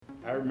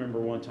I remember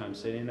one time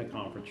sitting in a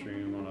conference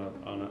room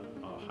on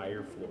a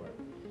higher floor.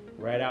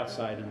 Right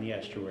outside in the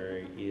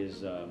estuary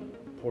is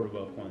Port of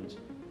Oakland's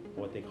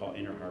what they call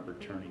Inner Harbor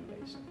Turning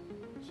Basin.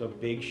 So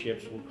big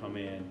ships will come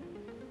in.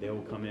 They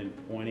will come in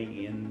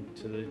pointing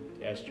into the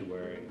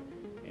estuary,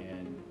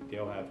 and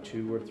they'll have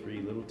 2 or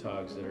 3 little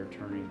tugs that are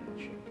turning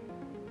that ship.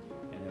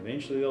 And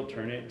eventually they'll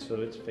turn it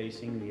so it's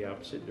facing the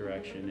opposite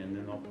direction, and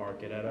then they'll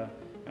park it at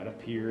a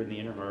pier in the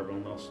Inner Harbor,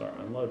 and they'll start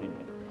unloading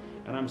it.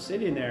 And I'm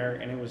sitting there,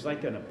 and it was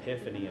like an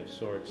epiphany of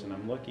sorts, and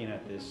I'm looking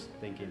at this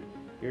thinking,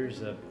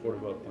 here's the Port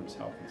of Oakland's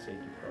health and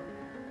safety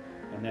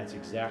program. And that's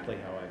exactly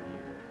how I viewed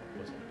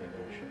it, was a big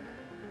old ship.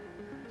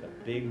 It's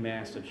a big,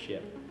 massive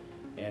ship.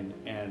 And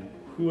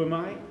who am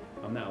I?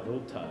 I'm that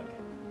little tug.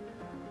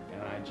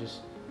 And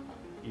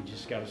you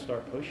just got to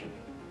start pushing.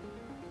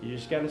 You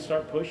just got to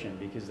start pushing,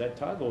 because that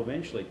tug will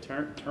eventually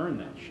turn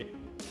that ship.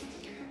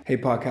 Hey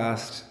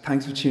podcast,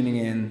 thanks for tuning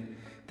in.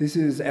 This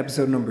is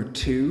episode number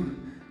 2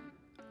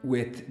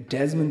 with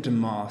Desmond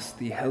DeMoss,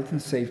 the Health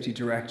and Safety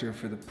Director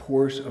for the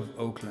Port of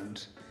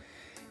Oakland.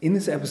 In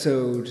this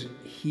episode,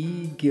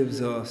 he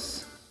gives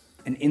us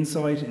an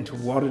insight into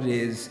what it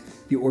is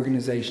the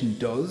organization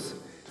does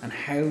and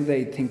how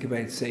they think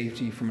about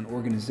safety from an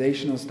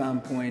organizational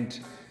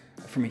standpoint,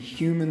 from a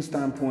human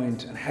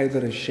standpoint, and how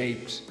that has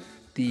shaped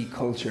the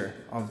culture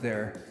of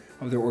their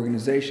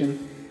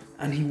organization.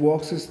 And he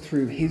walks us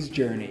through his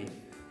journey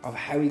of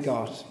how he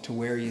got to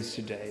where he is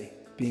today,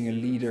 being a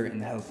leader in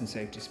the health and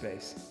safety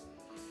space.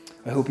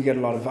 I hope you get a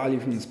lot of value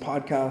from this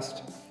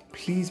podcast.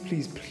 Please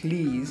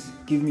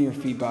give me your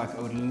feedback.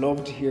 I would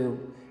love to hear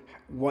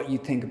what you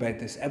think about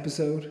this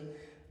episode,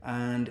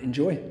 and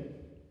enjoy.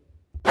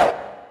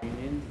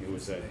 Union. It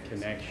was a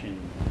connection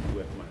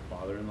with my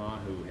father-in-law,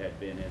 who had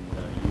been in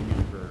the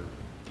union for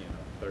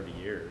 30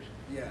 years.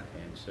 Yeah.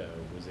 And so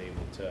was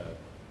able to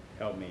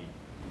help me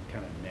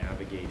kind of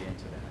navigate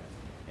into that.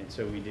 And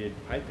so we did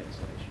pipe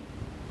installation.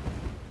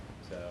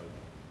 So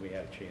we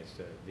had a chance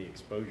to, the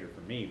exposure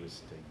for me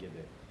was to get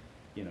a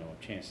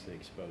chance to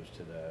expose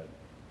to the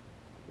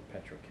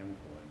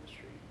petrochemical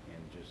industry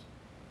and just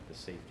the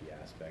safety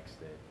aspects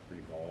that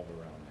revolve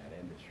around that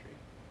industry.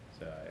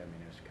 So, I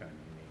mean, it was kind of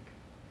unique.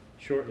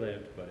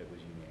 Short-lived, but it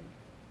was unique.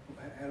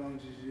 How long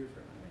did you do it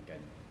for? I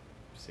think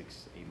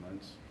 6-8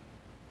 months.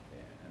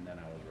 Yeah, and then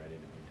I was ready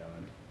to be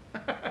done.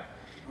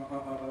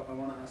 I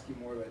want to ask you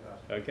more about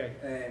that. Okay.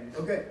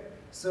 Okay,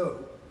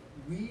 so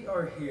we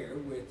are here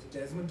with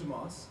Desmond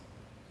DeMoss.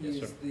 He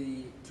Yes, is sir.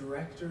 the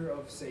Director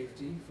of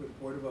Safety for the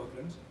Port of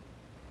Oakland.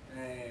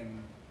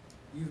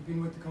 You've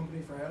been with the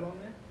company for how long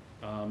now?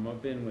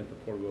 I've been with the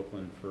Port of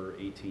Oakland for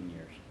 18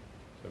 years.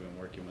 So I've been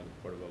working with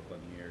the Port of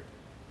Oakland here.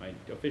 My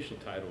official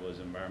title is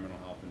Environmental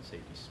Health and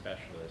Safety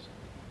Specialist,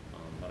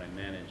 but I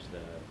manage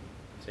the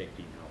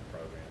safety and health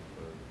program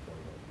for the Port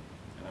of Oakland.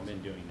 And I've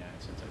been doing that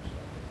since I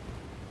started.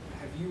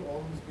 Have you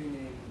always been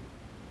in?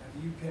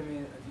 Did you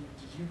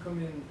come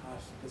in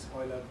at this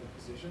high level of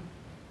position?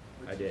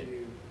 Or I did.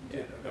 You Yeah,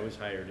 did? Okay. I was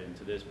hired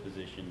into this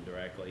position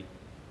directly.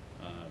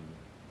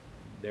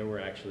 There were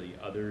actually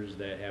others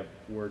that have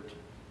worked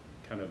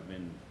kind of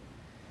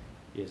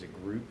as a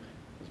group,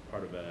 as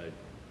part of a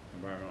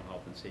environmental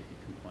health and safety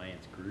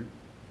compliance group,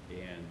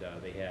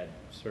 and they had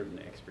certain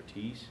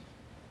expertise,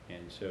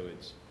 and so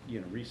it's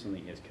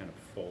recently has kind of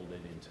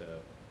folded into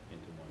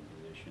one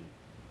position.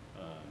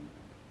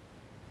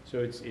 So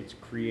it's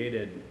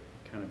created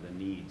kind of the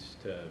needs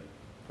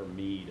for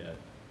me to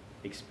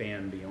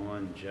expand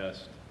beyond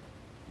just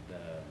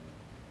the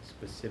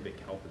specific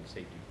health and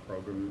safety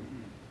program,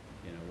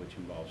 which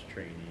involves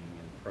training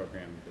and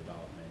program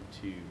development,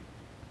 to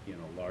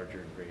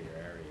larger and greater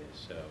areas.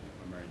 So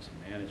emergency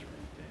management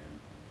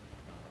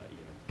and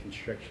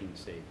construction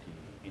safety,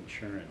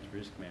 insurance,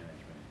 risk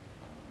management,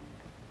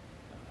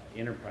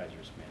 enterprise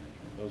risk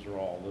management. Those are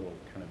all little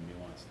kind of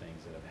nuanced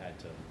things that I've had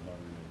to learn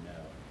and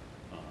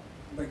know.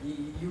 Like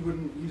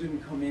you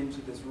didn't come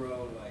into this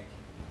role like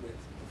with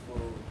the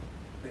full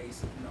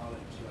base of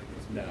knowledge, like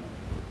it's No.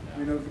 I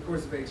mean, over the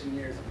course of 18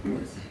 years, of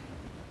course,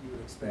 you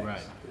would expect Right,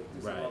 that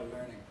there's right. a lot of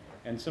learning.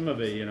 And some of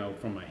it,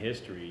 from my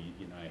history,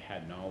 I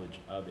had knowledge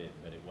of it,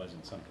 but it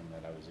wasn't something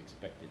that I was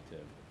expected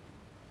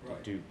to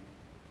Right. do,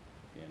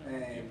 be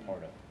a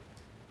part of.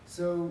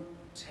 So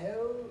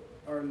tell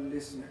our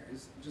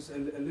listeners just a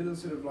little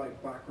sort of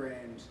like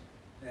background,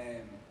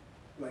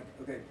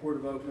 Port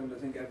of Oakland, I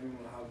think everyone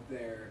will have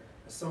their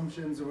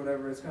assumptions or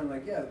whatever. It's kind of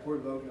like, the Port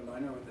of Oakland, I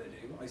know what they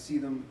do. I see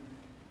them,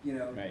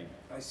 Right.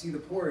 I see the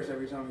port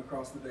every time I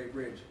cross the Bay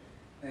Bridge.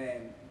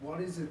 What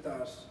is it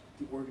that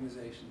the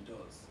organization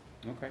does?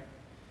 Okay.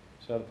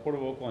 So the Port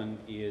of Oakland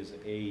is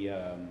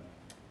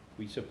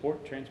we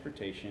support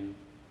transportation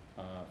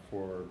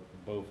for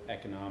both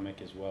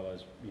economic as well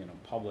as,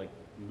 public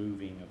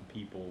moving of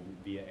people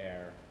via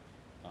air.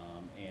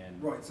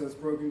 And Right, so it's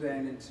broken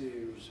down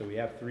into... so we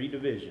have 3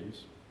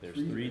 divisions. There's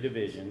 3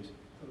 divisions.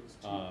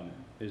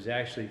 There's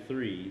actually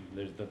 3.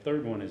 The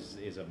third one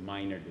is a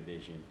minor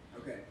division.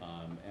 Okay.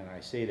 And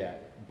I say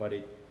that, but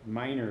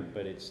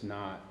it's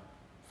not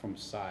from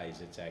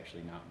size, it's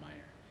actually not minor.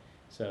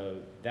 So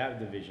that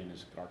division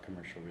is our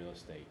commercial real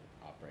estate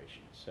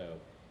operation. So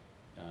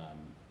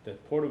the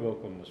Port of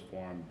Oakland was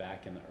formed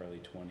back in the early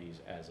 20s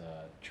as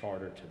a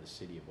charter to the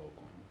city of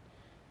Oakland.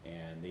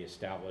 And they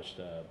established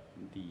the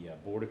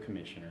Board of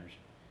Commissioners.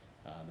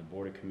 The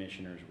Board of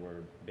Commissioners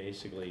were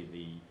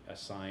basically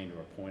assigned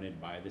or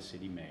appointed by the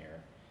city mayor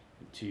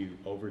to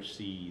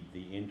oversee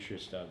the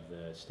interest of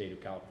the state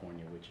of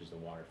California, which is the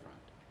waterfront.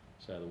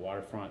 So the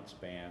waterfront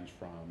spans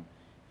from,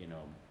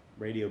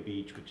 Radio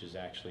Beach, which is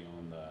actually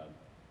on the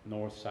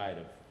north side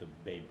of the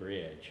Bay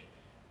Bridge,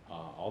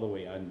 all the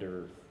way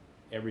under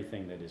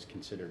everything that is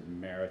considered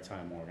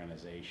maritime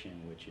organization,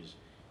 which is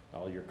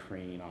all your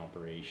crane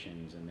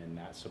operations, and then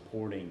that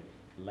supporting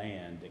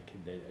land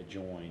that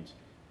adjoins,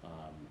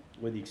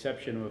 with the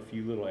exception of a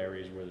few little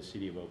areas where the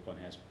city of Oakland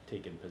has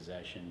taken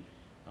possession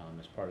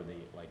as part of the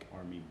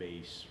Army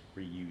base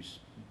reuse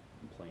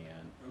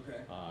plan.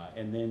 Okay.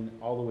 And then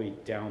all the way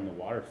down the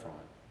waterfront,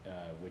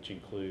 which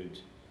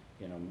includes,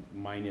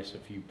 minus a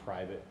few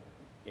private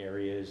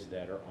areas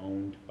that are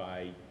owned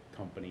by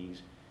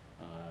companies.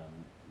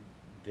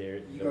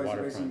 You guys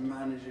are basically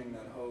managing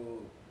that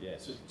whole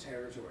yes. sort of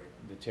territory.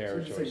 The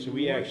territory. So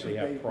we actually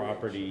have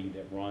property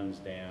that runs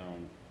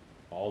down,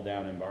 all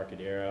down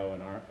Embarcadero,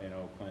 and in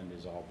Oakland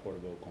is all Port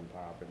of Oakland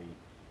property.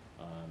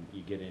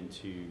 You get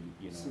into,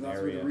 so that's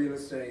area. where the real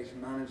estate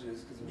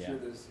manages, because I'm sure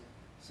there's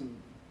some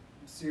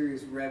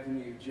serious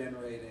revenue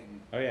generating.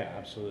 Oh yeah,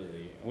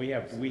 absolutely. We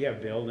have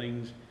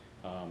buildings.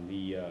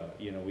 We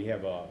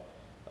have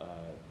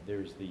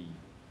there's the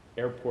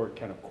airport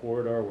kind of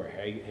corridor where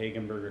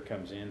Hagenberger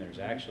comes in. There's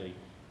actually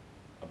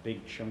a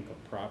big chunk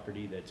of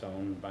property that's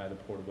owned by the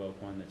Port of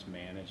Oakland, that's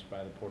managed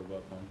by the Port of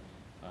Oakland,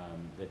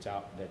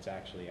 that's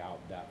actually out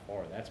that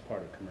far. That's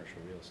part of commercial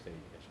real estate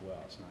as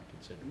well. It's not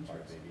considered part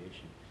of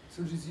aviation.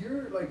 So does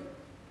your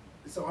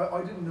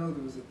I didn't know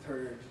there was a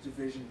third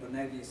division, but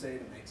now that you say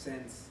it, it makes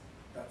sense.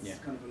 That's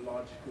kind of a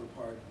logical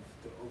part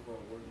of the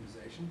overall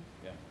organization.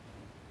 Yeah.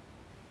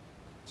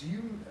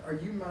 Are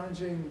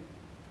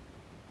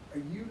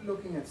you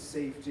looking at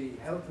safety,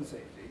 health and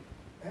safety?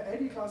 How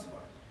do you classify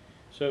it?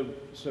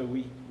 So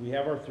we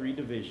have our three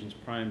divisions,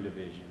 prime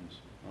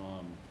divisions,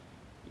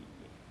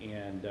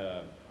 and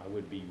I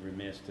would be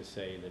remiss to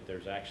say that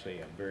there's actually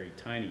a very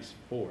tiny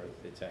fourth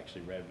that's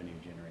actually revenue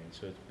generating.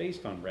 So it's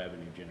based on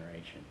revenue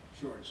generation.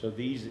 Sure. So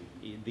these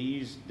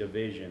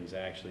divisions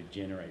actually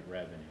generate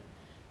revenue.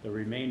 The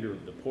remainder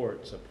of the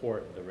port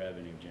support the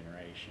revenue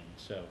generation.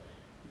 So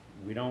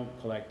we don't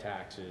collect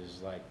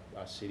taxes like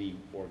a city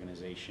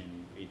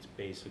organization. It's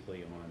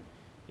basically on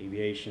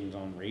aviation's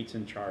on rates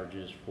and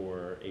charges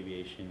for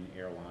aviation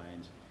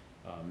airlines.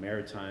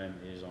 Maritime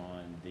is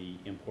on the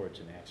imports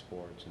and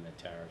exports and the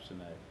tariffs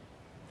and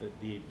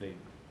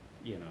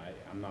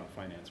I'm not a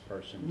finance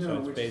person, so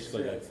it's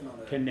basically a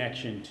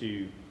connection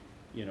to,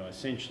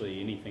 essentially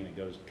anything that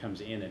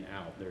comes in and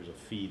out. There's a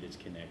fee that's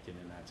connected,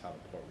 and that's how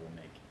the port will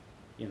make,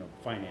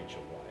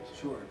 financial wise.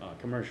 Sure.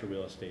 Commercial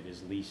real estate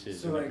is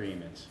leases and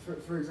agreements.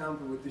 For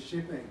example, with the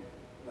shipping,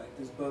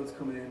 there's boats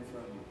coming in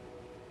from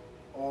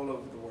all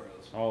over the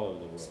world. All over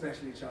the world.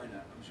 Especially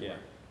China, I'm sure. Yeah.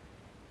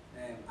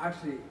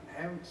 Actually,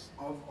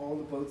 of all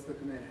the boats that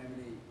come in, how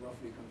many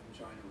roughly come from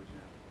China, would you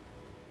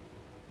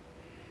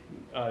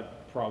know?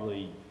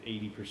 Probably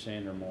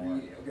 80% or more.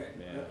 Really? Okay.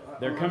 Yeah.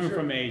 They're coming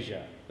from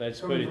Asia.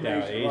 Let's put it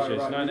that way. Asia.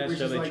 It's not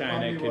necessarily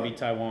China. It could be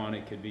Taiwan.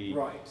 It could be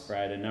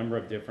a number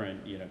of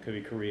different. It could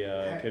be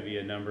Korea. It could be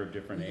a number of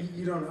different.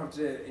 You don't have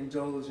to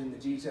indulge in the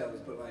details,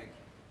 but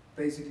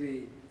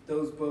basically,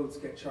 those boats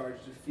get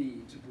charged a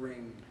fee to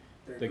bring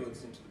their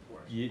goods into the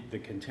port. The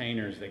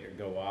containers that could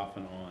go off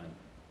and on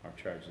are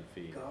charged a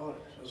fee. Got it. Okay.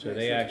 So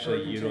they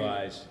actually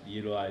utilize.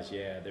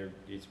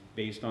 It's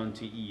based on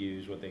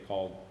TEUs, what they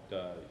call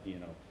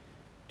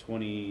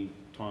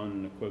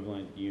 20-ton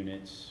equivalent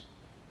units.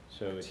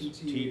 So it's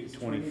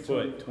 20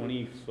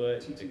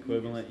 foot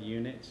equivalent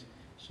units.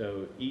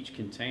 So each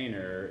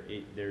container,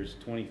 there's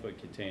 20-foot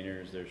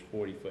containers, there's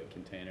 40-foot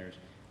containers,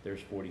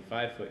 there's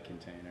 45-foot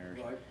containers.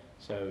 Right.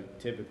 So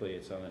typically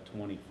it's on a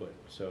 20-foot.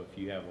 So if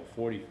you have a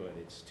 40-foot,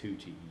 it's 2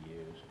 TEUs.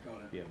 Got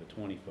it. If you have a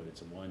 20-foot,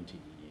 it's a 1 TEU.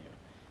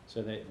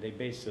 So they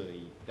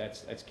basically,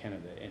 that's kind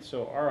of and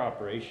so our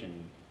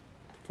operation,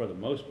 for the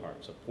most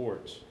part,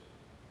 supports,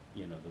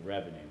 the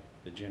revenue,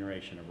 the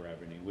generation of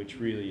revenue, which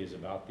really is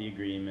about the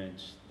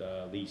agreements,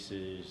 the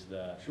leases,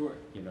 the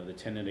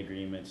tenant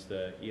agreements,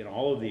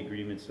 all of the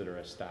agreements that are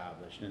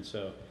established. And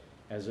so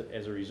as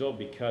a result,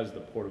 because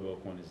the Port of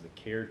Oakland is the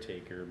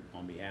caretaker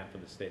on behalf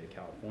of the state of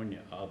California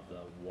of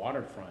the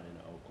waterfront in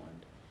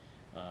Oakland,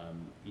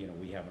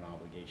 we have an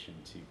obligation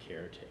to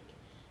caretake.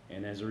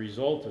 And as a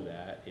result of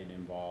that, it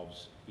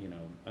involves,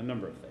 a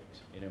number of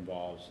things. It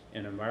involves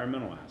an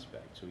environmental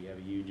aspect. So we have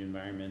a huge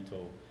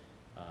environmental,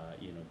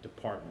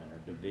 department or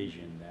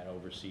division that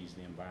oversees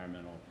the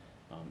environmental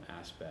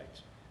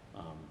aspects,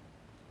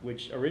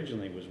 which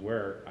originally was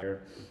where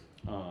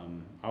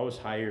I was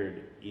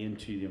hired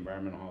into the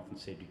environmental health and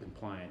safety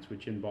compliance,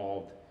 which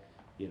involved,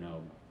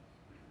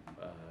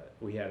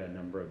 we had a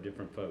number of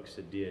different folks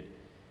that did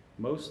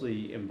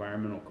mostly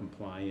environmental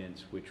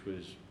compliance, which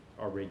was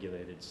our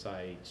regulated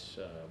sites.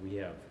 We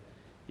have,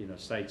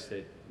 sites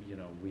that,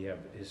 we have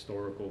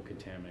historical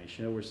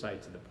contamination. There were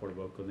sites at the Port of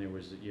Oakland. There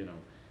was,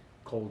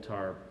 coal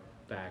tar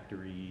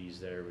factories.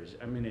 There was,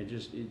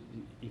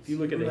 if you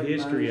look at the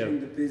history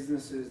of the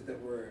businesses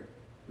that were.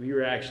 We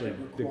were actually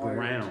the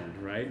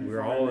ground, right? We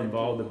were all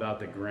involved about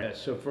the ground.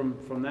 So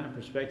from that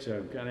perspective,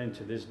 I've got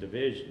into this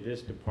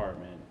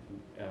department,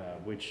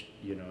 which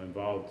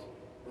involved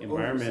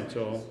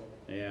environmental,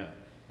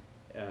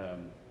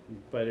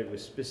 but it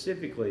was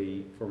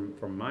specifically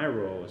from my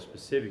role.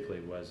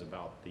 Specifically was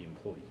about the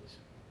employees,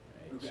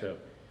 right? Okay. So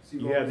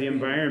you have the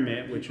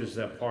environment, which was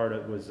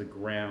was the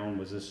ground,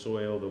 was the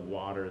soil, the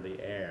water, the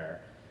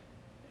air,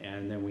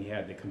 and then we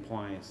had the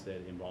compliance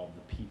that involved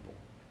the people.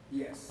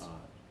 Yes.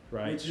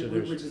 Right.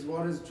 Which is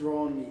what has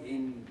drawn me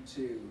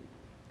into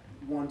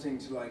wanting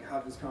to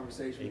have this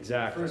conversation.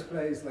 Exactly. In the first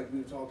place, like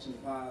we've talked in the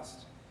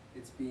past,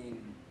 it's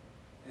been,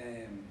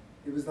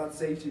 it was that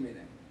safety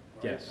meeting,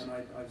 right? Yes. And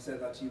I've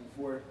said that to you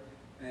before.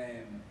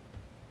 I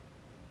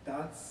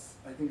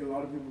think a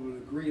lot of people will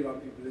agree, a lot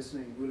of people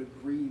listening will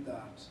agree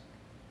that,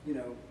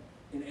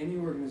 in any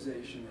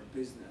organization or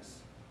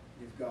business,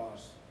 you've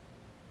got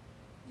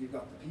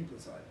the people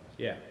side of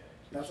it. Yeah.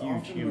 That's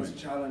often the most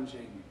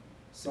challenging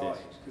side,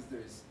 because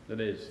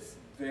it's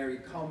very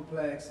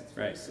complex, it's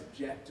very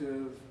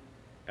subjective.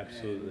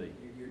 Absolutely.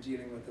 You're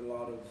dealing with a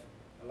lot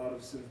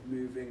of sort of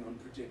moving,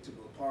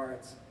 unpredictable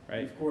parts. Right.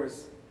 And of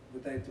course,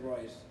 without the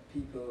right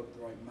people,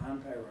 the right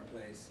manpower in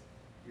place,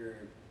 you're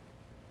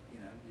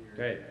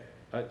right.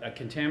 A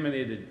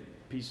contaminated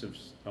piece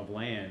of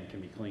land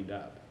can be cleaned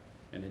up,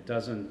 and it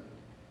doesn't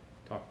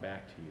talk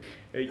back to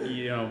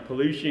you.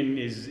 Pollution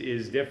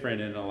is different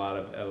in a lot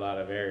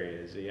of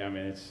areas.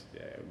 It's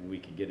we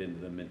could get into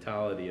the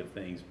mentality of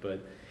things, but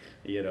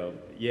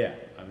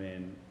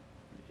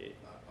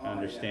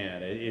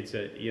understand. It's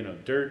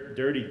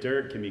dirty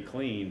dirt can be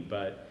cleaned,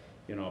 but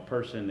a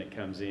person that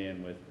comes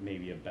in with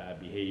maybe a bad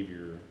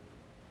behavior,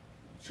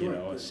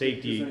 a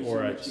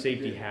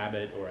safety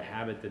habit or a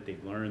habit that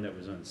they've learned that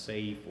was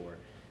unsafe, or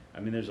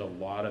there's a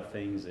lot of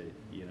things that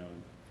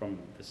from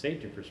the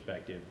safety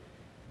perspective.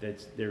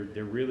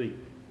 They're really,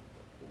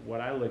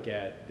 what I look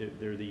at,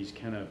 they're these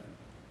kind of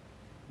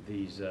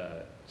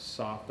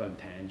soft,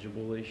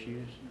 intangible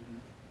issues.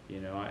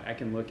 Mm-hmm. I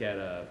can look at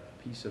a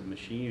piece of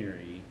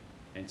machinery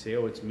and say,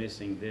 oh, it's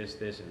missing this,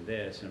 and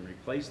this, and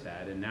replace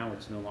that, and now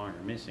it's no longer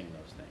missing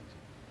those things.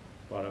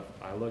 But if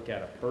I look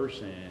at a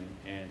person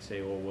and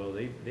say, well,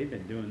 they've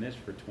been doing this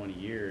for 20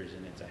 years,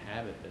 and it's a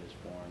habit that is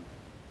formed,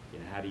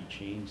 how do you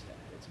change that?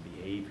 It's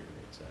behavior.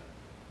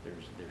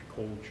 There's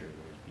culture.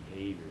 There's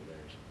behavior.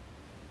 There's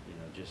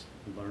just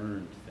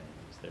learned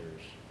things.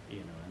 There's,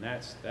 and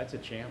that's a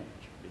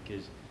challenge,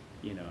 because,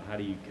 how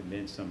do you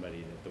convince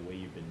somebody that the way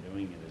you've been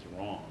doing it is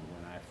wrong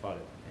when I thought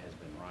it has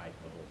been right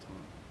the whole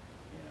time?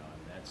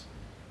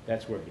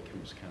 That's where it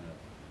becomes kind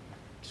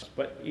of,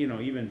 but,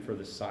 even for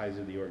the size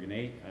of the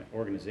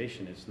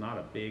organization, it's not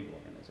a big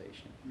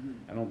organization.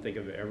 Mm-hmm. I don't think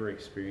I've ever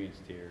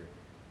experienced here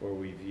where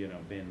we've,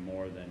 been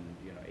more than,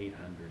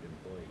 800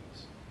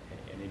 employees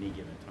at any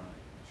given time.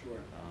 Sure.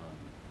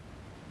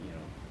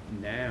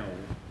 Now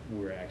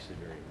we're actually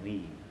very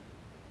lean.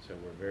 So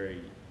we're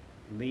very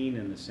lean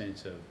in the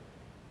sense of,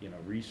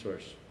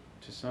 resource,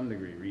 to some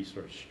degree,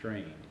 resource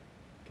strained,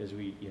 because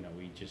we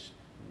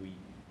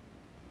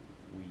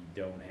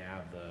don't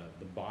have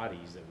the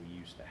bodies that we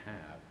used to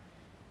have.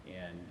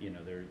 And,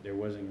 there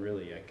wasn't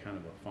really a kind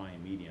of a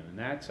fine medium, and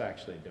that's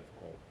actually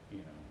difficult,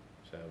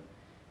 so,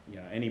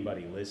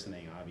 anybody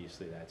listening,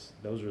 obviously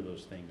those are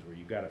those things where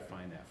you got to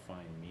find that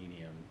fine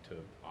medium to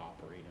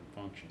operate and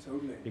function.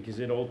 Totally. Because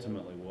it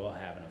ultimately will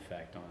have an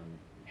effect on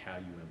how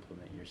you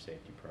implement your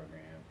safety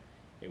program.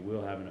 It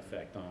will have an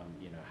effect on,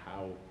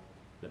 how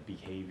the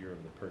behavior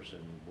of the person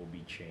will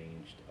be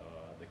changed,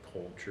 the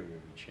culture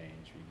will be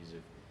changed, because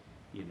if,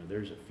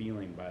 there's a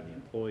feeling by the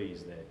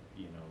employees that,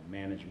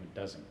 management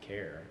doesn't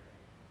care,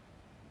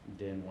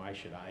 then why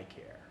should I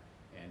care?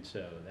 And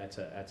so that's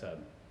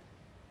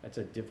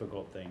a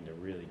difficult thing to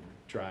really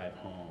drive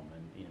home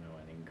and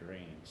and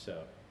ingrain.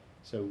 So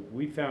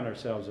we found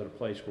ourselves at a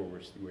place where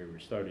we're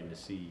starting to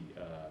see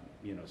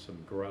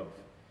some growth,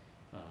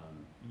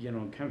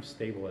 kind of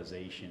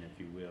stabilization, if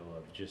you will,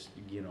 of just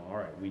all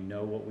right, we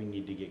know what we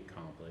need to get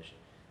accomplished,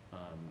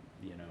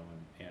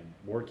 and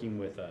working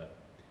with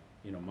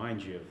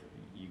mind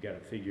you got to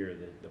figure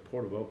that the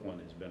Port of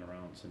Oakland has been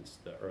around since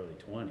the early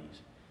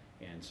 20s.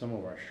 And some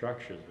of our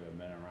structures have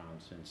been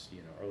around since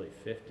early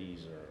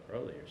 50s or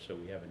earlier. So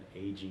we have an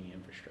aging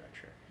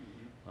infrastructure.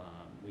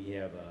 Mm-hmm. We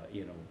have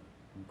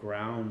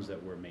grounds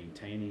that we're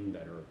maintaining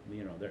that are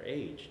they're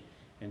aged,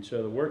 and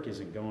so the work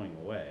isn't going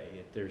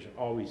away. There's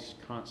always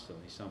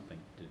constantly something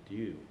to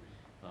do,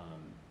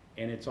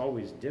 and it's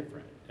always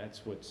different.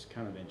 That's what's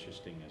kind of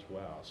interesting as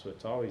well. So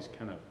it's always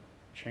kind of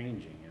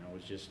changing. And I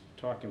was just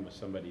talking with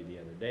somebody the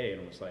other day,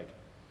 and it was like,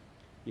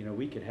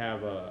 we could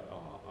have a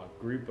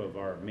group of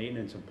our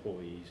maintenance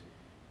employees,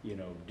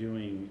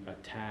 doing a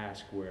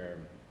task where,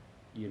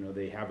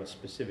 they have a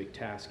specific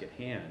task at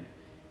hand,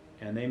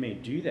 and they may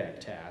do that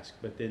task,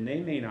 but then they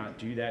may not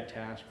do that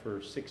task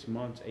for 6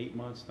 months, 8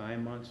 months,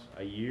 9 months,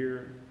 a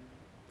year,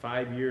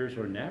 5 years,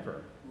 or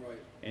never. Right.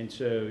 And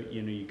so,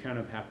 you kind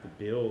of have to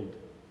build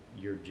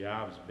your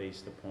jobs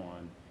based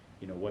upon,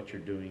 what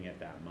you're doing at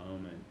that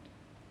moment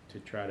to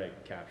try to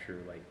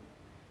capture, like,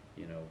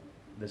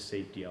 the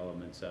safety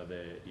elements of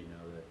it,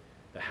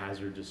 the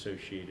hazards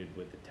associated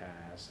with the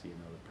task, the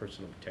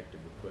personal protective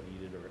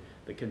equipment, or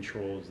the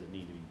controls that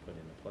need to be put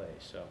into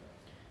place.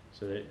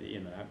 So that,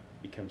 that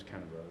becomes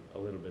kind of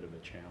a little bit of a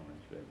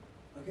challenge. But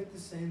I get the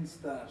sense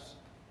that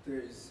there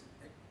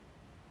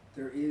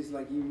is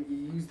like you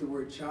use the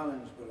word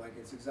challenge, but like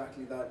it's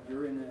exactly that.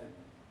 You're in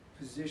a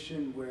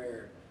position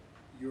where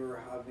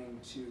you're having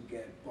to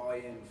get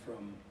buy-in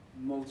from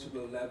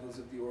multiple levels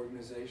of the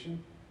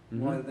organization,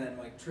 mm-hmm. while then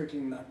like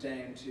trickling that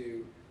down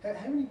to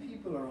how many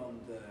people are on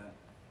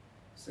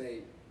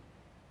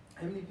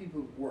how many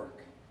people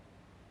work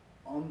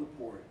on the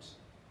port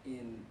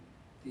in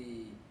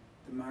the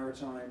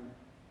maritime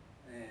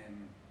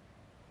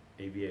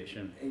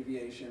aviation,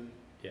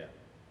 yeah.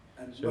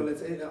 And so,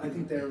 I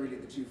think they're really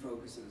the two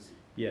focuses.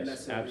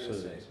 Yes,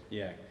 absolutely.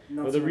 Yeah.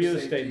 Not well, so the real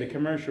safety. estate, the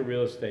commercial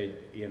real estate,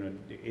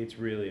 it's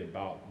really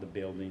about the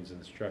buildings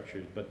and the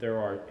structures. But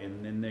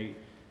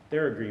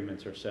their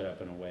agreements are set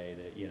up in a way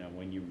that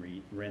when you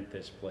rent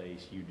this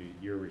place,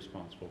 you're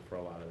responsible for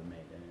a lot of the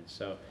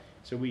maintenance.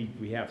 So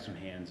we have some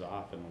hands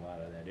off in a lot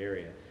of that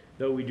area.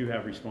 Though we do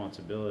have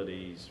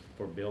responsibilities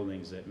for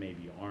buildings that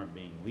maybe aren't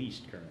being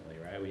leased currently,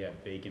 right? We have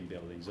vacant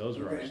buildings; those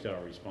are still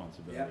our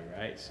responsibility,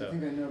 right? So I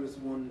think I noticed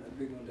a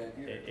big one down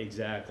here.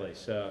 Exactly.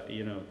 So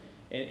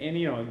and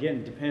again,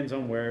 it depends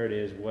on where it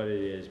is, what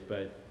it is,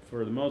 but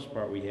for the most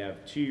part, we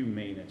have two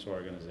maintenance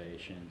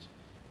organizations.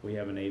 We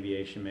have an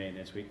aviation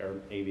maintenance,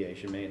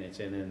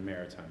 and then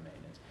maritime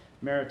maintenance.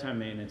 Maritime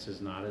maintenance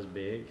is not as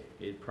big.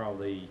 It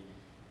probably,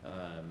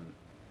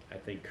 I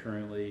think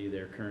currently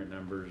their current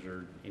numbers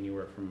are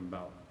anywhere from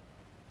about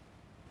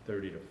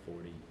 30 to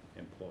 40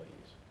 employees.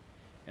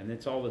 And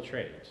it's all the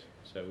trades.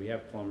 So we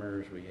have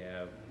plumbers, we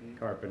have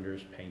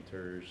carpenters,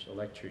 painters,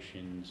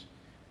 electricians,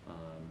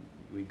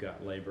 we've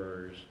got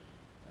laborers,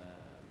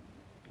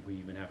 we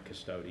even have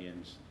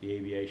custodians. The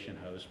aviation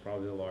hosts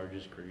probably the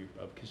largest group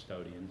of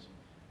custodians.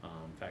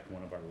 In fact,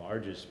 one of our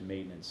largest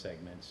maintenance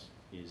segments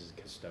is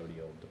the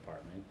custodial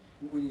department.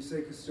 When you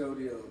say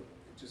custodial,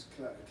 just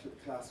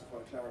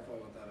clarify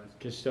what that is.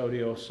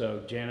 Custodial,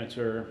 so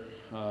janitor,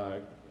 I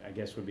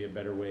guess would be a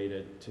better way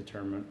to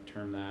term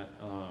that.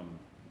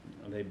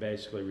 They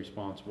basically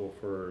responsible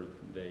for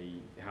the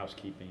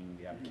housekeeping,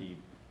 the upkeep,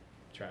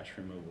 trash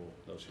removal,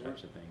 those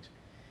types of things.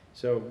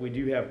 So we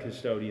do have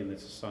custodian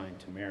that's assigned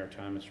to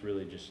maritime. It's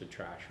really just a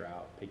trash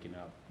route, picking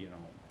up,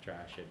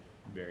 trash at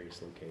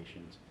various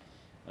locations.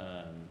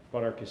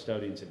 But our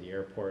custodians at the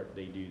airport,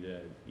 they do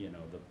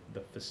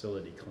the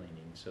facility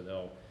cleaning. So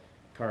they'll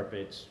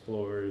carpets,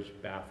 floors,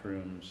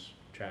 bathrooms,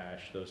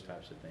 trash, those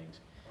types of things.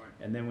 Right.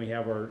 And then we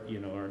have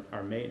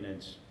our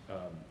maintenance.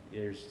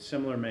 There's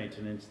similar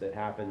maintenance that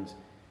happens,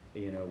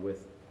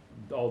 with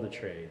all the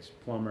trades,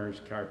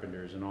 plumbers,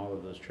 carpenters, and all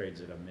of those trades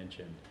that I've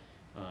mentioned.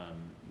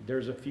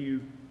 There's a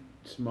few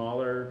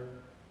smaller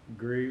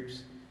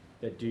groups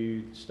that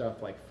do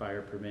stuff like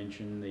fire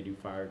prevention. They do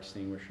fire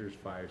extinguishers,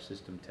 fire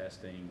system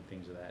testing,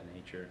 things of that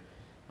nature.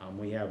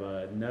 We have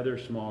another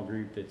small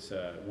group that's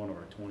one of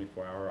our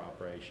 24-hour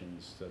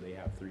operations, so they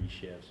have 3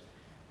 shifts.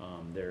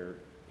 They're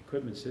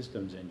equipment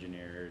systems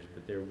engineers,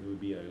 but there would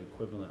be an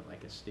equivalent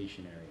like a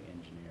stationary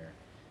engineer.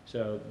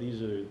 So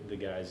these are the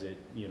guys that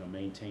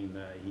maintain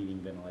the heating,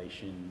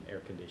 ventilation,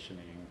 air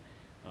conditioning,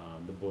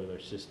 the boiler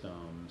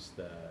systems,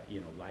 the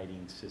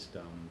lighting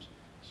systems.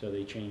 So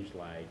they change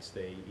lights.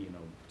 They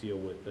deal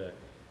with the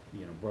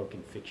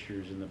broken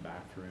fixtures in the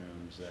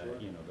bathrooms,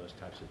 those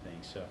types of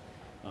things. So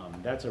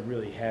that's a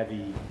really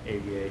heavy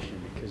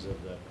aviation because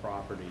of the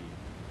property.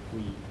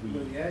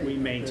 We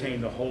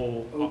maintain the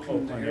whole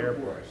Oakland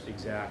Airport.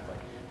 Exactly.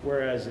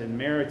 Whereas in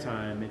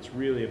maritime, it's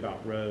really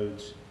about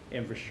roads,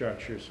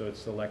 infrastructure. So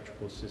it's the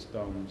electrical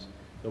systems,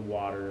 the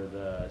water,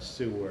 the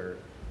sewer,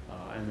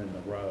 and then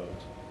the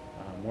roads.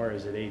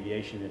 Whereas at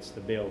aviation, it's the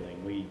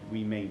building.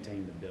 We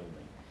maintain the building.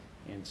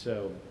 And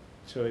so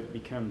it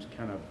becomes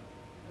kind of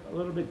a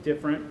little bit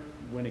different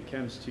when it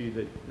comes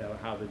to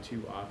how the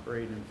two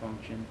operate and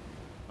function.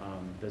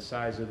 The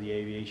size of the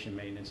aviation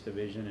maintenance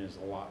division is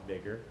a lot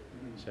bigger.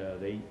 Mm-hmm. So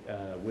they,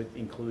 with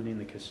including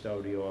the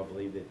custodial, I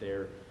believe that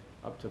they're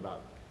up to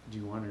about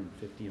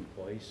 250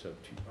 employees.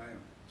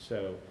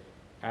 So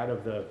out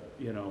of the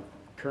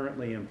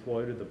currently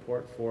employed at the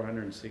port,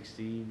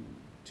 460,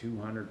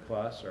 200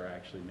 plus are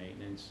actually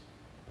maintenance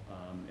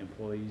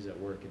employees that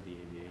work at the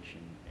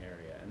aviation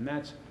area. And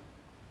that's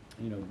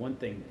one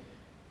thing.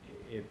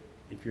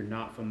 If you're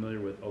not familiar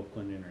with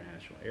Oakland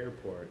International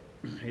Airport,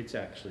 it's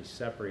actually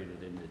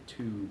separated into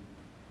 2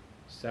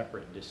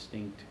 separate,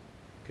 distinct,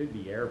 could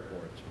be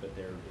airports, but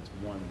it's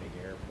one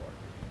big airport.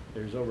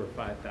 There's over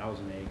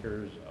 5,000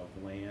 acres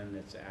of land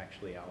that's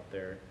actually out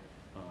there.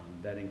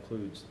 That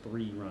includes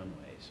 3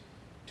 runways.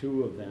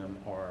 2 of them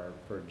are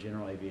for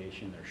general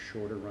aviation. They're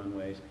shorter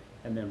runways,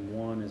 and then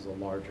one is a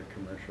larger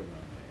commercial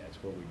runway.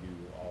 That's where we do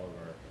all of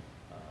our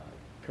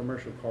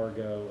commercial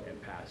cargo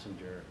and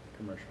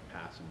commercial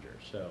passenger.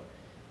 So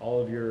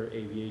all of your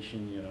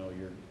aviation,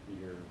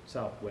 your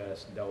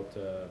Southwest,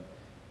 Delta,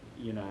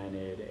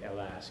 United,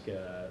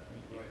 Alaska,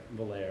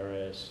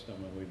 Volaris. I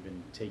mean, we've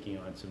been taking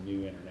on some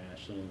new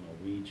international,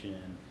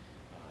 Norwegian,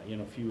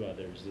 a few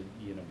others that,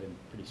 been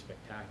pretty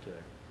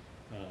spectacular.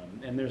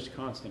 And there's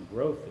constant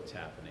growth that's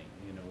happening.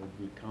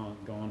 We've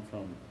gone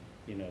from,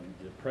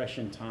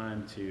 depression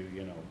time to,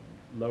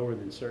 lower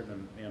than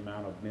certain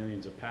amount of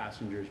millions of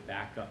passengers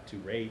back up to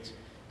rates.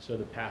 So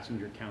the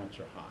passenger counts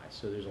are high.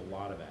 So there's a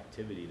lot of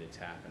activity that's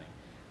happening.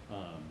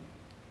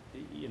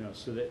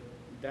 So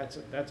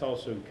that's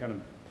also kind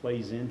of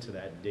plays into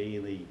that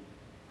daily,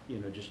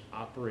 just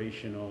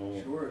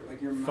operational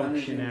like you're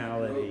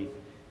functionality,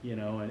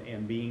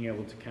 and being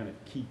able to kind of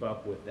keep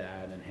up with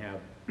that and have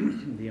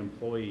the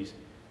employees,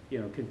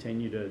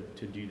 continue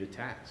to do the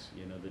tasks,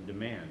 the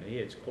demand. Hey,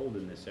 it's cold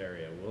in this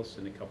area. We'll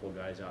send a couple of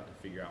guys out to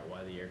figure out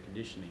why the air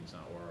conditioning's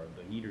not working, or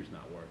the heater's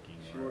not working,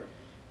 or,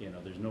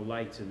 there's no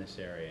lights in this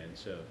area. And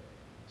so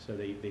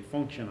they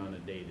function on a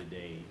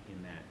day-to-day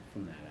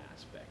from that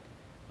aspect.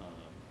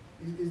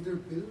 Is there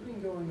building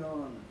going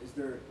on? Is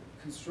there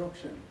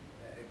construction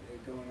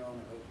going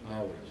on?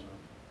 Always.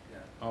 Yeah.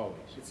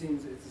 Always. It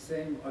seems it's the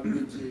same. I've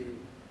been to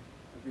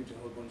a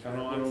whole bunch of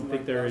I don't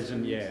think there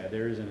isn't. Yeah,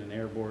 there isn't an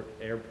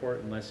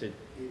airport unless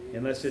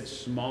it's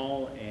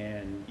small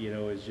and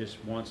it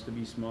just wants to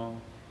be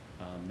small.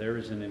 There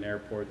isn't an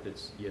airport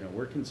that's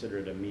we're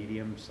considered a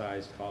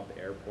medium-sized hub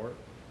airport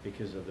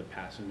because of the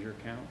passenger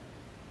count.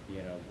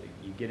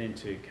 You get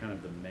into kind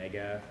of the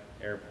mega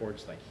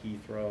airports like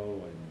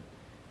Heathrow and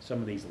some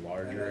of these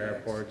larger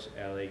airports.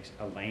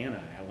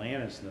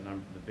 Atlanta's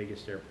the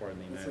biggest airport in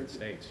the United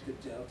States. The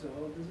Delta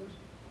hub, is it?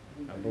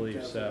 I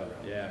believe so.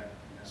 Yeah.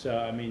 So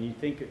I mean, you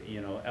think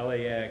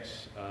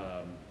LAX,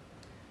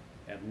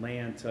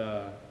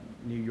 Atlanta,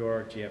 New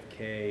York,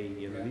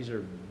 JFK. These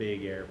are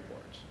big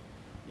airports,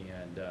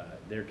 and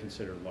they're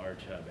considered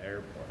large hub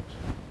airports.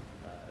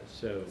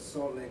 So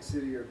Salt Lake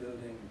City are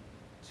building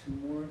 2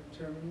 more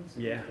terminals.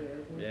 Yeah.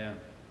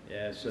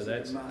 So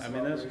that's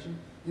operation.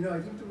 I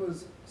think there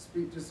was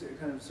just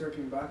kind of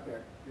circling back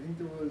there. I think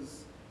there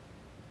was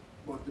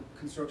the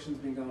construction's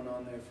been going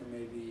on there for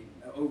maybe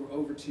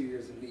over 2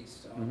 years at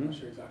least. I'm not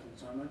sure exactly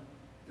the timeline.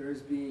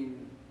 There's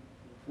been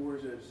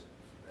reported,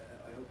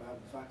 I hope I have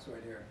the facts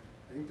right here,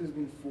 I think there's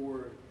been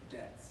 4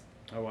 deaths.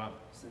 Oh wow!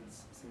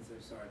 Since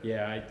they've started.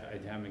 Yeah, I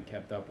haven't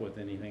kept up with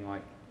anything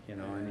like any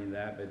of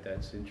that, but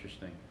that's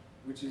interesting.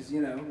 Which is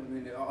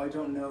I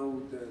don't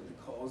know the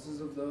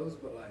causes of those,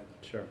 but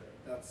sure,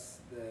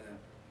 that's the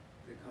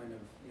kind of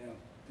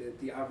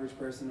the average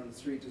person on the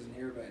street doesn't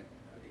hear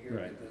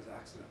about those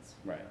accidents.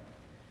 Right.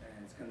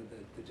 And it's kind of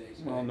the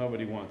day-to-day. Well,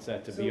 nobody wants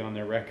that to be on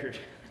their record.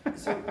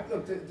 So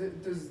look,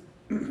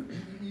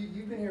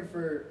 you've been here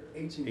for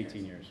 18 years.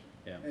 18 years,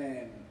 yeah.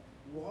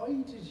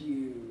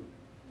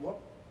 What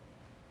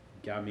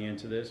got me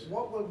into this?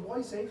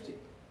 Why safety?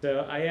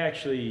 So I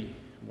actually,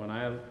 when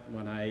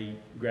I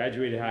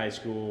graduated high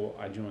school,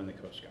 I joined the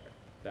Coast Guard.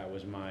 That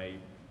was my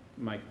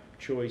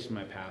choice,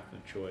 my path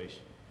of choice,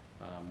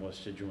 was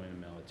to join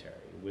the military.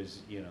 It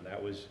was,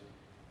 that was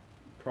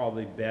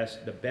probably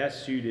the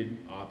best suited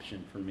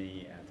option for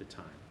me at the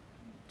time.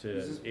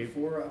 Is this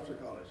before or after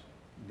college?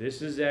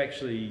 This is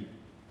actually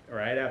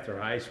right after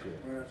high school.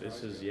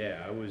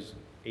 I was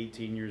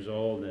 18 years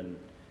old and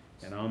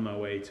on my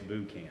way to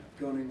boot camp.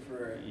 Going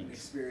for an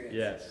experience.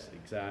 Yes,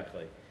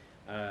 exactly.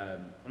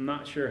 I'm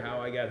not sure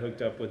how I got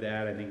hooked up with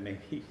that. I think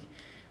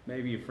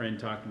maybe a friend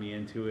talked me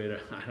into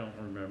it. I don't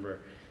remember.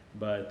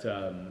 But,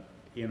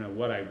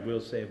 what I will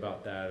say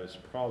about that is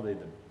probably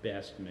the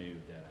best move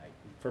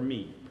for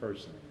me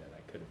personally, that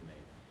I could have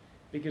made.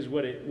 Because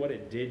what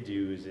it did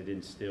do is it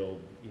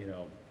instilled,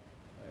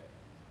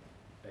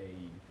 a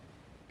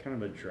kind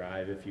of a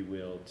drive, if you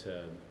will,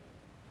 to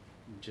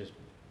just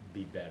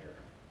be better,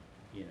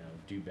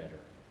 do better.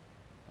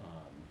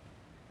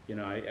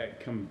 I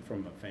come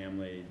from a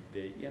family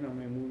that, we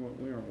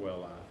weren't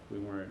well off. We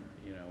weren't,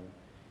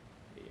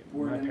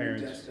 born my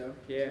parents. Modesto.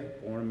 Yeah,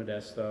 born in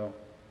Modesto.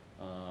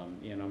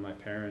 My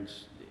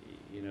parents,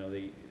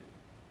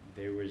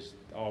 there was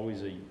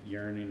always a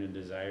yearning and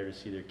desire to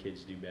see their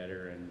kids do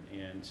better,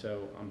 and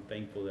so I'm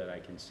thankful that I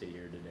can sit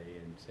here today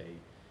and say,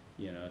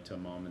 to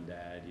mom and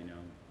dad,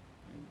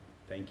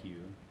 thank you,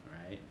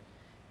 right?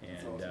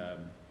 And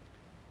awesome.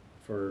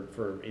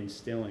 For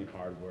instilling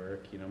hard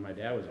work. My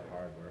dad was a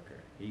hard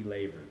worker. He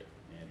labored,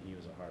 and he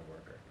was a hard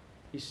worker.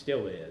 He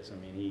still is. I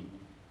mean,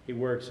 he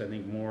works, I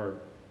think, more.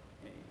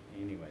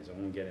 Anyways, I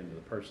won't get into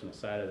the personal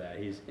side of that.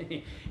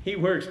 He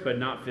works, but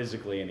not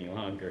physically any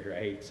longer,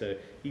 right? So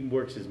he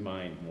works his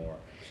mind more.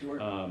 Sure.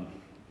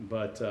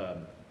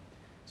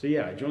 So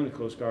yeah, I joined the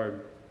Coast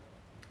Guard,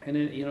 and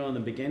then in the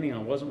beginning, I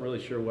wasn't really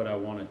sure what I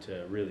wanted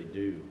to really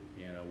do,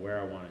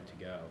 where I wanted to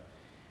go,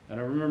 and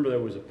I remember there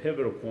was a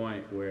pivotal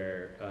point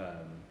where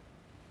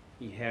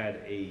he had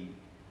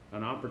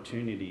an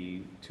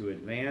opportunity to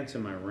advance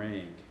in my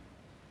rank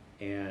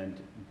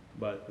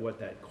But what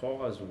that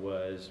caused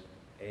was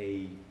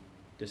a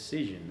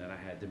decision that I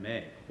had to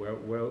make.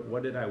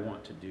 What did I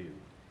want to do?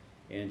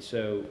 And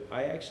so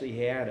I actually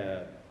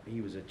had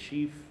he was a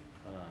chief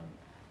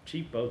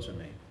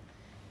boatswain,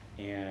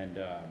 and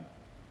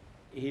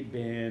he'd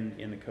been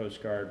in the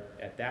Coast Guard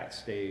at that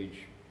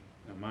stage.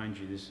 Now, mind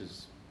you, this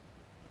is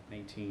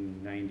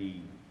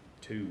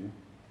 1992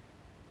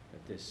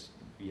 that this,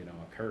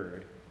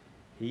 occurred.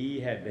 He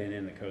had been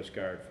in the Coast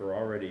Guard for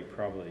already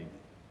probably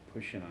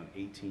pushing on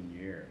 18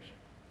 years.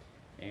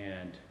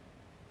 And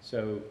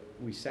so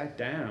we sat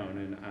down,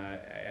 and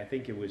I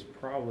think it was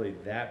probably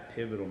that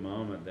pivotal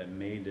moment that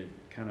made it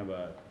kind of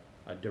a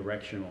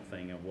directional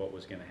thing of what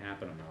was going to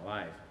happen in my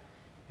life.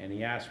 And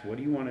he asked, "What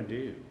do you want to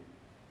do?"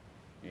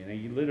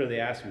 He literally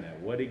asked me that.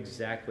 What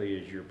exactly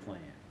is your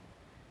plan?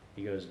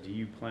 He goes, "Do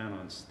you plan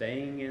on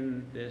staying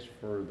in this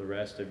for the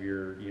rest of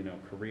your,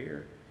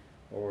 career?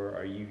 Or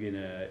are you going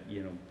to,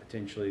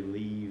 potentially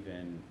leave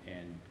and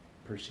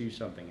pursue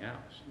something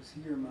else?" Was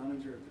he your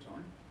manager at the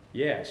time?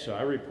 Yeah, so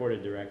I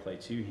reported directly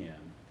to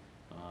him.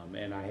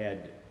 And I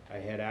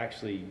had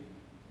actually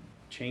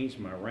changed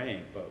my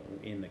rank, but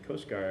in the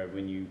Coast Guard,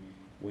 when you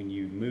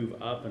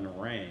move up in a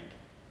rank,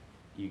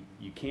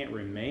 you can't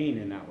remain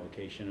in that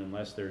location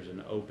unless there's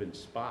an open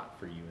spot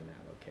for you in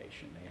that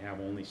location. They have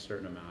only a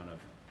certain amount of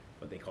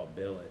what they call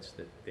billets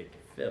that they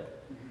can fill.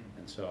 Mm-hmm.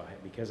 And so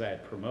because I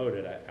had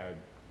promoted, I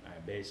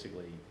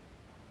basically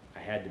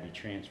had to be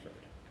transferred.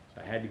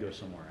 So I had to go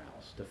somewhere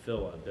else to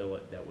fill a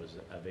billet that was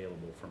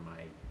available for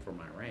my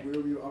rank.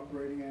 Where were you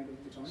operating at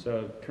the time?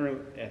 So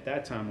currently, at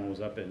that time, I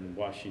was up in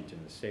Washington,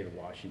 the state of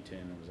Washington.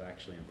 It was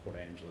actually in Port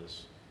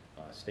Angeles,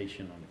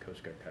 stationed on the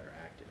Coast Guard Cutter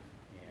Active,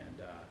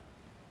 and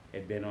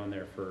had been on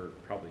there for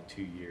probably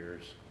 2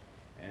 years.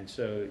 And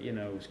so,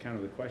 it was kind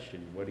of the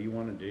question: what do you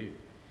want to do?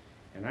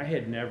 And I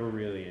had never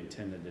really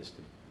intended this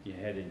to. You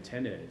had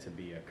intended it to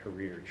be a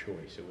career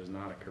choice. It was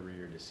not a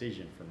career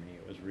decision for me.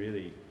 It was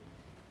really,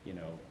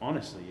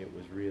 honestly, it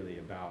was really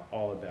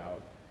all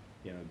about,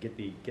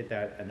 get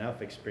that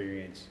enough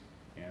experience.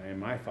 And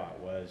my thought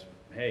was,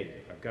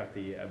 hey, I've got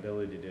the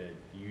ability to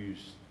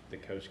use the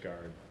Coast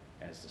Guard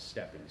as the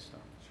stepping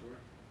stone. Sure.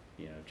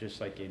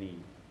 Just like any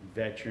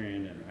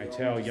veteran, and I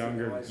tell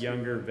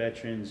younger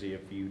veterans,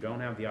 if you don't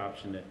have the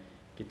option to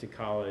get to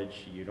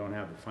college, you don't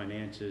have the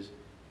finances,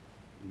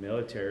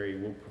 military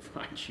will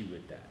provide you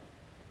with that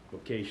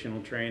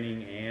vocational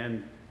training.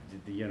 And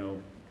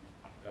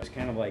it's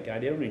kind of like, I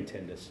don't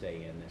intend to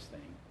stay in this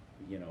thing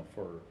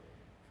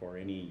for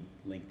any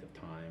length of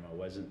time. I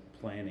wasn't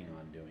planning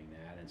on doing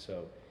that, and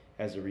so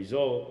as a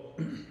result,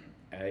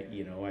 I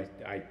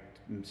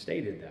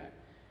stated that,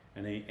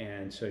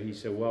 and so he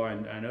said, well,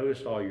 I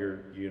noticed all your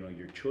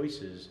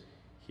choices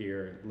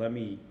here. Let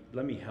me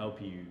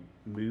help you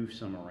move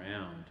some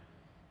around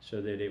so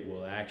that it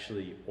will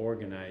actually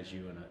organize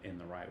you in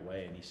the right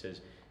way. And he says,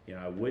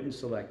 I wouldn't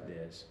select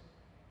this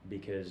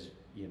because,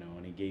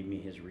 and he gave me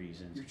his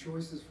reasons. Your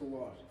choices for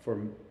what?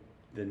 For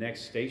the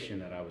next station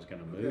that I was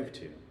going to move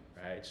to,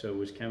 right? So it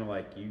was kind of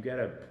like, you got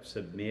to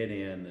submit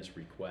in this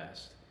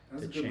request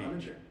to change.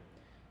 Manager.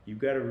 You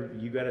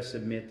got to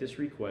submit this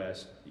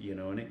request,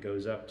 and it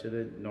goes up to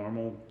the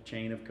normal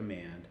chain of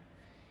command.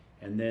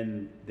 And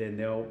then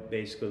they'll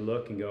basically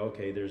look and go,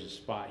 okay, there's a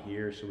spot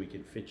here, so we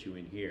can fit you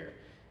in here.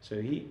 So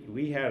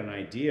we had an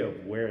idea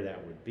of where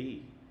that would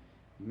be.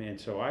 Man,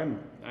 so I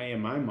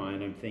in my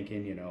mind, I'm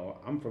thinking,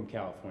 I'm from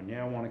California.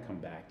 I want to come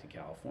back to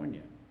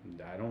California.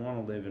 I don't want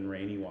to live in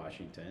rainy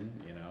Washington,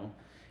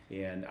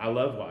 And I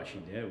love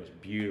Washington. It was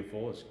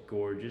beautiful. It's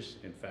gorgeous.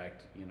 In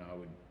fact, I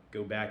would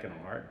go back in a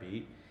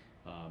heartbeat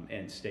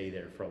and stay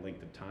there for a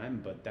length of time,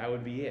 but that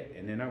would be it.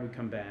 And then I would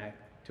come back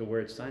to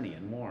where it's sunny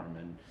and warm,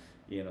 and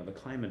the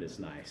climate is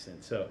nice.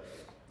 And so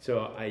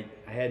I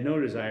had no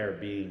desire of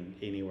being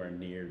anywhere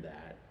near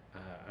that.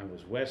 I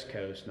was West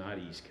Coast, not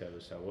East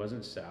Coast. I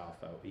wasn't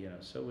South.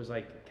 So it was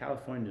like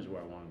California is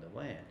where I wanted to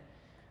land.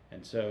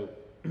 And so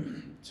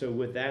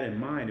with that in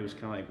mind, it was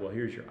kind of like, well,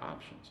 here's your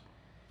options.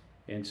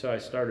 And so I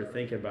started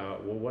thinking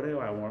about, well, what do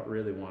I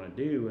really want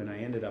to do? And I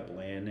ended up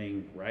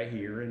landing right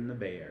here in the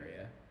Bay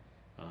Area.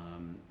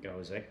 I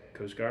was at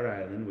Coast Guard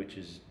Island, which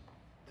is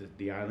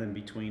the island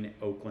between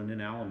Oakland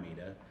and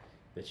Alameda,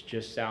 that's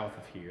just south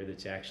of here,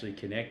 that's actually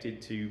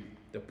connected to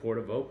the Port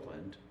of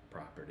Oakland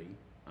property,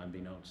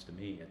 unbeknownst to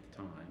me at the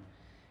time.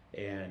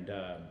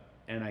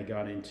 And I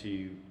got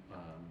into,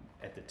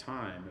 at the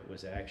time, it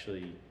was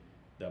actually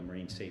the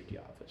Marine Safety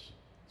Office.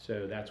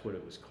 So that's what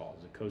it was called,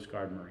 the Coast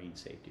Guard Marine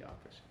Safety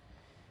Office.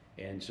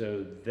 And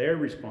so their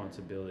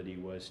responsibility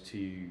was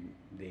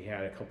they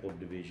had a couple of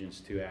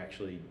divisions to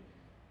actually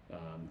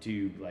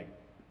do like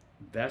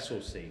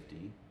vessel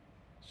safety.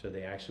 So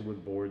they actually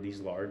would board these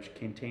large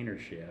container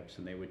ships,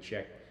 and they would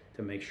check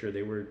to make sure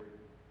they were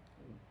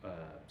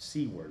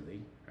seaworthy,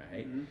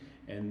 right?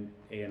 Mm-hmm.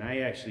 And I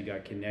actually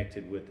got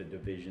connected with the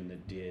division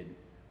that did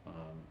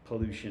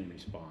pollution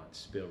response,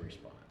 spill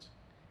response.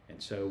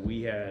 And so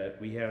we had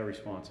a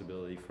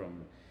responsibility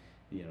from,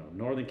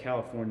 Northern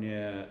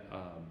California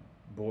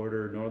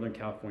border, Northern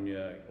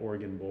California,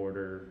 Oregon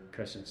border,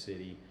 Crescent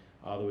City,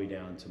 all the way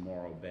down to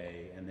Morro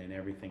Bay, and then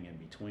everything in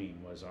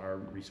between was our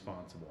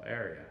responsible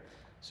area.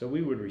 So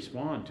we would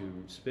respond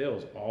to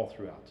spills all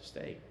throughout the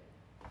state.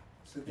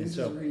 So this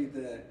is really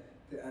the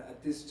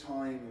at this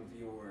time of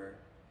your,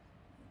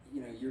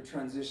 you're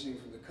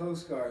transitioning from the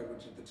Coast Guard,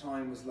 which at the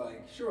time was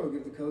like, sure, I'll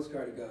give the Coast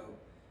Guard a go.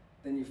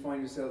 Then you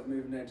find yourself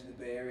moving down to the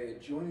Bay Area,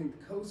 joining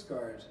the Coast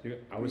Guard.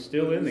 I was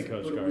still in the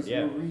Coast Guard, it was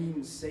yeah.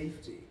 Marine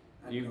Safety.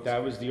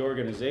 That was the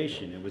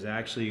organization. It was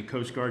actually a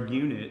Coast Guard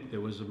unit.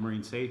 There was a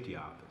Marine Safety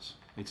Office.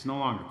 It's no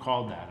longer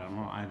called that.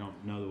 I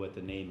don't know what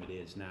the name it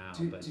is now.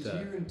 Did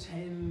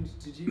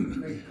you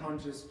make a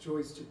conscious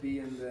choice to be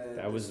in the?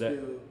 That was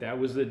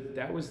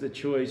the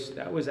choice.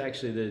 That was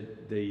actually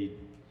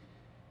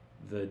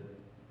the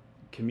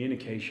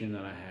communication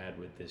that I had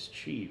with this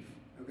chief.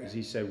 Okay. Because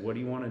he said, "What do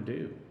you want to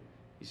do?"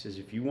 He says,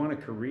 "If you want a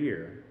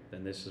career,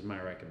 then this is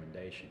my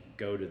recommendation.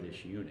 Go to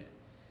this unit,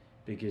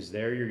 because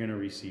there you're going to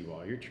receive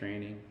all your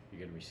training.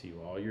 You're going to receive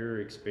all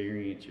your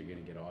experience. You're going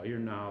to get all your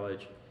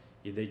knowledge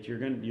that you're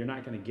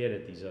not going to get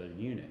at these other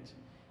units."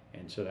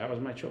 And so that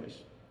was my choice.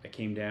 I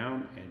came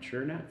down, and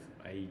sure enough,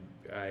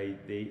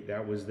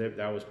 that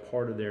was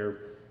part of their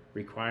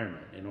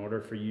requirement. In order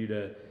for you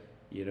to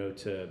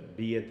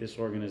be at this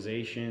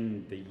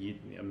organization, that you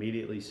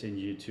immediately send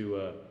you to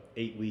a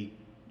 8-week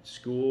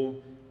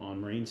school on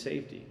marine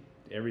safety,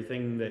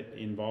 everything that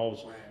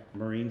involves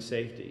marine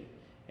safety.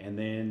 And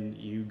then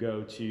you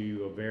go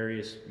to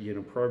various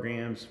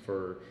programs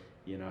for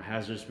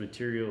hazardous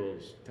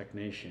materials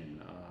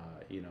technician.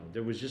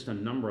 There was just a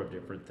number of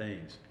different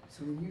things.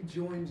 So when you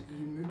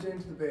moved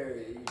into the Bay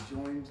Area, you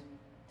joined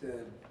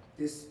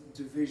this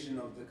division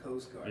of the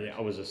Coast Guard. Yeah,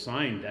 I was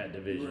assigned that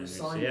division. You were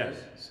assigned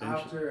yes,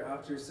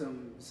 after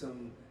some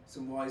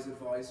wise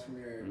advice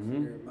from your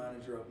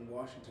manager up in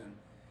Washington,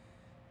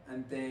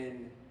 and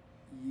then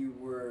you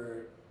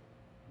were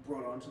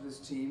brought onto this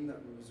team that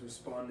was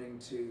responding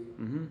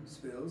to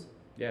spills.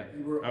 Yeah,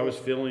 I was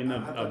filling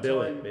a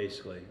billet,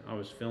 basically. I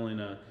was filling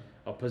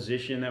a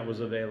position that was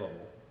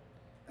available.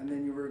 And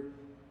then you were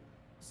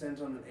sent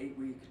on an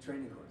 8-week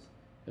training course.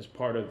 As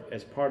part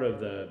of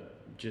the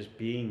just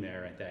being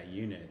there at that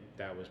unit,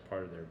 that was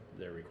part of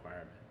their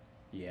requirement.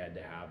 You had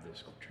to have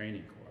this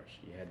training course.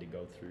 You had to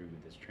go through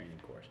this training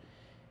course.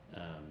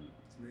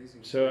 It's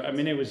amazing. So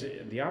it was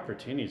the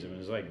opportunities. It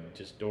was like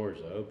just doors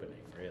opening.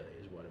 Really,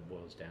 is what it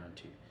boils down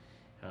to.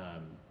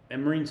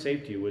 And marine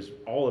safety was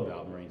all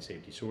about marine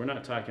safety. So we're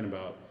not talking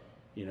about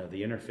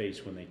the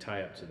interface when they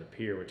tie up to the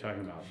pier. We're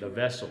talking about the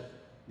vessel,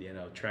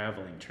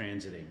 traveling,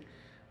 transiting,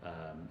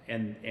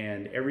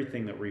 and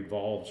everything that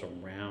revolves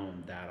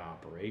around that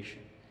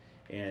operation.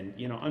 And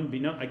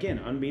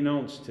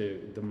unbeknownst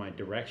to my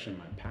direction,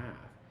 my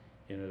path,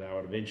 that I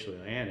would eventually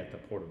land at the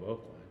Port of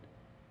Oakland,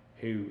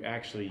 who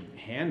actually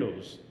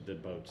handles the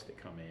boats that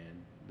come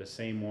in, the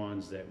same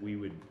ones that we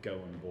would go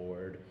on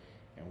board,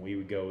 and we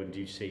would go and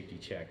do safety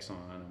checks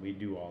on, and we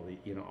do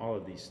all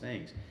of these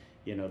things.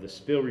 The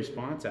spill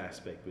response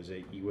aspect was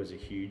a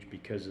huge,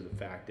 because of the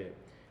fact that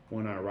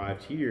when I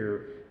arrived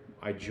here,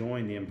 I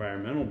joined the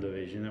environmental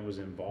division that was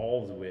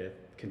involved with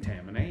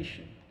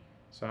contamination.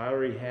 So I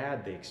already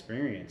had the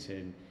experience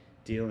in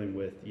dealing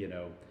with,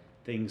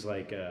 things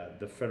like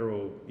the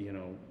Federal,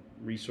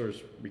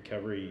 Resource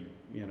Recovery,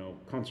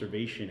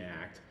 Conservation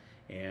Act,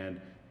 and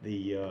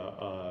the,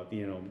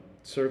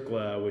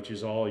 CERCLA, which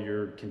is all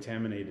your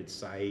contaminated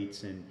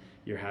sites and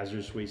your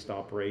hazardous waste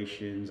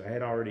operations. I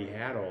had already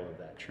had all of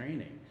that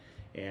training,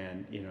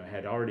 and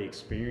had already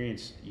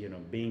experienced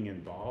being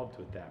involved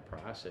with that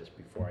process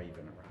before I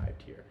even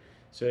arrived here.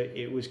 So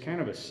it was kind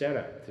of a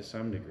setup to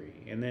some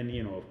degree. And then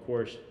of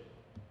course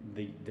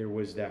there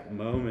was that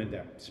moment,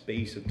 that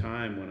space of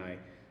time when I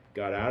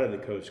got out of the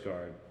Coast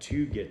Guard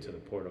to get to the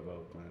Port of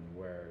Oakland,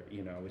 where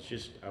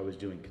I was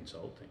doing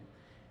consulting,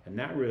 and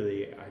that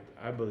really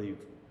I believe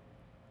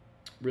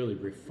really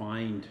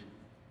refined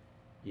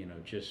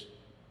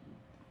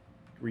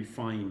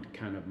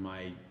kind of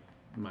my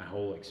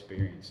whole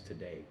experience to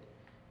date.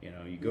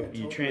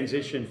 You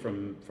transition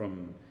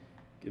from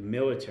the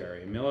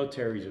military.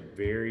 Military is a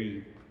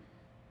very,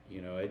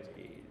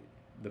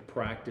 the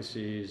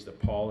practices, the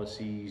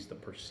policies, the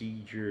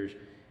procedures.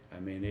 I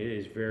mean, it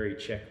is very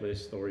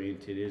checklist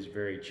oriented. It is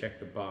very check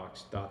the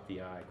box, dot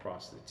the I,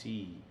 cross the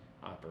T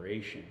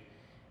operation.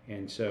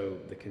 And so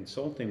the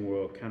consulting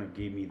world kind of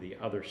gave me the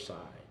other side,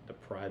 the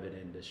private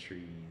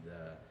industry,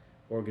 the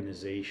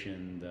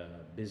organization, the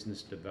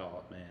business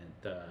development,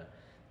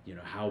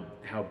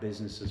 how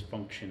businesses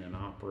function and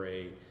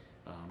operate.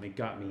 It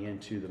got me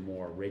into the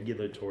more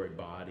regulatory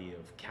body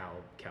of Cal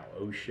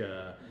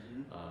OSHA,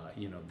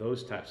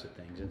 those types of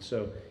things. And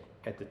so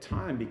at the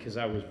time, because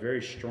I was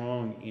very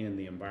strong in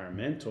the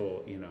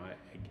environmental,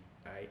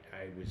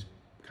 I was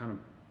kind of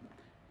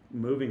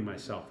moving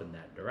myself in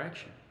that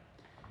direction.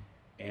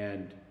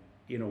 And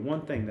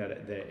one thing that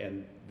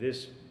and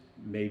this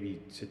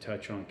maybe to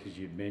touch on, because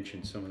you'd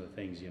mentioned some of the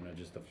things,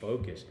 just the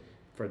focus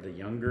for the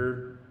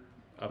younger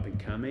up and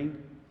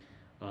coming,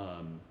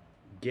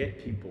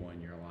 get people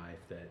in your life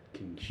that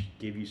can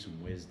give you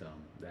some wisdom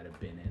that have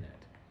been in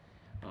it.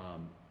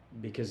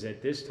 because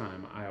at this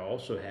time I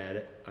also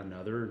had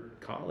another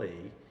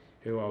colleague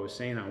who I was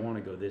saying I want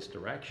to go this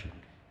direction,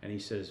 and he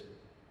says,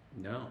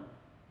 no.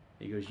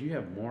 He goes, you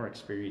have more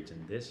experience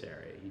in this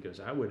area. He goes,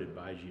 I would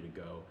advise you to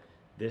go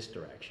this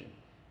direction,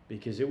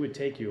 because it would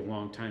take you a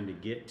long time to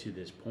get to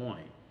this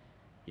point.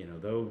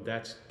 Though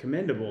that's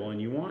commendable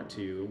and you want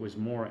to, it was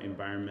more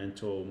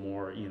environmental,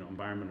 more,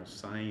 environmental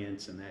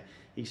science and that.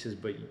 He says,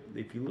 but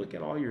if you look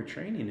at all your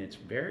training, it's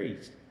very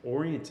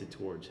oriented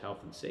towards health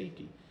and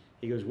safety.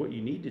 He goes, what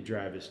you need to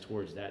drive is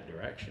towards that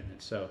direction.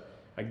 And so,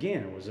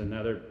 again, it was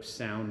another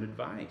sound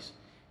advice.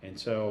 And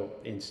so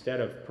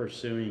instead of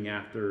pursuing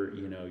after,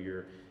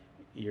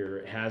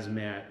 your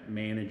hazmat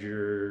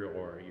manager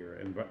or your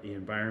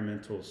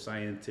environmental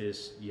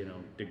scientist,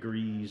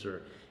 degrees,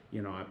 or,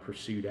 I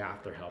pursued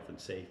after health and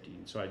safety.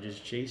 And so I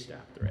just chased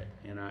after it.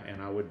 And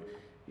I would,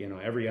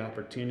 every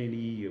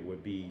opportunity, it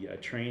would be a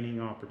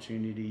training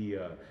opportunity,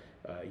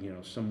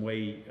 some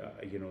way,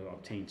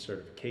 obtain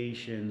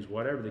certifications,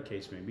 whatever the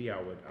case may be,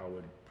 I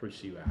would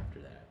pursue after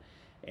that.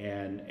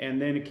 And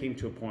then it came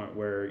to a point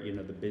where,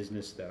 the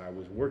business that I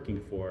was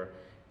working for,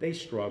 they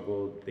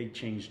struggled, they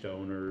changed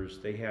owners,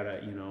 they had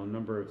a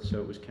number of, so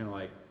it was kind of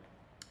like,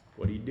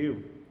 what do you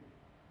do?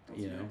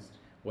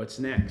 What's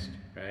next,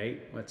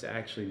 right? What's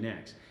actually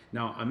next?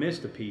 Now, I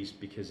missed a piece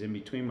because in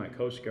between my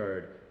Coast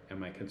Guard and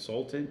my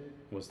consultant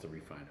was the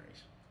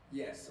refineries.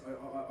 Yes, I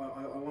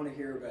want to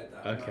hear about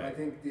that. Okay. I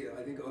think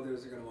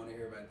others are going to want to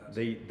hear about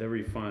that. The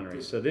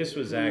refineries. So this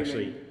was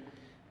actually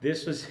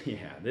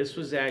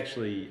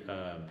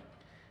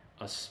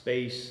a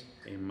space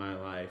in my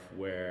life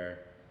where,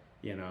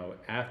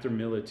 after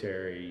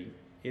military,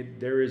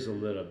 there is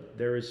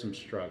some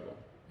struggle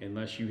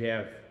unless you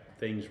have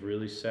things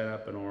really set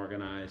up and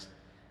organized.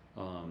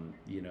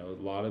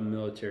 A lot of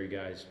military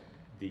guys,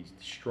 they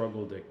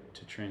struggle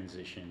to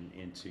transition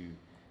into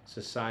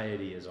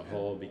society as a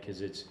whole,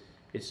 because it's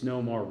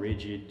no more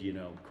rigid,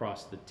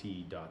 cross the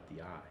T, dot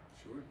the I.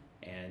 Sure.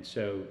 And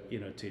so,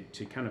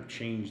 to kind of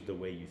change the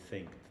way you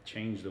think,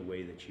 change the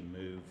way that you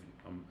move,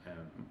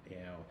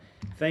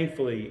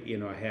 thankfully,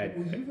 I had.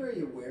 Were you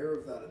very aware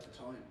of that at the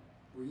time?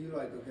 Were you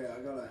like, okay,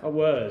 I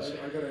was.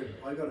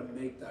 I gotta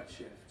make that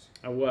shift.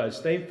 I was.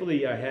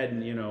 Thankfully, I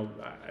hadn't,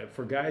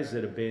 for guys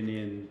that have been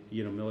in,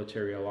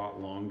 military a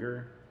lot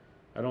longer,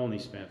 I'd only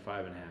spent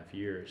 5.5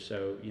 years.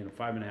 So,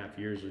 5.5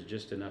 years was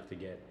just enough to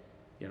get,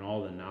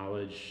 all the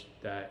knowledge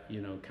that,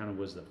 kind of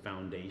was the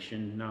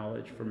foundation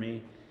knowledge for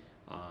me.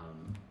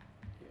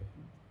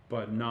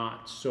 But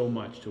not so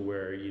much to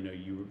where,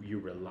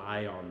 you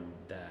rely on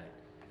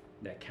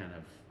that kind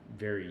of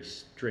very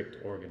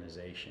strict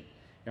organization.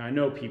 Now, I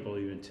know people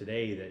even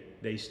today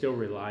that they still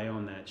rely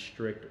on that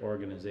strict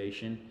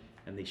organization,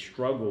 and they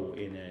struggle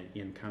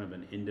in kind of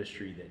an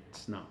industry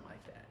that's not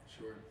like that.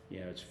 Sure.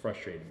 It's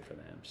frustrating for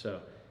them.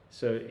 So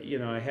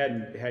I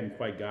hadn't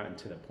quite gotten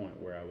to the point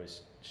where I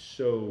was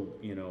so,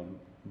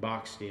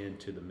 boxed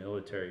into the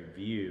military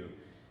view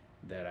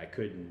that I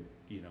couldn't,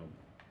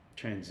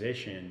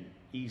 transition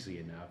easily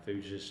enough. It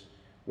was just,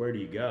 where do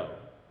you go?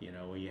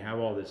 When you have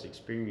all this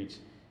experience,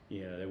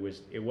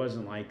 it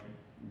wasn't like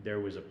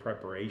there was a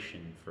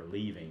preparation for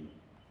leaving.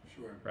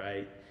 Sure.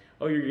 Right?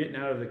 Oh, you're getting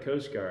out of the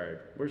Coast Guard.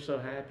 We're so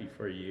happy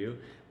for you.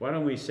 Why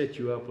don't we set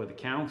you up with a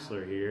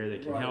counselor here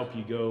that can help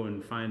you go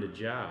and find a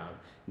job?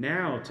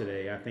 Now,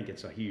 today, I think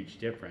it's a huge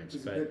difference.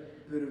 It's a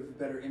bit of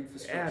better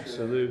infrastructure.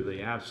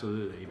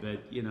 Absolutely. But,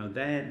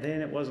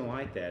 then it wasn't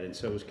like that. And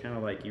so it was kind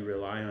of like you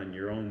rely on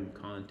your own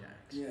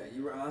contacts. Yeah,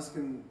 you were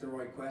asking the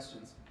right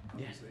questions,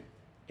 obviously.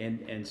 Yeah.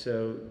 And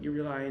so you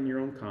rely on your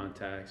own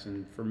contacts.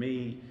 And for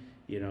me,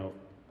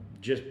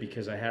 just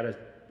because I had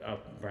a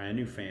brand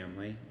new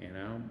family,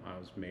 I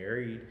was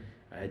married,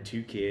 I had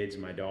 2 kids.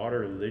 My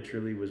daughter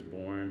literally was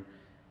born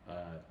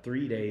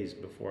 3 days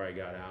before I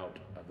got out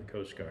of the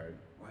Coast Guard.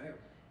 Wow.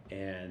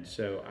 And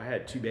so I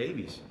had 2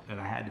 babies that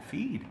I had to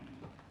feed.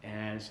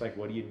 And it's like,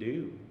 what do you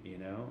do,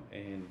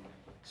 And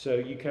so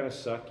you kind of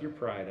suck your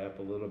pride up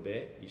a little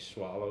bit. You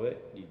swallow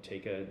it. You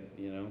take a,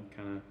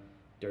 kind of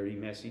dirty,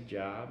 messy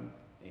job.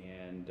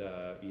 And,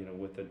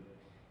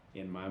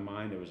 in my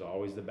mind, it was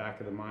always the back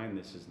of the mind,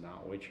 this is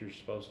not what you're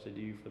supposed to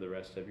do for the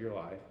rest of your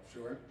life.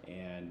 Sure.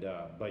 And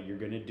but you're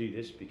going to do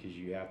this because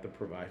you have to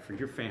provide for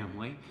your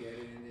family.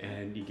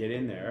 And you get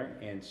in there.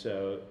 And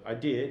so I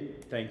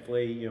did.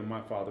 Thankfully,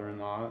 my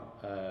father-in-law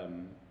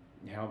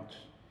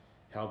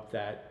helped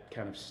that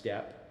kind of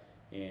step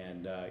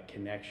and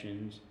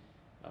connections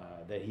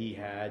that he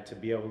had to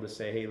be able to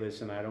say, hey,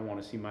 listen, I don't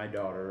want to see my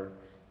daughter,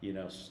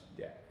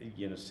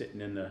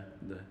 sitting in the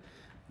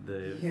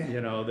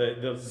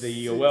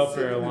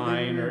welfare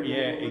line, or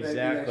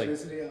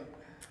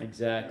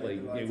exactly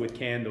with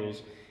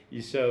candles.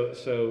 So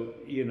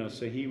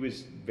he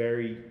was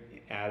very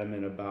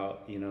adamant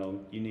about, you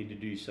need to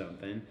do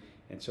something,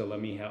 and so let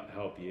me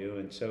help you,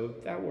 and so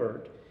that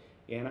worked,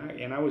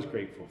 and I was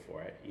grateful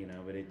for it,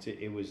 but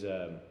it was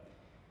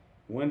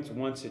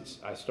once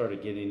I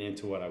started getting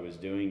into what I was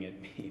doing,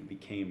 it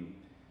became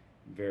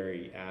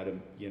very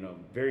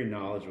very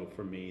knowledgeable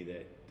for me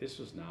that this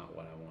was not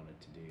what I wanted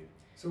to do.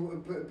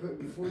 So, but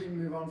before you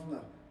move on from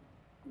that,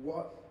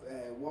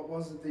 what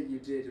was it that you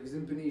did? It was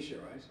in Benicia,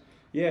 right?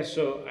 Yeah,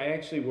 so I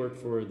actually worked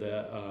for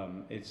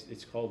the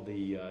it's called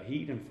the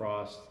Heat and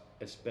Frost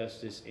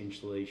Asbestos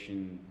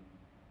Insulation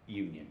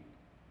Union.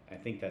 I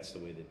think that's the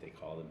way that they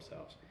call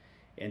themselves.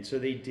 And so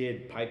they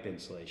did pipe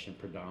insulation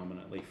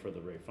predominantly for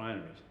the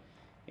refineries.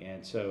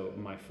 And so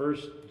my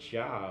first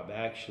job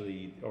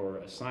actually, or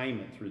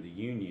assignment through the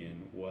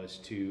union, was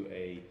to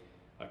a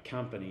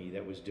company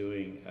that was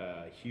doing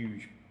a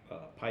huge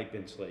pipe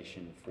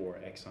insulation for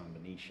Exxon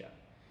Benicia.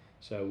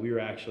 So we were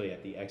actually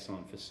at the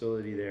Exxon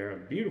facility there, a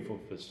beautiful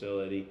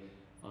facility,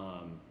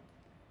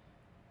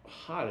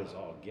 hot as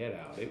all get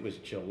out. It was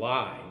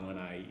July when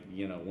I,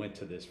 went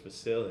to this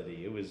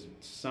facility. It was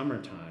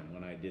summertime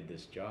when I did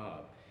this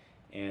job.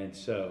 And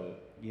so,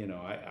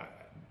 I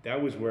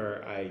that was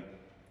where I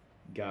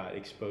got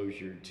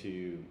exposure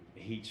to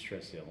heat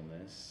stress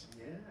illness.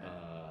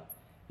 Yeah.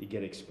 You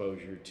get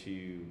exposure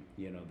to,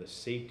 the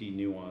safety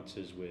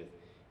nuances with,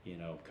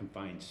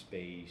 confined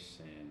space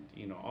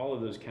and, all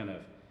of those kind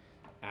of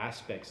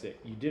aspects that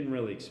you didn't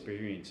really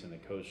experience in the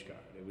Coast Guard.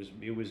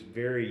 It was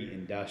very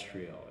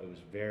industrial. It was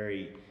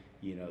very,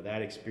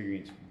 that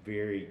experience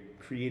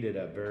created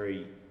a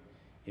very,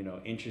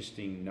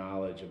 interesting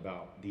knowledge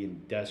about the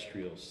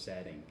industrial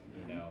setting,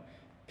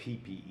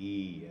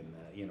 PPE and the,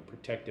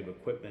 protective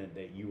equipment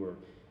that you were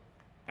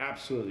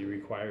absolutely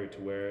required to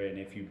wear. And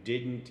if you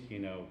didn't,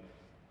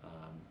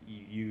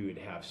 you would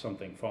have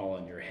something fall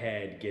on your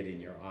head, get in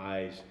your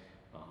eyes,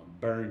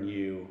 burn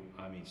you.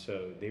 I mean,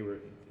 so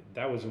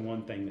that was the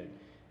one thing that,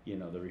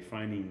 the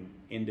refining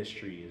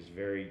industry is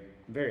very,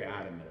 very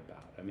adamant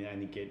about. I mean, I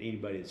think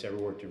anybody that's ever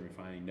worked in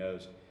refining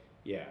knows,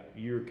 yeah,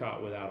 you're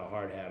caught without a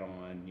hard hat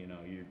on,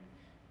 you're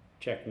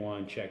check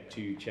 1, check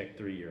 2, check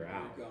 3, you're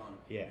out. You're gone.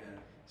 Yeah.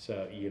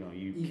 So, you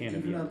can't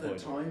even be at employed.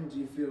 that time, do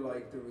you feel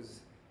like there was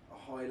a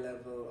high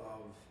level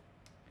of,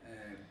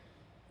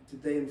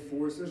 did they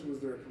enforce it? Was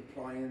there a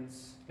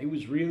compliance? It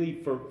was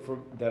really, for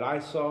that I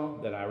saw,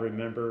 that I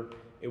remember,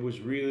 it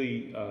was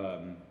really,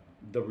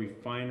 the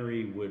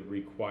refinery would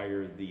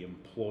require the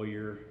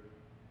employer,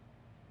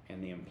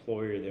 and the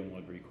employer then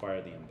would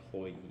require the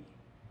employee.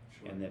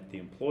 Sure. And if the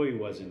employee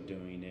wasn't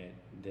doing it,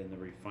 then the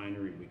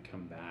refinery would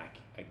come back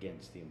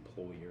against the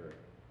employer.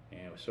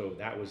 And so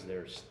that was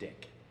their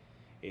stick,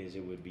 is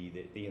it would be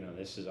that,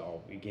 this is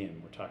all,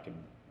 again, we're talking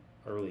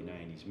early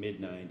 90s,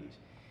 mid 90s.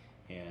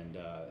 And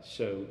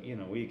so,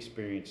 we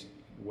experienced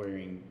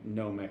wearing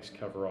Nomex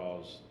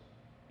coveralls,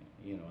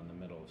 in the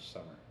middle of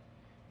summer.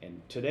 And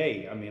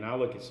today, I mean, I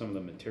look at some of the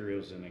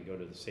materials and I go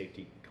to the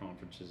safety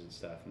conferences and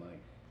stuff, and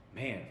like,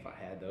 man, if I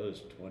had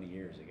those 20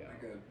 years ago,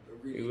 like a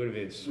really it would have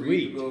been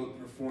sweet. Breathable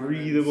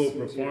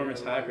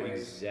performance, hyper.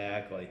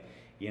 Exactly.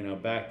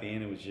 Back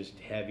then it was just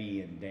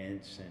heavy and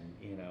dense, and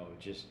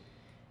just,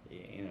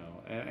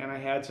 and I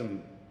had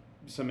some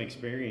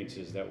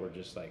experiences that were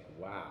just like,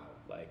 wow,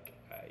 like,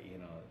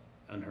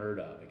 unheard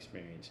of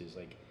experiences,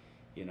 like,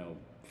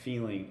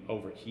 feeling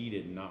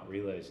overheated and not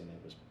realizing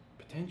it was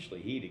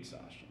potentially heat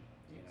exhaustion.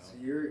 So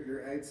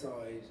you're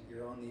outside.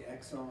 You're on the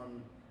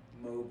Exxon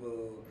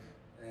Mobil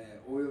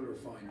oil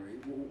refinery.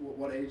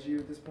 What age are you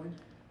at this point?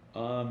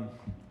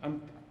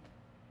 I'm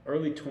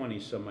early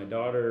 20s. So my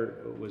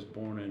daughter was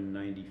born in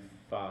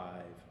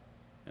 '95,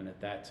 and at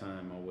that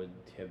time I would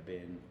have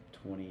been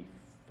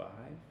 25,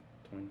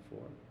 24.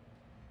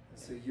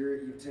 So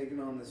you've taken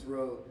on this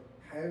role.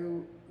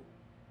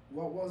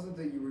 What was it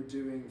that you were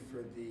doing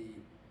for the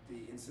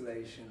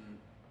installation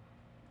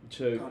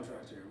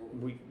contractor?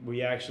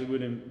 We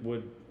actually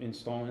would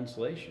install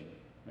insulation,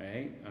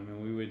 right? I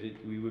mean,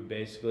 we would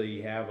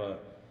basically have a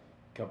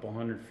couple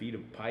hundred feet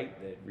of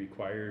pipe that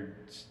required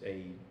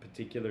a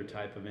particular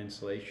type of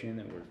insulation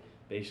that were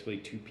basically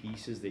two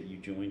pieces that you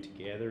join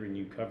together and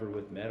you cover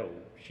with metal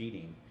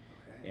sheeting.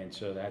 Okay. And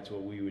so that's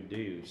what we would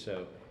do.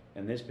 So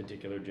in this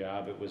particular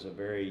job, it was a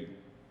very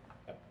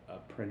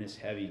apprentice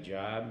heavy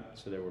job.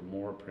 So there were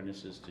more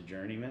apprentices to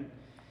journeymen.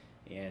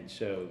 And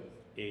so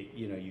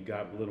you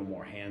got a little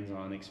more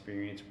hands-on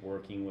experience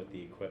working with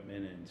the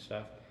equipment and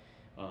stuff.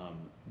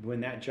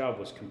 When that job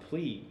was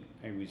complete,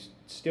 I was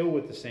still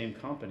with the same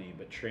company,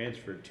 but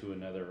transferred to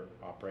another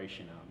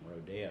operation out in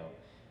Rodeo.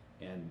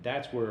 And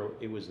that's where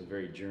it was a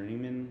very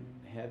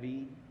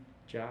journeyman-heavy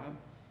job.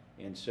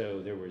 And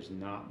so there was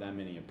not that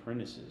many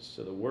apprentices.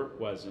 So the work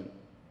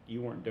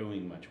you weren't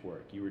doing much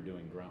work. You were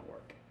doing grunt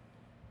work.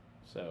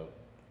 So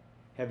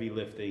heavy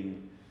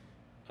lifting,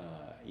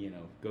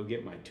 go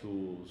get my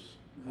tools.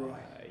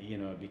 Right.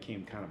 It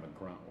became kind of a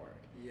grunt work.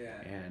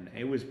 Yeah. And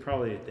it was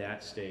probably at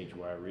that stage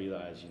where I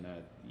realized,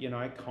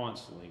 I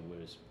constantly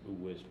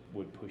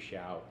would push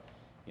out.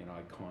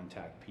 I'd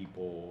contact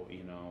people,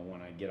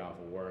 when I get off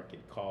of work,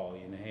 I'd call,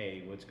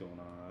 hey, what's going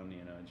on?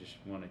 Just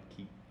want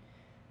to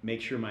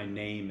make sure my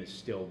name is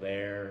still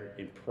there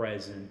and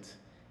present,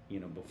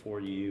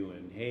 before you,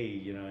 and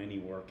hey, any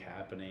work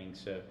happening.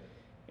 So,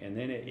 and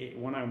then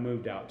when I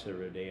moved out to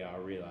Rodeo, I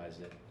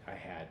realized that I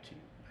had to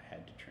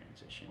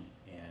transition,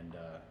 and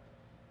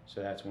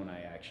So that's when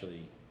I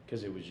actually,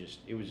 because it was just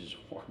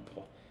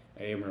horrible.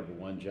 I remember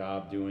one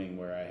job doing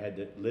where I had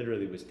to,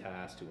 literally was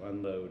tasked to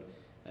unload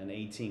an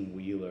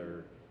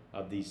 18-wheeler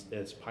of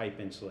that's pipe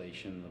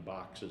insulation. The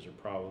boxes are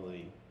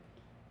probably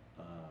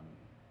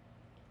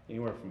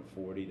anywhere from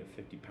 40 to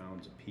 50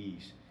 pounds a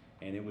piece.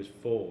 And it was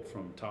full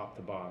from top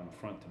to bottom,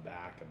 front to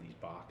back of these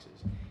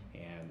boxes.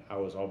 And I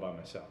was all by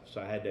myself.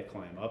 So I had to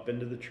climb up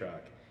into the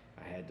truck.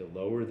 I had to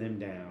lower them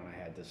down. I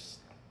had to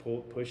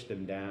push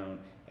them down.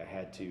 I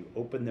had to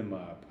open them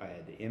up. I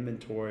had to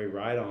inventory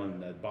right on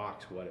the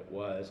box what it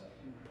was,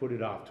 put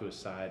it off to a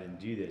side and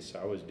do this. So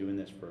I was doing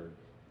this for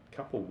a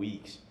couple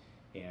weeks.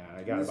 And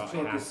I got about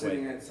halfway. Is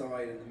sitting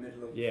outside in the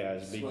middle of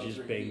it's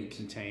a big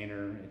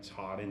container. It's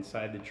hot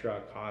inside the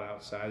truck, hot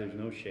outside. There's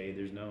no shade.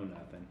 There's no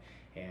nothing.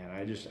 And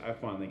I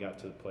finally got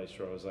to the place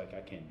where I was like, I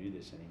can't do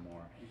this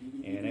anymore.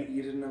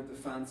 You didn't have the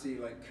fancy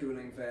like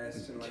cooling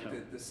vest and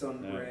like the sun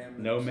brim.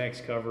 No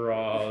Mex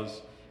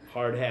coveralls,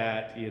 hard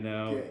hat, you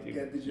know.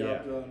 Get the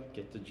job done.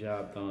 Get the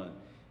job done.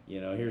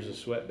 You know, here's a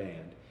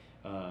sweatband.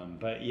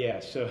 But yeah,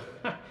 so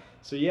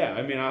yeah,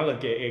 I mean, I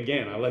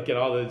look at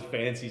all this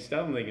fancy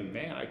stuff. I'm thinking,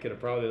 man, I could have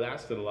probably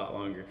lasted a lot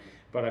longer.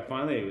 But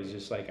it was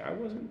just like,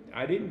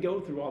 I didn't go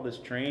through all this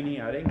training.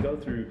 I didn't go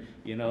through,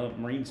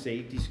 Marine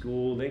safety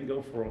school. Didn't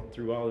go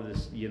through all of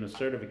this,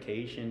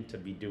 certification to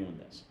be doing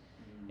this.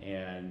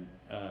 And,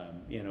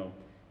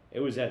 it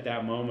was at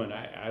that moment,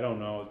 I don't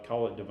know,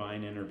 call it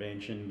divine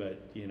intervention,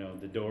 but,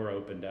 the door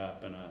opened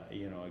up and,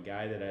 a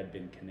guy that I'd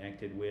been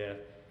connected with,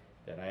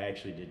 that I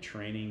actually did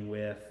training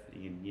with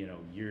in,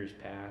 years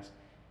past,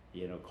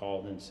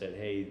 called and said,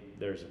 hey,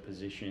 there's a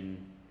position,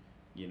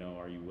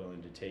 are you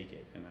willing to take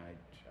it? And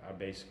I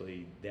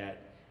basically,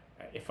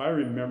 if I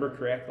remember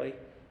correctly,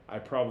 I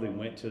probably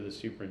went to the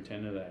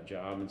superintendent of that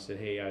job and said,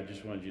 hey, I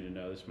just wanted you to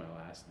know this is my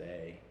last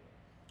day.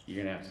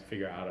 You're going to have to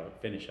figure out how to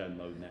finish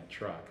unloading that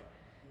truck.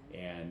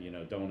 And,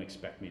 don't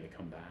expect me to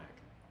come back.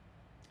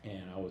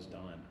 And I was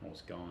done. I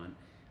was gone.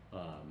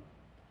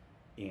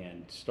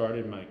 And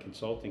started my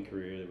consulting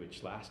career,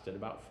 which lasted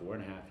about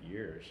 4.5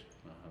 years,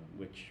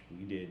 which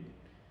we did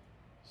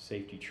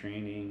safety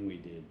training, we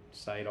did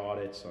site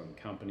audits on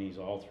companies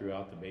all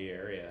throughout the Bay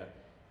Area.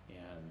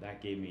 And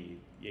that gave me,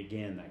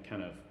 again, that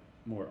kind of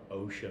more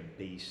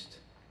OSHA-based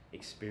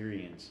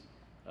experience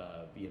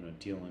of,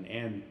 dealing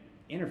and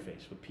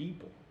interface with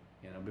people.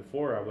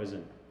 Before I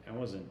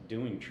wasn't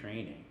doing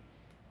training.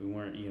 We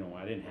weren't,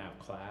 I didn't have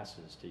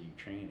classes to do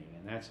training.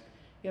 And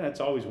that's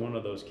always one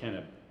of those kind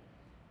of,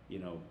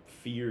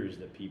 fears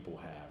that people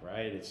have,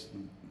 right? It's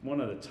one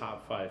of the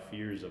top 5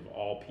 fears of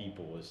all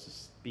people is to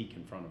speak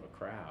in front of a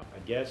crowd. I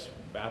guess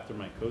after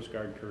my Coast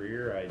Guard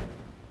career,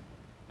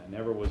 I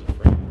never was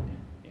afraid.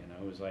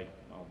 It was like,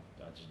 I'll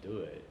just do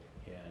it.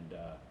 And,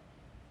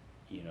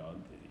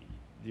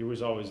 there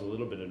was always a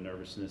little bit of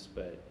nervousness,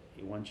 but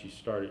once you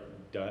start it,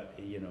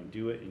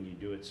 do it and you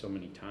do it so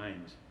many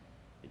times,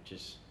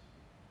 it's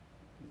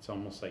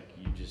almost like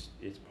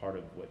it's part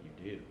of what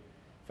you do.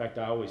 In fact,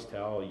 I always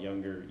tell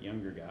younger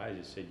guys,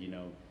 I said,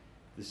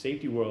 the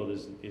safety world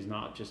is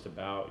not just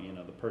about,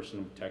 the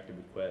personal protective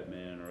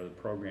equipment or the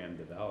program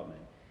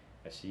development.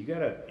 I said, you got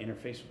to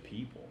interface with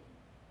people.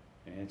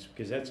 And it's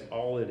because that's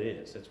all it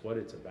is. That's what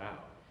it's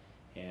about.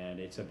 And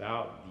it's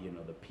about,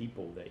 the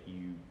people that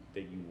you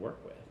work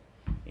with.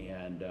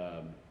 And,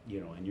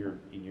 and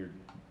you're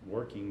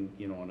working,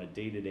 on a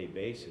day-to-day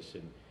basis.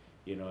 And,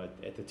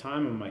 at the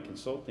time of my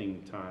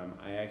consulting time,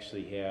 I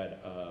actually had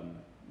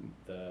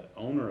the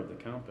owner of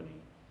the company.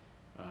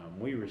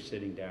 We were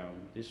sitting down.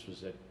 This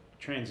was a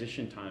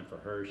transition time for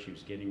her. She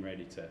was getting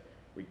ready to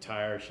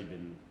retire. She'd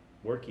been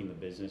working the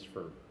business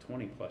for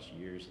 20 plus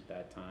years at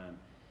that time.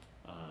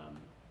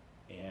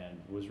 And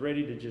was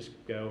ready to just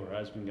go. Her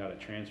husband got a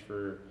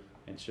transfer,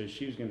 and so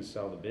she was going to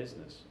sell the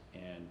business.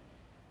 And,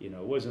 it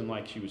wasn't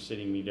like she was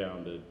sitting me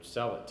down to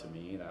sell it to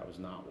me. That was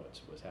not what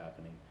was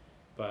happening.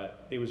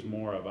 But it was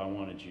more of, I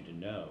wanted you to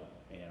know,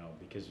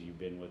 because you've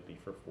been with me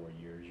for 4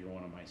 years. You're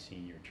one of my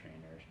senior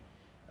trainers.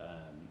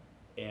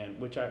 And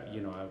which I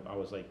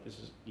was like, this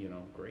is,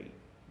 great.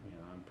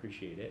 I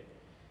appreciate it.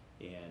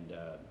 And,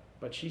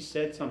 but she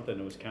said something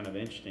that was kind of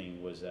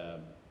interesting was,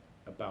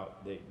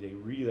 about they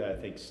really, I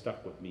think,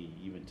 stuck with me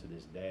even to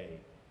this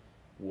day,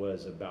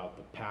 was about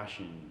the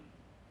passion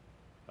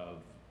of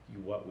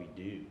what we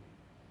do.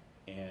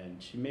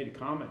 And she made a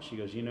comment. She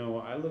goes,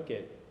 I look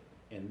at,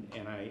 and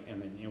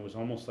it was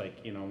almost like,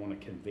 I want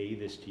to convey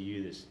this to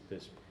you,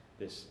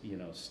 this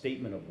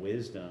statement of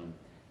wisdom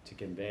to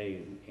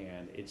convey,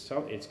 and it's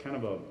kind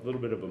of a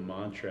little bit of a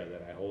mantra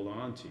that I hold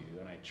on to,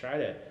 and I try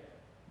to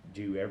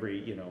do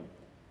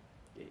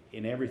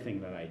in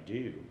everything that I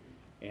do.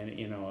 And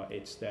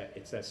it's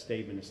that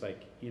statement. It's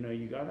like,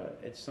 you gotta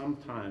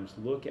sometimes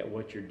look at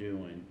what you're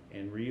doing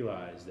and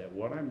realize that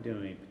what I'm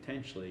doing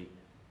potentially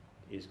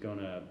is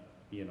gonna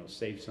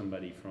save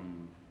somebody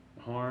from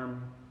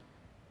harm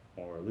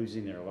or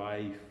losing their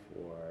life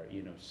or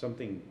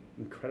something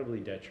incredibly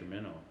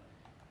detrimental.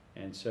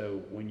 And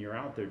so when you're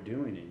out there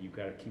doing it, you've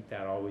got to keep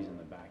that always in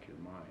the back of your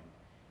mind.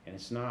 And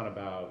it's not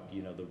about,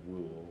 you know, the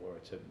rule,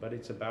 but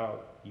it's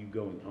about you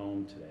going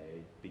home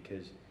today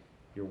because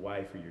your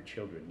wife or your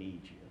children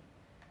need you,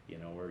 you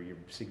know, or your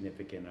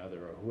significant other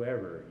or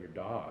whoever, your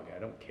dog, I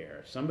don't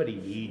care. Somebody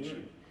needs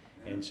you.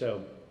 And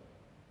so,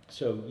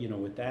 you know,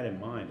 with that in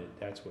mind,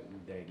 that's what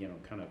they, you know,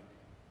 kind of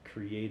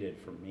created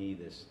for me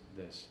this,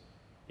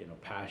 you know,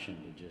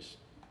 passion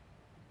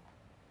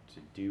to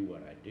do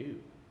what I do.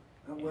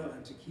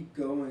 And to keep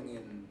going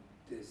in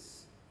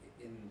this,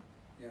 in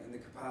the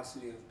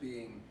capacity of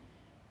being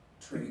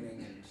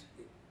training and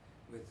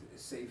with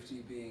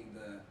safety being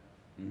the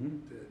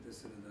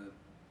sort of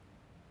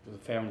the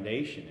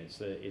foundation. It's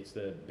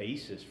the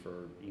basis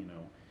for, you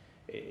know,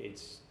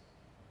 it's,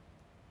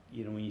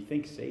 you know, when you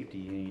think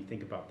safety and you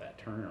think about that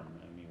term,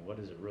 I mean, what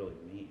does it really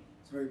mean?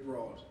 It's very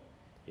broad.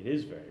 It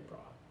is very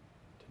broad.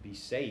 To be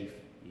safe,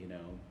 you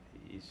know,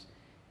 is,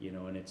 you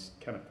know, and it's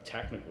kind of a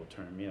technical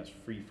term, yes,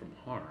 free from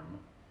harm,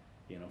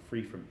 you know,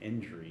 free from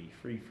injury,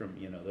 free from,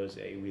 you know, those,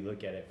 we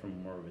look at it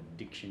from more of a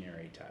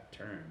dictionary type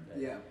term.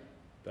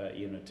 But,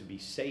 you know, to be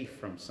safe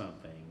from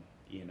something,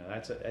 you know,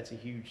 that's a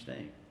huge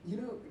thing. You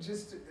know,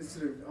 just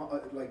sort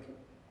of like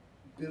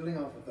building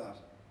off of that,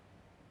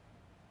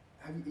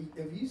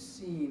 have you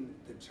seen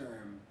the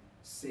term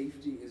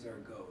safety is our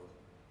goal?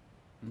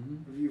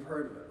 Mm-hmm. Have you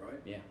heard of it,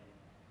 right? Yeah.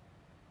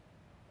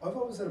 I've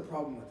always had a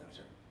problem with that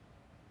term.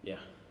 Yeah.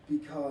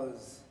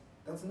 Because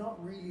that's not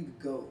really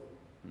the goal.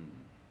 Mm-hmm.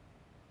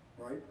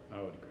 Right?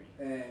 I would agree.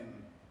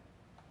 And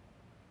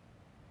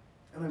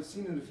I've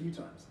seen it a few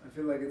times. I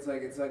feel like it's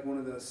like one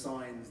of those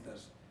signs that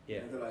you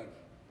know, they're like,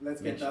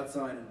 let's get that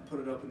sign and put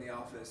it up in the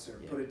office or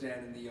put it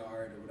down in the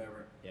yard or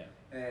whatever. Yeah.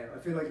 I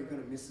feel like it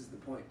kind of misses the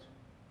point.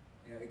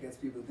 You know, it gets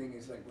people thinking,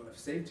 it's like, well, if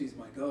safety is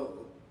my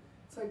goal,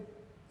 it's like,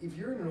 if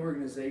you're in an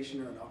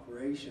organization or an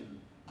operation,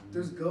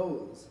 there's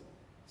goals.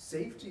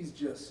 Safety's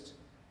just,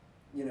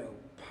 you know,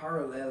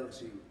 parallel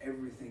to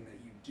everything that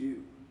you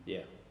do.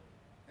 Yeah.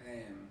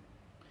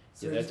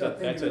 So that's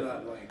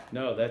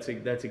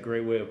a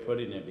great way of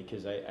putting it,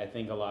 because I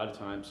think a lot of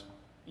times,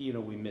 you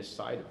know, we miss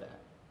sight of that.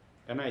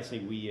 And I say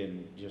we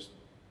in just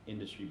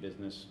industry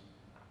business,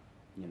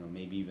 you know,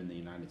 maybe even the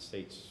United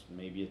States,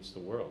 maybe it's the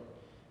world.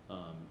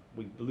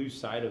 We lose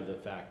sight of the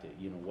fact that,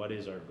 you know, what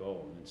is our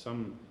goal? And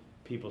some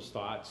people's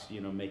thoughts,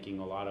 you know, making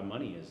a lot of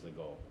money is the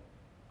goal.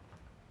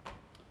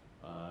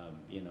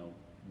 You know,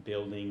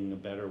 building a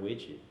better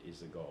widget is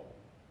the goal.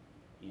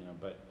 You know,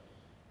 but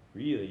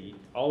really,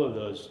 all of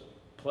those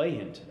play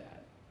into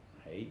that,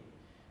 right?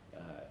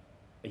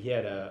 He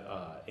had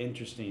a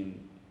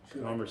interesting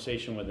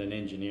conversation with an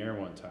engineer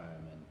one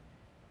time, and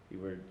you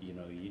were, you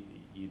know,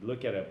 you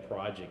look at a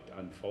project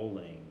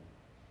unfolding,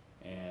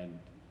 and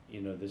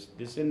you know,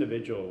 this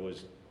individual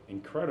was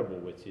incredible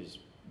with his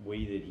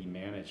way that he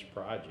managed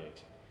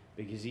projects,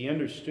 because he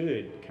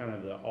understood kind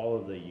of all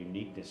of the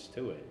uniqueness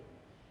to it.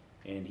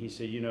 And he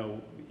said, you know,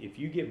 if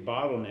you get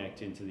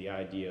bottlenecked into the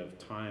idea of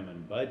time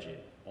and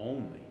budget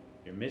only,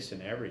 you're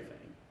missing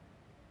everything,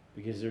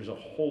 because there's a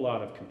whole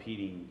lot of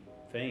competing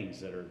things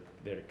that are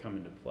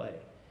coming to play.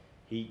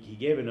 He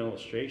gave an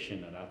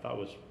illustration that I thought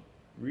was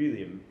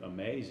really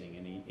amazing,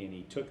 and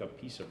he took a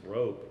piece of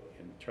rope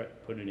and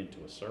put it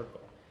into a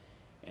circle,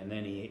 and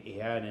then he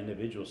had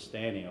individuals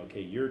standing.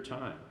 Okay, your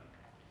time,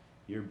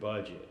 your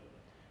budget.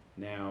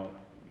 Now,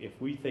 if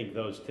we think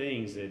those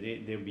things, that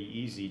they'll be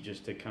easy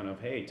just to kind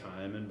of, hey,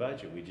 time and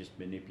budget. We just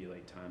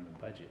manipulate time and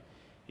budget.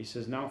 He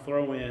says, now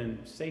throw in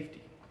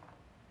safety,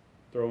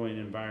 throw in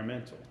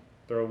environmental,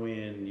 throw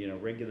in, you know,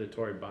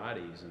 regulatory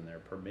bodies and their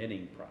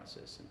permitting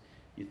process, and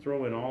you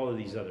throw in all of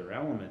these other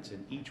elements,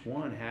 and each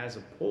one has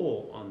a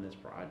pull on this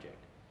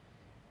project.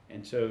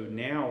 And so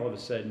now all of a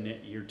sudden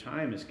your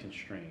time is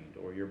constrained,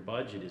 or your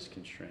budget is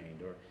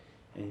constrained,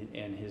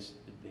 and his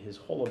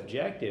whole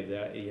objective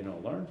that, you know,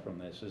 learned from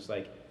this is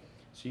like,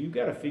 so you've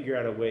got to figure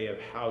out a way of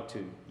how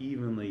to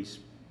evenly,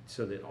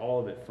 so that all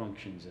of it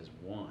functions as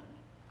one,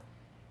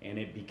 and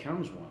it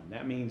becomes one.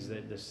 That means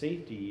that the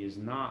safety is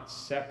not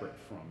separate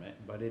from it,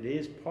 but it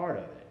is part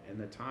of it, and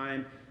the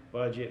time,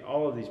 budget,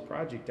 all of these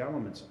project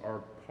elements are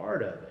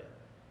part of it.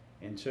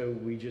 And so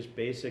we just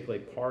basically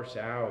parse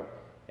out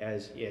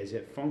as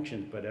it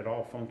functions, but it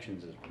all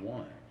functions as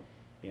one.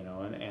 You know,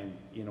 and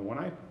you know, when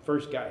I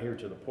first got here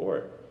to the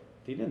port,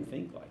 they didn't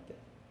think like that.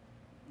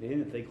 They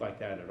didn't think like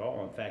that at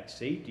all. In fact,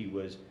 safety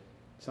was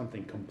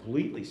something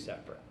completely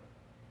separate.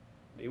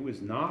 It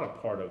was not a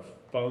part of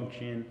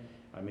function.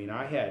 I mean,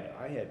 I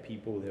had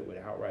people that would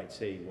outright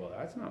say, well,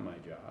 that's not my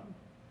job.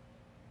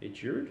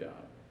 It's your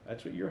job.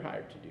 That's what you're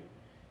hired to do.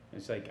 And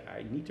it's like,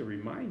 I need to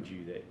remind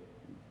you that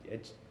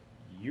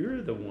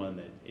you're the one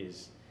that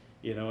is,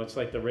 you know, it's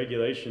like the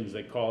regulations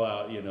that call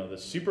out, you know, the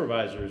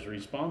supervisor is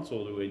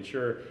responsible to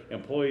ensure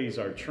employees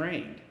are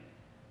trained.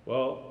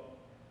 Well,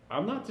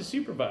 I'm not the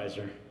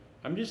supervisor.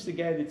 I'm just the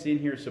guy that's in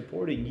here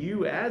supporting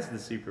you as the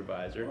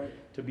supervisor,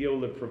 right, to be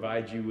able to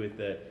provide you with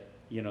the,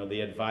 you know,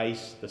 the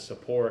advice, the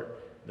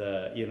support,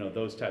 the, you know,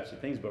 those types of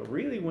things. But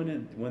really,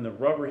 when the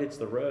rubber hits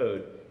the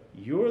road,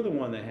 you're the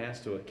one that has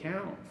to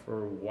account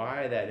for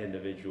why that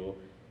individual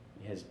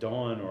has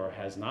done or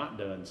has not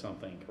done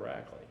something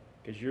correctly.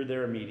 because you're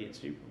their immediate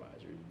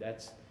supervisor.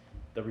 That's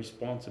the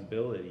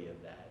responsibility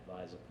of that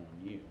lies upon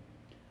you.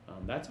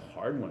 That's a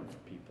hard one for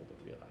people to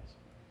realize,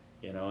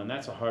 and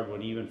that's a hard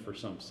one even for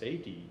some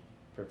safety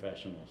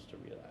professionals to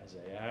realize.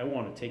 I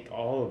want to take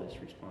all of this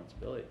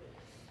responsibility.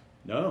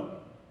 No,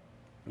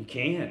 you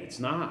can't. It's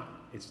not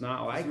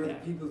like where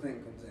that. The people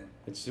thing comes in.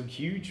 It's so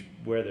huge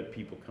where the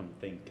people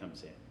thing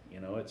comes in.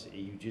 It's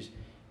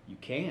you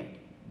can't,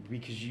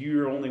 because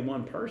you're only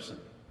one person,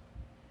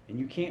 and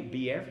you can't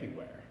be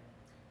everywhere.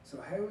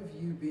 So how have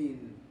you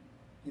been?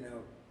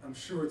 I'm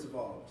sure it's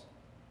evolved.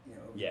 Over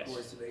Yes. the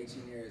course of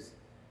 18 years,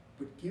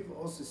 but give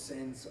us a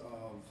sense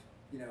of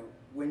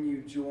when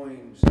you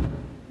joined,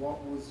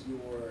 what was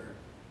your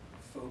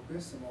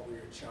focus and what were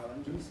your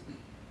challenges,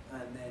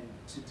 and then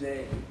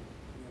today,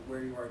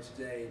 where you are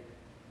today.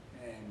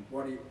 And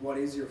what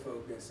is your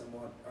focus and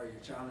what are your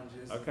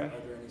challenges? Okay.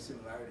 Are there any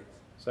similarities?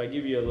 So I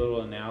give you a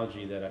little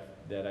analogy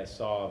that I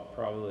saw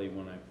probably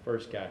when I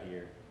first got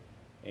here,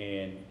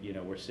 and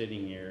we're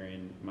sitting here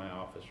in my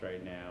office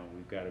right now.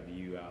 We've got a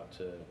view out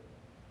to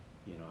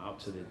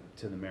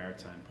the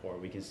Maritime Port.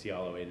 We can see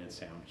all the way to the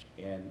Sound.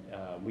 And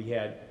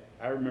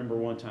I remember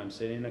one time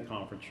sitting in a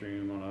conference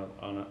room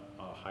on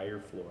a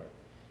higher floor,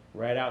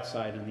 right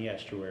outside in the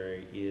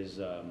estuary is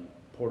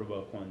Port of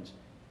Oakland's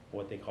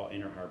what they call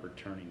inner harbor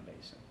turning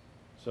basin.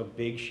 So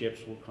big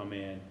ships will come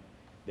in,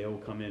 they will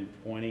come in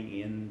pointing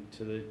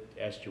into the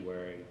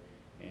estuary,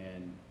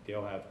 and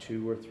they'll have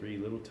 2 or 3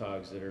 little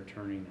tugs that are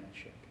turning that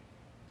ship.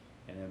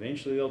 And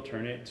eventually they'll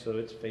turn it so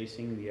it's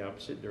facing the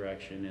opposite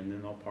direction, and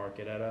then they'll park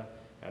it at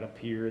a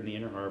pier in the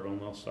inner harbor, and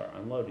they'll start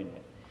unloading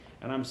it.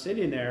 And I'm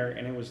sitting there,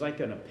 and it was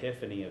like an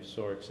epiphany of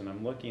sorts, and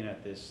I'm looking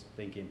at this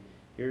thinking,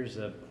 here's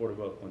the Port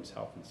of Oakland's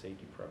health and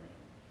safety program.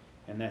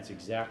 And that's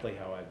exactly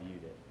how I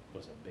viewed it.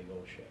 Was a big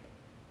old ship.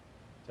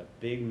 It's a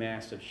big,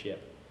 massive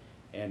ship.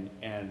 And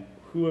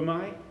who am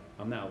I?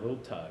 I'm that little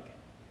tug.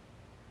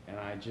 And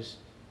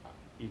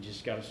you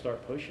just got to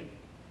start pushing.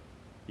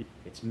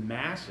 It's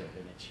massive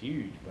and it's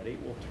huge, but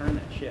it will turn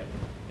that ship.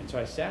 And so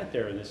I sat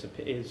there, and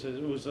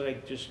it was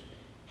like just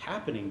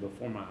happening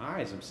before my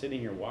eyes. I'm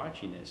sitting here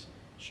watching this,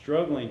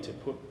 struggling to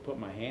put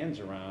my hands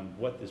around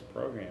what this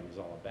program is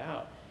all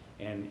about.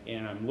 And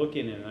I'm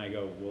looking, and I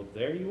go, well,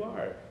 there you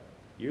are.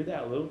 You're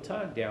that little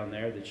tug down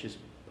there that's just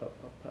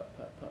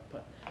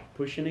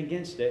pushing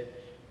against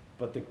it.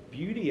 But the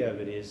beauty of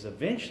it is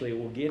eventually it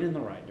will get in the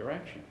right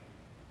direction.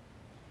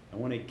 And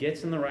when it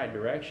gets in the right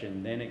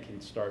direction, then it can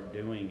start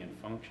doing and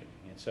functioning.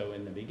 And so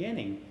in the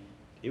beginning,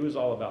 it was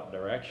all about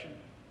direction.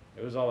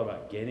 It was all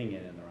about getting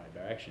it in the right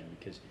direction,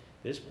 because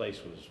this place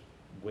was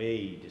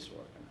way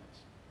disorganized.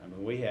 I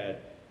mean,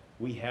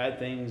 we had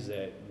things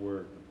that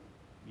were,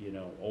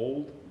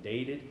 old,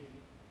 dated.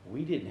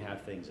 We didn't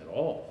have things at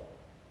all.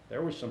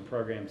 There were some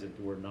programs that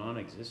were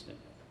non-existent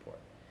at the port.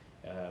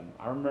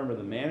 I remember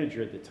the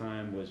manager at the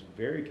time was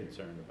very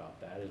concerned about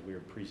that as we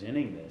were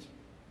presenting this.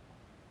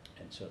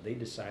 And so they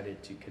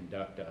decided to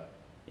conduct an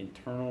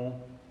internal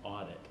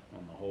audit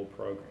on the whole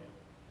program.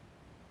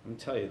 Let me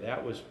tell you,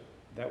 that was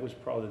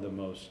probably the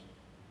most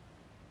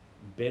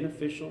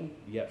beneficial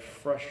yet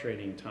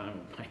frustrating time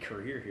of my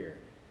career here,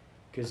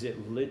 because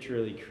it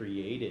literally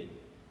created,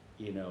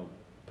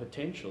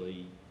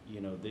 potentially,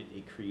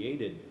 it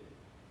created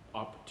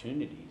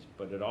opportunities,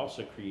 but it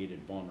also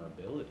created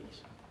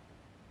vulnerabilities.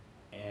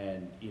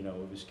 And,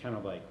 it was kind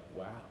of like,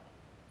 wow.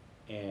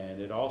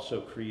 And it also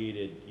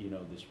created,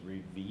 this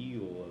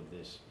reveal of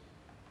this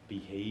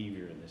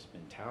behavior and this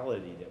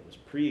mentality that was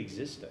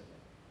pre-existent,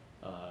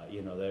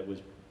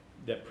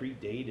 that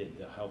predated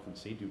the health and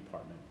safety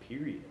department,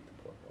 period, at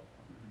the Port of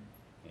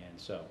Oakland. And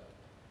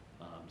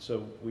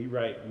so we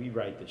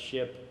write the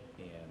ship,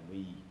 and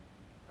we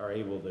are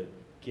able to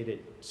get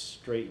it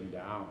straightened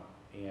out.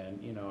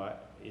 And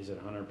is it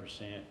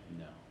 100%?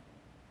 No.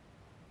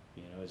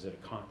 Is it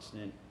a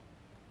constant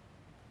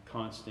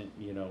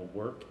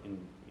work, and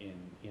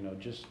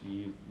just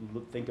you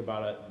think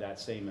about it, that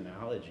same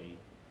analogy,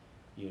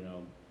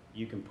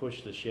 you can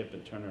push the ship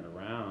and turn it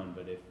around,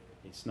 but if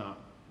it's not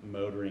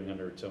motoring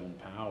under its own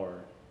power,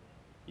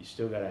 you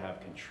still got to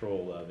have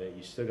control of it.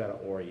 You still got to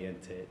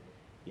orient it.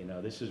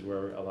 This is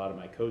where a lot of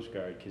my Coast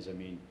Guard, because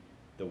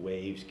the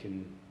waves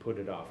can put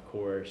it off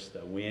course,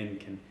 the wind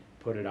can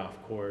put it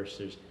off course.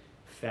 There's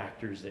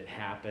factors that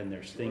happen.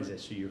 There's things that,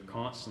 so you're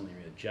constantly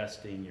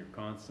adjusting. You're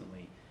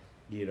constantly,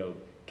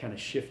 kind of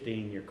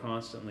shifting. You're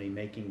constantly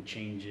making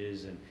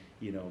changes, and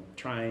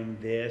trying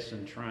this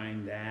and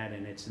trying that,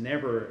 and it's a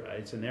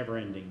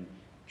never-ending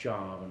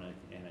job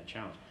and a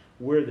challenge.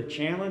 Where the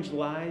challenge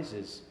lies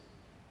is,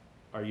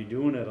 are you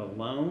doing it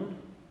alone,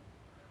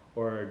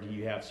 or do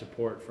you have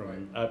support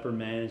from upper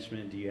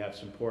management? Do you have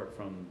support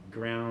from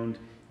ground?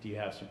 Do you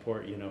have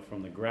support,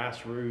 from the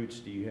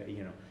grassroots? Do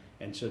you,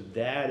 And so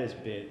that has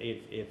been,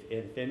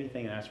 if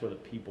anything, that's where the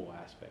people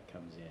aspect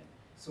comes in.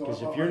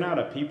 Because if you're not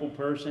a people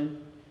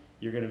person,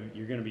 you're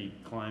gonna be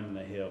climbing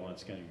the hill, and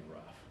it's gonna be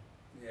rough.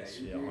 Yeah, it's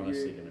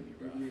honestly gonna be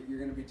rough. You're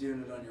gonna be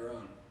doing it on your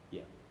own.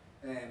 Yeah.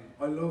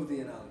 I love the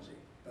analogy.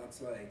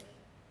 That's like,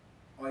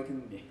 I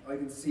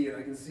can see it.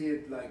 I can see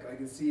it. Like I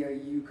can see how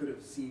you could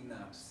have seen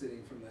that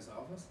sitting from this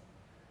office.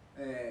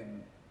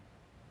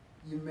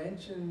 You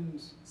mentioned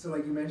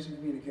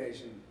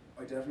communication.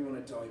 I definitely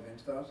want to dive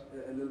into that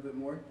a little bit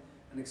more,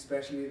 and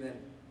especially then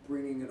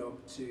bringing it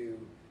up to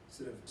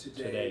sort of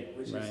today,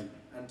 which right. is,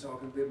 and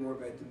talking a bit more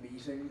about the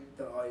meeting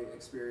that I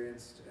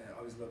experienced.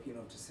 I was lucky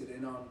enough to sit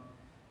in on,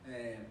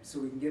 so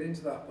we can get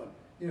into that. But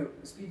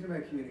speaking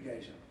about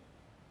communication,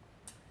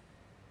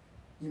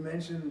 you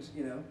mentioned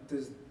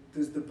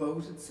there's the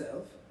boat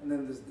itself, and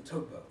then there's the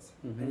tugboats.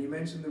 Mm-hmm. And you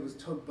mentioned there was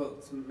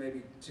tugboats,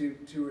 maybe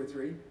two or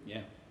three.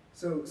 Yeah.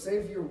 So, say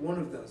if you're one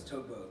of those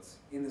tugboats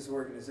in this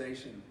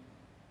organization,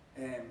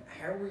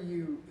 how were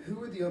you? Who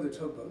were the other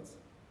tugboats?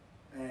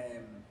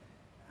 And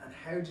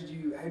how did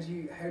you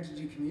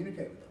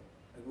communicate with them?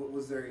 Like, what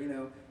was there?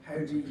 How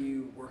do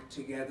you work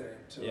together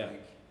to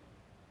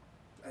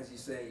as you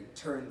say,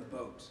 turn the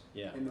boat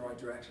in the right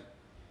direction?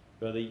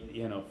 Well,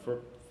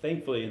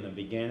 thankfully in the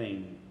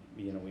beginning,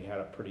 we had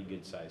a pretty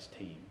good sized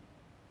team.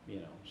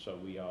 So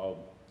we all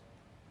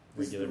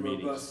regular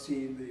meetings. Robust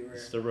team that you were.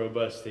 It's the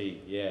robust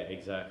team. Yeah,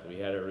 exactly.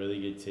 We had a really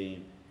good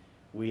team.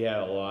 We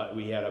had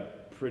a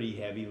pretty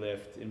heavy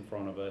lift in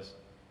front of us,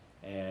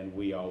 and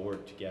we all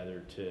worked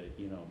together to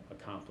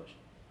accomplish.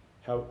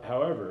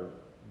 However,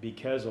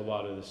 because a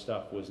lot of the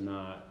stuff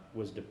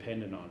was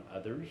dependent on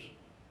others,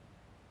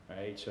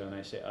 right? So when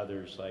I say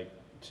others, like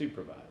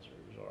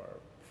supervisors or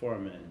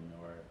foremen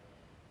or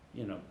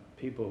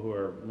people who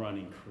are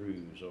running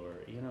crews or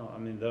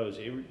those.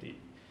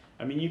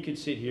 You could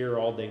sit here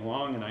all day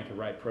long and I could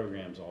write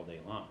programs all day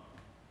long.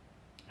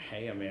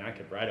 Hey, I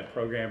could write a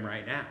program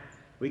right now.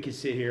 We could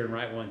sit here and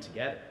write one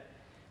together.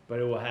 But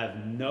it will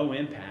have no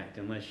impact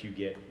unless you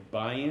get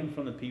buy-in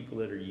from the people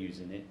that are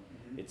using it,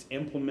 it's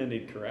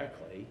implemented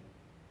correctly,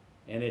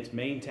 and it's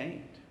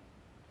maintained.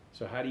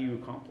 So how do you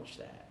accomplish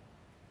that?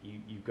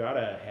 You've got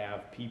to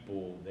have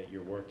people that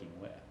you're working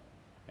with.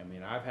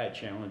 I've had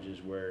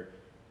challenges where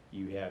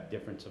you have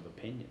difference of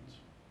opinions,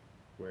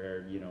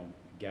 where,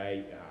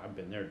 guy, I've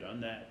been there,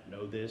 done that,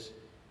 know this,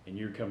 and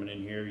you're coming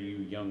in here, you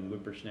young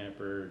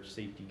whippersnapper,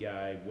 safety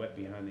guy, wet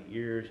behind the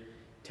ears,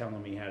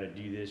 telling me how to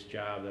do this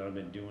job that I've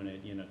been doing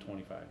it,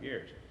 25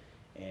 years.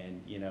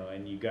 And,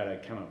 and you got to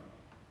kind of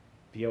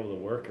be able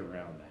to work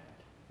around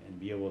that and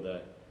be able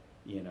to,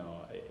 you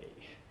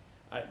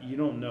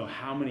don't know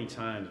how many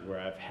times where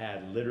I've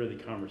had literally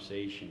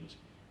conversations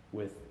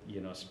with,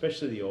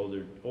 especially the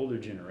older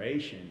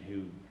generation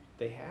who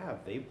they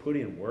put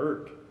in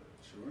work.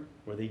 Sure.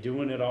 Were they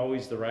doing it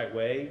always the right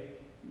way?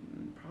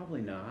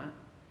 Probably not,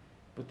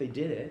 but they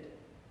did it.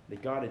 They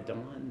got it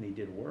done. They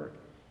did work.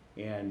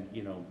 And,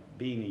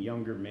 being a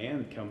younger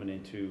man coming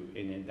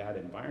in that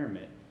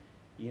environment,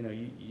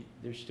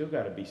 there's still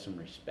got to be some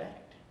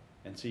respect.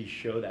 And so you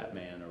show that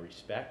man a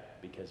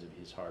respect because of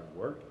his hard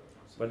work.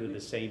 Absolutely. But at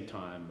the same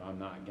time, I'm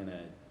not going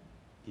to,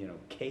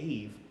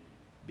 cave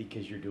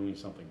because you're doing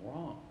something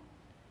wrong.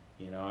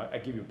 I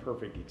give you a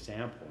perfect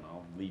example, and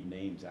I'll leave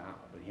names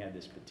out, but he had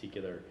this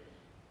particular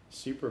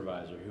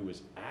supervisor who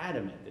was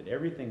adamant that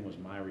everything was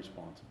my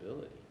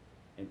responsibility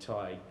until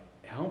I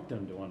helped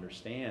him to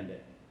understand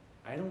that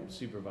I don't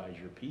supervise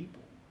your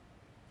people.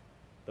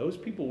 Those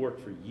people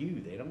work for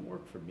you. They don't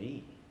work for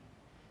me.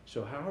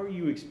 So how are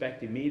you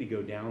expecting me to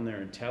go down there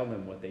and tell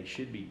them what they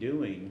should be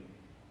doing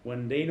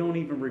when they don't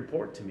even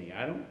report to me?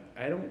 I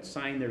don't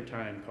sign their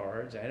time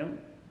cards. I don't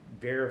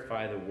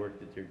verify the work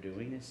that they're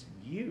doing. It's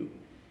you.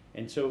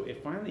 And so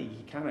finally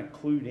he kind of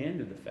clued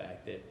into the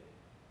fact that,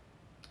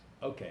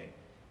 okay,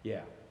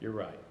 yeah, you're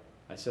right.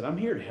 I said, I'm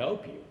here to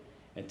help you.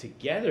 And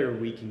together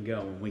we can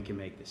go and we can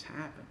make this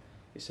happen.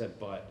 He said,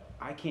 but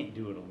I can't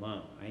do it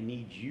alone. I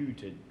need you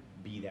to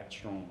be that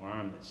strong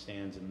arm that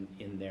stands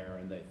in there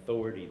and the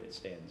authority that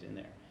stands in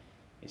there.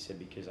 He said,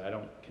 because I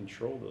don't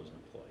control those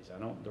employees. I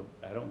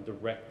don't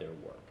direct their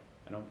work.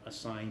 I don't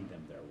assign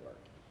them their work.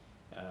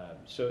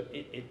 So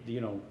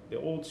the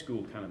old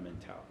school kind of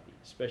mentality,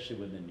 especially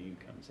when the new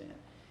comes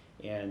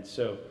in. And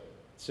so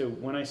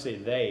when I say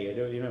it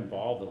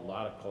involved a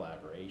lot of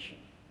collaboration.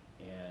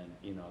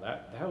 And,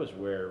 that was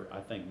where I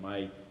think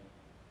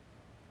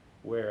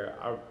where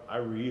I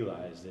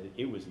realized that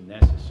it was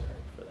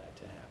necessary for that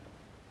to happen.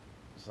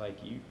 It's like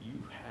you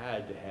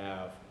had to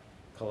have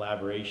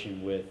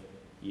collaboration with,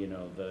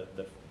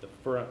 the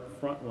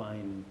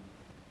frontline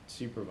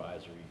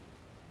supervisory,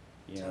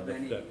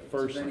 the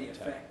first line,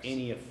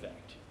 any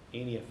effect.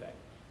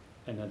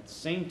 And at the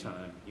same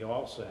time, you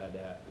also had to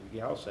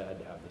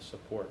have the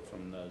support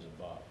from those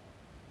above.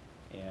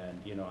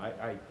 And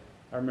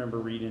I remember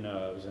reading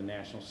it was a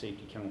National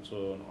Safety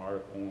Council, an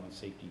article on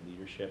safety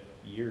leadership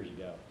years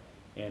ago,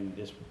 and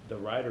the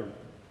writer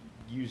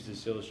used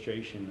this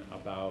illustration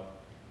about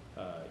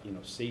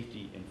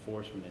safety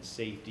enforcement and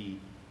safety,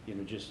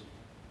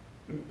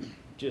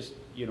 just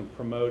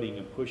promoting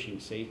and pushing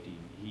safety.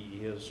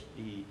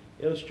 He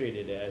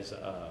illustrated it as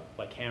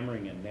like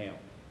hammering a nail.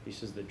 He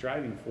says the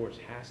driving force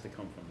has to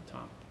come from the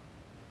top,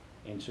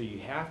 and so you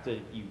have to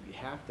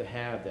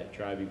have that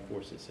driving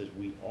force that says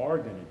we are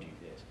going to do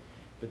this.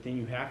 but then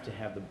you have to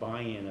have the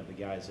buy-in of the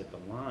guys at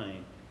the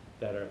line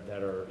that are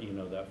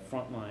that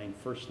front line,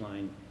 first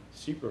line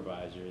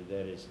supervisor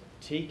that is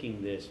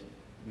taking this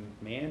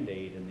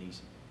mandate and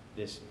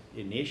this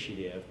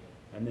initiative,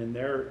 and then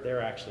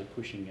they're actually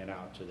pushing it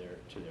out to their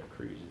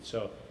crews. And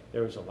so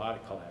there was a lot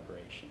of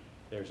collaboration.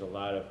 There's a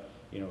lot of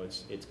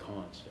it's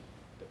constant.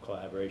 The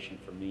collaboration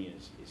for me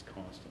is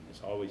constant.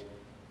 It's always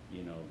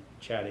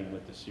chatting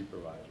with the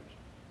supervisors.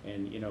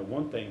 And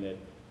one thing that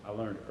I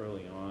learned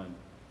early on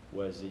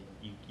was that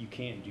you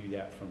can't do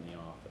that from the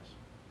office.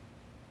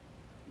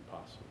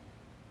 Impossible.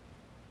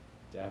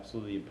 It's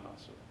absolutely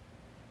impossible.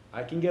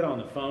 I can get on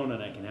the phone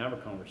and I can have a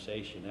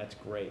conversation. That's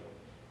great.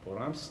 But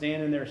when I'm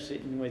standing there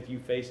sitting with you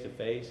face to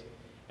face,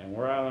 and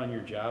we're out on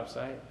your job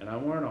site, and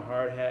I'm wearing a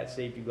hard hat,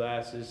 safety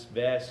glasses,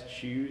 vest,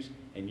 shoes,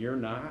 and you're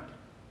not,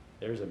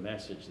 there's a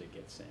message that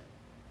gets sent.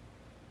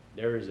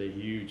 There is a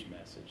huge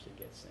message that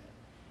gets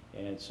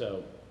sent. And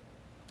so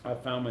I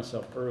found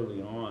myself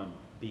early on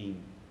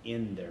being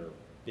in their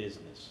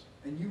business.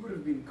 And you would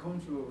have been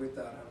comfortable with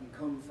that, having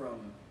come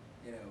from,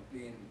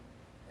 being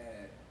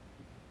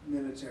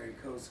military,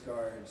 Coast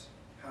Guard,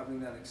 having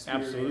that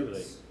experience.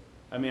 Absolutely.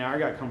 I mean, I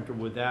got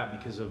comfortable with that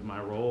because of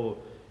my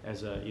role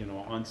as a,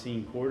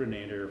 on-scene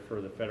coordinator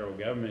for the federal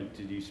government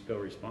to do spill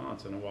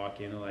response. And I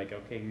walk in and like,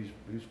 okay,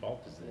 whose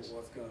fault is this?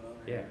 What's going on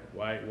Yeah, here?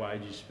 why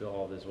did you spill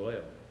all this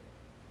oil?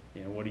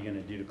 What are you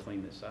going to do to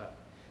clean this up?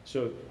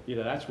 So,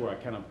 that's where I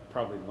kind of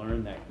probably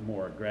learned that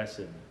more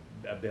aggressive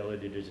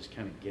ability to just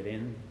kind of get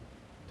in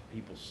to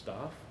people's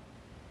stuff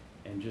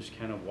and just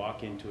kind of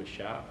walk into a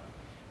shop.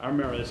 I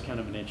remember this kind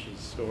of an interesting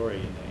story,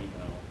 and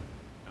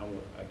I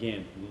will,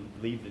 again,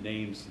 leave the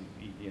names,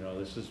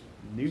 this is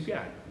new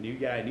guy,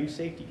 new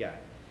safety guy,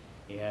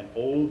 and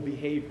old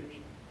behaviors.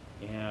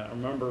 And I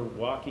remember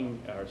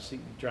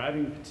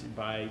driving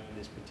by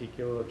this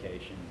particular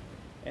location,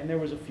 and there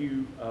was a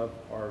few of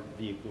our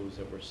vehicles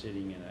that were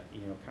sitting in a,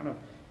 kind of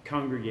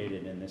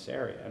congregated in this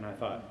area. And I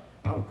thought,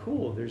 oh,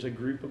 cool, there's a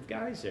group of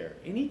guys there.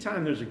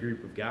 Anytime there's a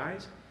group of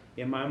guys,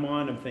 in my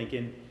mind, I'm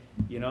thinking,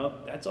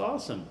 that's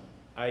awesome.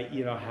 I,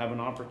 have an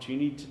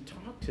opportunity to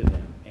talk to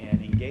them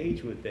and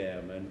engage with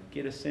them and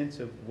get a sense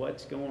of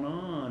what's going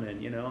on.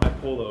 And, I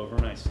pull over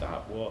and I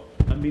stop. Well,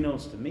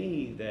 unbeknownst to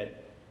me,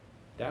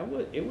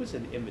 it was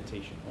an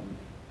invitation only.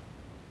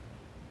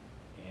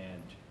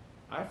 And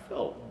I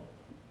felt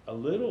a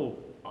little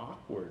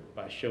awkward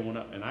by showing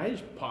up, and I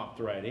just popped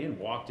right in,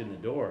 walked in the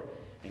door,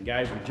 and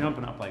guys were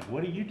jumping up like,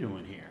 what are you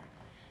doing here?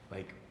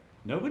 Like,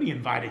 nobody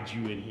invited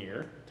you in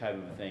here, type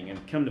of a thing.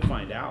 And come to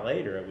find out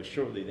later, it was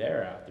shortly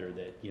thereafter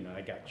that,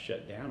 I got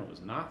shut down. It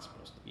was not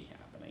supposed to be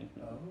happening.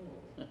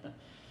 Oh.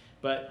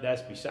 But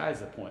that's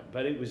besides the point.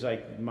 But it was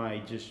like my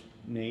just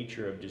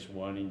nature of just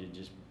wanting to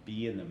just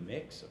be in the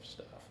mix of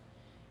stuff.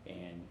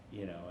 And,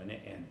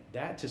 and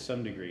that to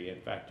some degree,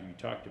 in fact, if you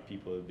talk to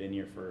people who've been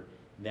here for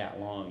that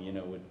long,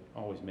 would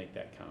always make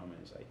that comment.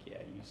 It's like, yeah,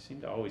 you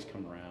seem to always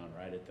come around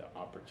right at the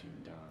opportune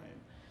time.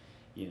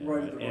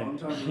 Right at the wrong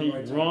time or the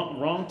right time?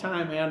 Wrong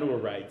time and or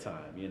right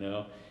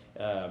time,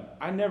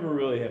 I never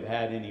really have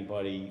had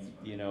anybody,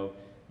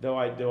 though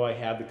I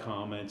have the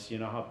comments,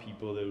 how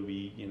people that would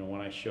be, when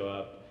I show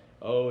up,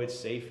 oh, it's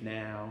safe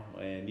now,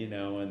 and,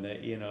 and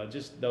that,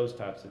 just those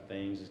types of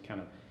things is kind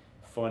of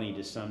funny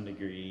to some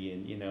degree,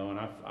 and, and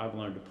I've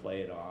learned to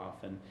play it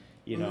off, and,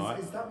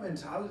 is that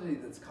mentality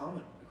that's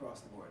common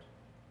across the board?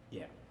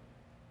 Yeah.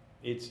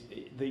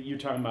 You're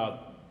talking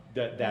about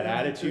that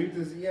attitude?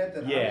 Attitude.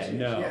 No, yes,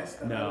 no,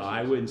 attitude.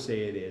 I wouldn't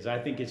say it is. I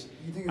think it's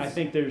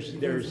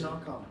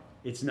not common.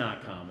 It's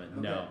not common.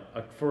 Okay. No,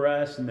 for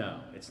us,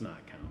 no, it's not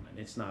common.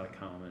 It's not a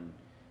common,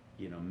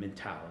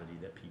 mentality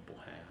that people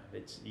have.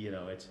 It's,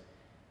 it's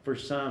for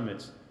some,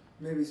 it's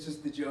maybe it's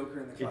just the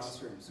joker in the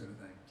classroom sort of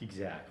thing.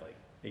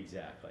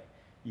 Exactly.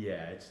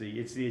 Yeah, it's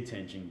the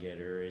attention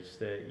getter. It's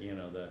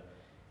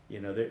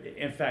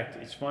in fact,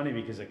 it's funny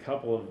because a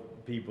couple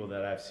of people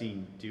that I've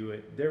seen do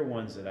it, they're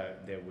ones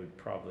that would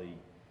probably,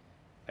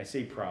 I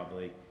say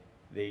probably,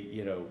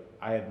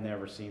 I have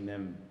never seen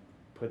them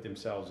put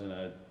themselves in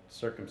a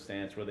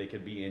circumstance where they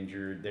could be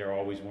injured. They're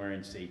always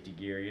wearing safety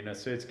gear,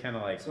 so it's kind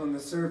of like. So on the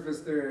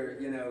surface, they're,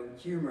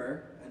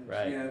 humor, and,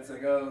 right. It's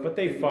like, oh. But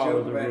they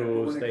follow the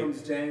rules. But when it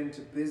comes down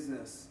to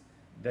business,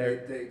 they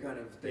take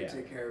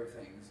care of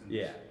things.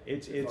 And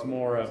it's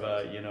more of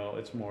a,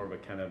 it's more of a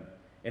kind of,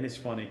 and it's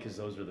funny because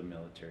those are the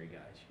military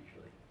guys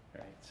usually,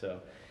 right? So,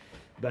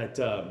 but,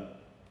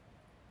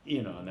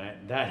 and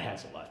that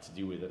has a lot to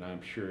do with it.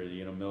 I'm sure,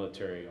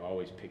 military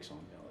always picks on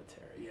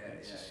military.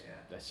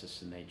 That's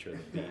just the nature of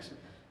the beast.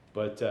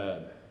 But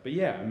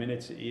yeah, I mean,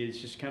 it's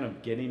just kind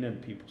of getting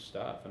into people's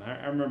stuff. And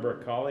I remember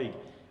a colleague,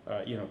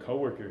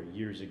 coworker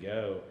years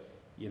ago,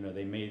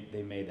 they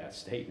made that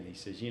statement. He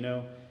says,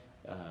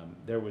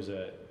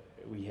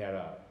 we had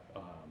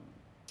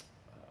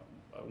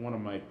one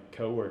of my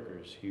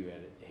coworkers who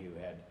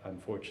had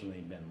unfortunately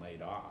been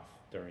laid off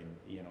during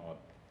a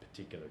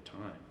particular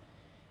time,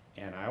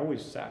 and I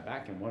always sat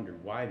back and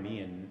wondered why me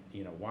and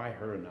why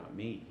her and not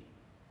me,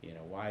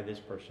 why this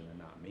person and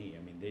not me.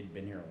 I mean, they'd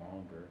been here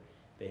longer,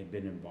 They had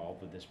been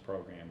involved with this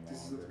program This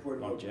is longer, at the Port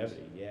of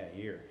longevity, yeah,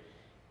 here.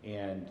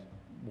 And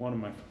one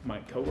of my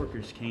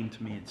coworkers came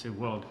to me and said,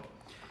 well,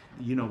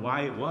 you know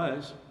why it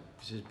was?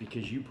 He says,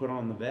 because you put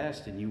on the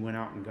vest and you went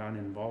out and got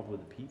involved with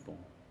the people.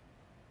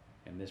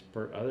 And this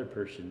other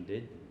person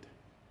didn't.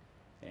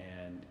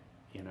 And,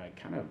 you know,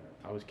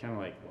 I was kind of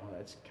like, well,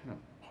 that's kind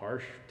of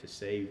harsh to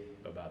say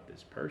about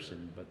this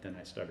person. But then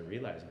I started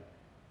realizing,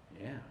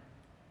 yeah,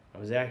 I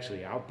was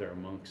actually out there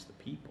amongst the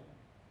people,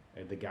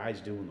 the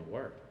guys doing the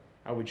work.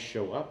 I would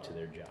show up to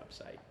their job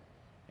site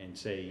and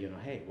say, you know,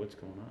 hey, what's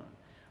going on?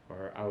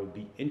 Or I would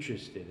be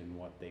interested in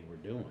what they were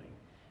doing.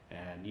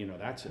 And, you know,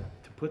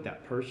 to put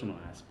that personal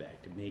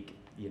aspect, to make,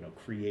 you know,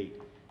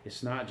 create,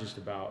 it's not just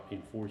about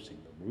enforcing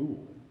the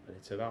rule, but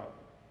it's about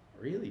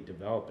really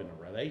developing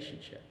a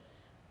relationship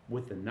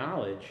with the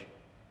knowledge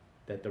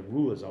that the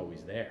rule is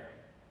always there,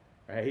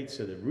 right?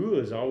 So the rule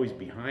is always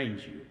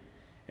behind you.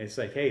 And it's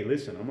like, hey,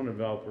 listen, I'm going to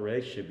develop a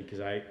relationship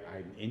because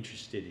I'm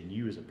interested in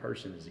you as a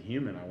person, as a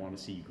human. I want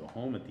to see you go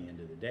home at the end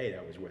of the day.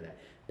 That was where that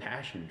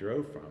passion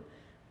drove from.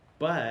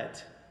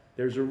 But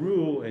there's a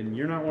rule, and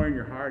you're not wearing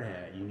your hard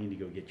hat. You need to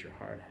go get your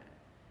hard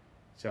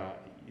hat.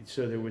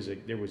 So there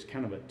was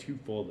kind of a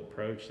twofold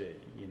approach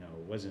that, you know,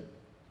 wasn't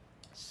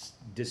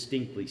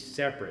distinctly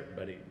separate,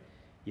 but it,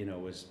 you know,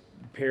 was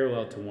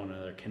parallel to one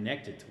another,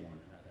 connected to one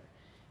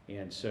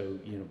another. And so,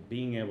 you know,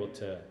 being able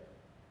to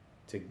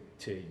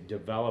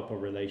develop a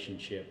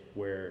relationship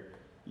where,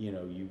 you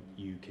know,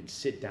 you can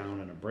sit down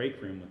in a break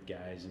room with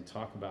guys and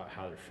talk about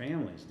how their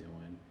family's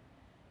doing,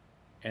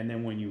 and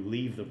then when you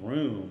leave the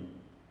room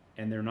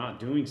and they're not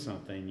doing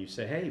something, you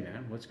say, hey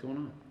man, what's going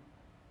on?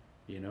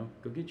 You know,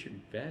 go get your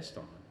vest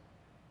on.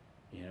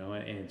 You know,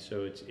 and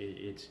so it's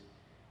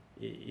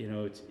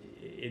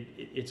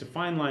a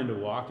fine line to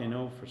walk, I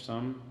know, for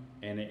some,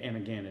 and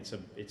again, it's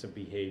a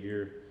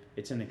behavior,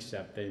 it's an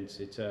acceptance,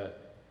 it's a,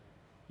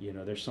 you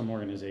know, there's some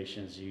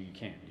organizations you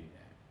can't do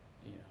that.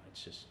 You know,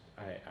 it's just,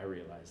 I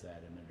realize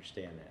that and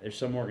understand that. There's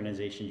some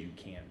organizations you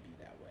can't be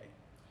that way.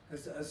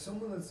 As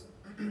someone that's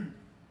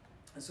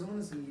as someone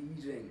that's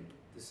leading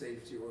the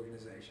safety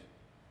organization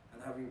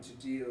and having to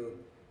deal,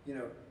 you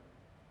know,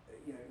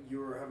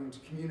 you're having to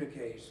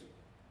communicate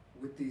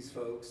with these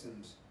folks,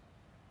 and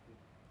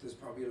there's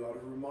probably a lot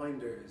of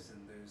reminders,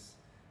 and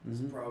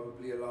there's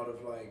probably a lot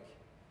of, like,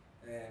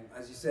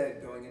 as you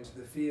said, going into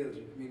the field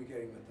and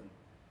communicating with them.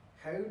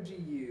 How do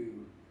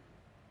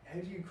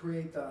you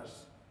create that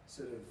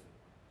sort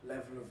of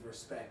level of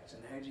respect,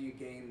 and how do you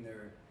gain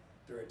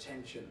their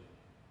attention?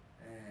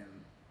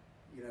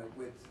 You know,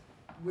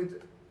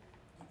 with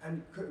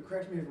and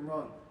correct me if I'm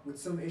wrong, with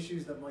some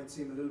issues that might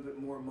seem a little bit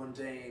more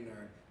mundane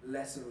or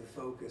less of a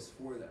focus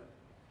for them.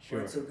 Sure.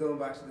 Right? So going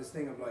back to this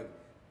thing of, like,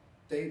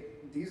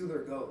 these are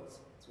their goals.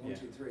 It's 1,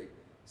 2, 3.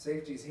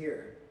 Safety's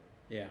here.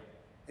 Yeah.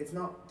 It's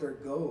not their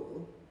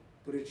goal,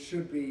 but it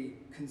should be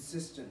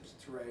consistent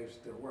throughout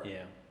their work.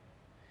 Yeah.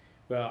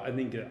 Well, I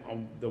think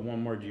the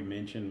one word you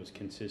mentioned was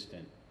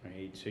consistent,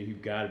 right? So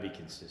you've got to be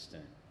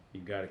consistent.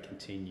 You've got to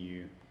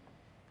continue.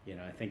 You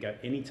know, I think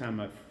anytime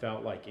I've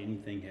felt like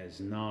anything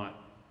has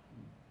not,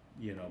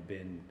 you know,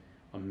 been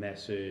a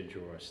message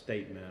or a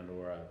statement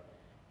or a,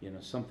 you know,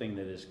 something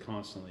that is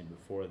constantly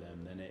before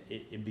them, then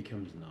it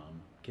becomes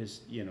numb,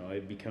 because, you know,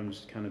 it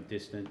becomes kind of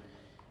distant,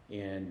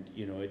 and,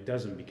 you know, it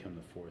doesn't become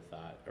the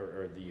forethought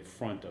or the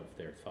front of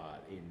their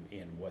thought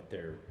in what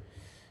they're,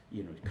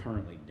 you know,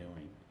 currently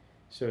doing.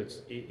 So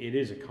it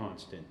is a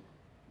constant,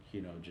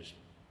 you know, just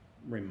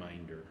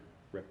reminder,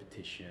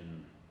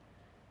 repetition.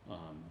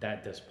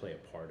 That does play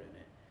a part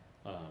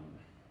in it.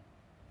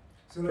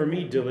 So for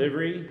me,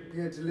 delivery.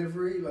 Yeah,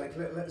 delivery. Like,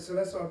 so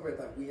let's talk about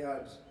that. We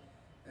had,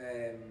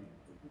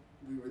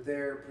 we were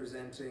there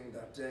presenting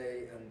that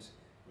day, and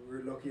we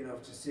were lucky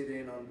enough to sit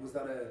in on. Was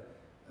that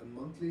a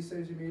monthly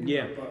safety meeting?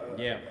 Yeah.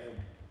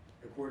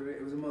 A quarterly.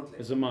 It was a monthly. It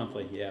was a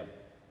monthly. Yeah.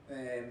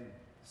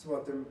 So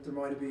what? There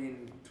might have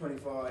been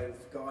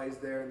 25 guys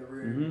there in the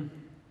room,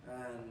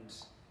 and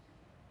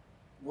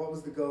what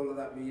was the goal of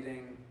that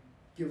meeting?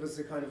 Give us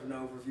a kind of an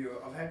overview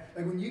of how,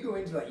 like, when you go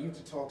into that, you have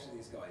to talk to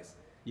these guys.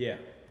 Yeah.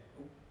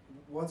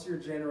 What's your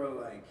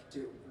general, like,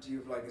 do you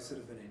have, like, a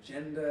sort of an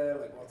agenda?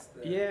 Like, what's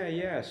the...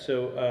 Yeah.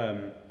 So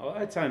a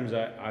lot of times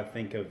I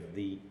think of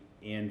the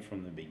end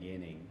from the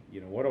beginning. You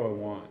know, what do I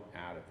want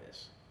out of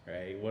this,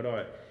 right? What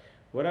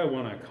do I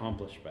want to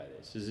accomplish by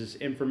this? Is this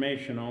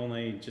information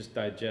only, just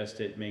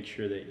digest it, make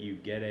sure that you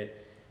get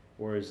it,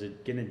 or is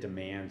it going to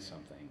demand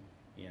something?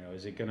 You know,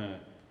 is it going to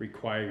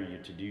require you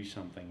to do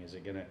something? Is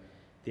it going to,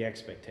 the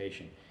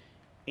expectation?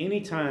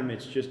 Anytime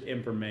it's just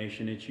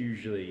information, it's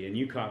usually, and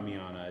you caught me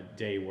on a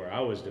day where I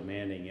was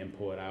demanding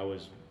input. I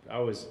was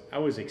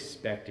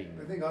expecting.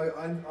 I think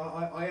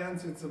I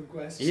answered some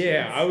questions.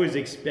 Yeah, I was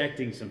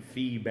expecting some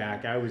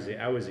feedback. I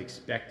was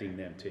expecting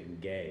them to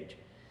engage.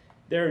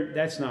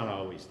 That's not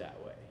always that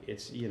way.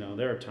 It's, you know,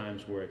 there are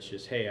times where it's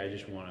just, hey, I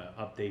just want to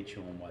update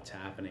you on what's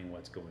happening,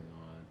 what's going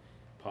on,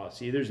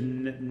 policy. There's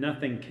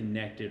nothing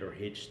connected or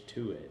hitched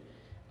to it,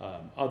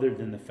 other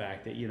than the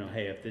fact that, you know,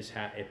 hey, if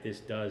this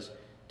does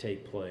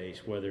take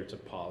place, whether it's a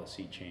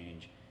policy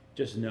change,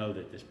 just know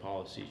that this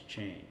policy's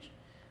changed.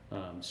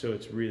 So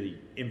it's really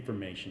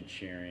information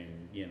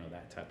sharing,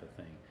 that type of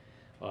thing.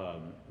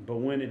 But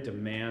when it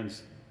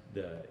demands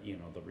the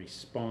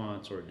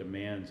response, or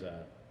demands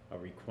a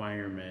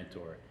requirement,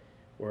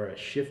 or a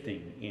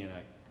shifting in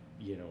a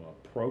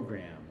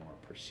program or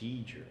a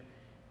procedure,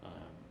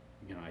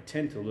 I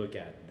tend to look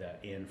at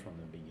the end from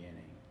the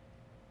beginning.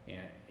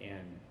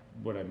 And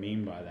what I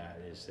mean by that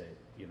is that,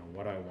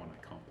 what I want to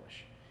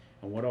accomplish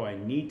and what do I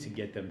need to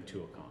get them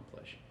to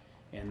accomplish.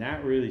 And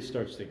that really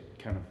starts to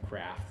kind of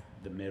craft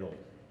the middle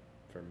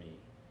for me.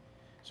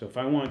 So if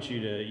I want you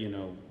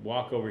to,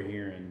 walk over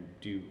here and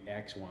do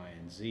X, Y,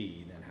 and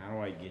Z, then how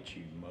do I get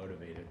you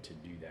motivated to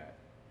do that?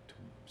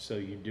 So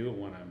you do it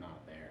when I'm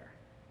not there.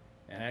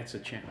 And that's a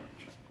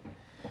challenge.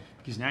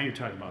 Because now you're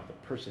talking about the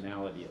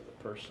personality of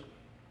the person,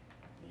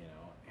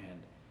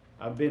 and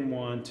I've been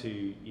one to,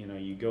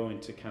 you go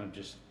into kind of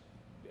just,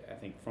 I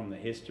think from the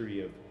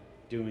history of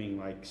doing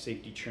like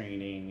safety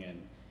training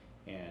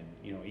and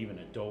even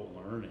adult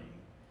learning,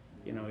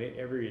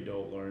 every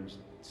adult learns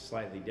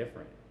slightly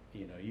different.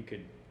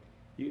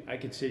 I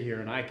could sit here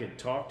and I could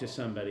talk to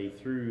somebody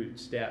through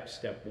step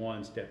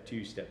 1, step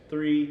 2, step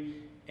 3,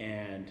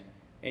 and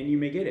you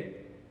may get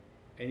it,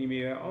 and you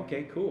may go,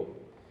 okay, cool.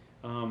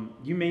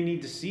 You may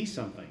need to see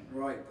something.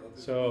 Right.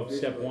 So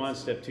step 1,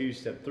 step 2,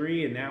 step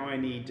 3, and now I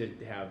need to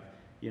have,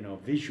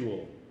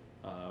 visual.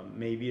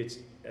 Maybe it's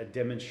a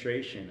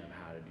demonstration of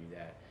how to do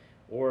that.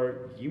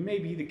 Or you may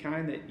be the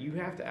kind that you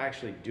have to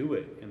actually do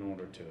it in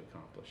order to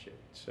accomplish it.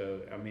 So,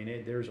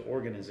 there's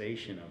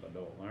organization of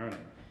adult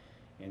learning.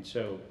 And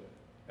so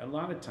a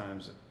lot of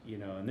times,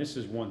 and this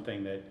is one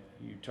thing that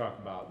you talk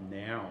about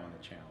now on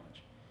the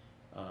challenge.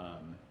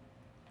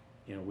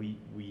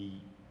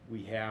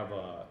 We have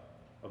a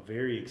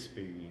very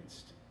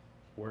experienced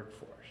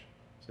workforce.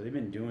 So they've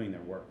been doing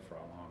their work for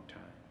a long time.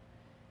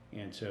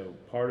 And so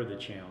part of the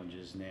challenge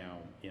is now,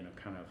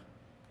 kind of,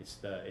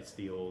 it's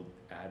the old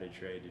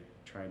adage, right?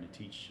 Trying to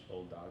teach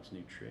old dogs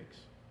new tricks.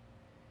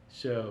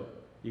 So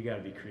you got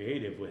to be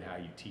creative with how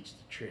you teach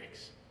the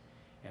tricks.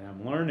 And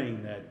I'm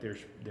learning that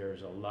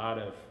there's a lot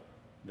of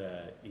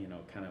the,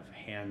 kind of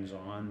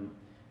hands-on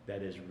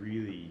that is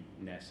really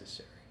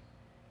necessary.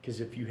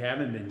 Because if you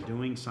haven't been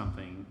doing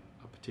something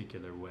a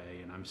particular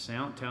way, and I'm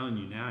telling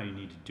you now you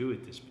need to do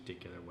it this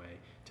particular way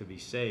to be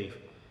safe,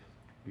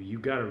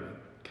 you've got to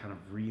kind of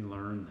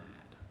relearn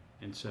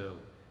that. And so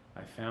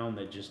I found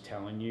that just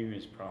telling you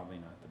is probably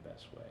not the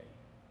best way.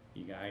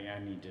 I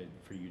need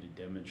for you to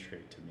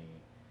demonstrate to me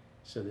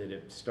so that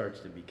it starts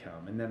to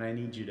become, and then I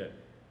need you to,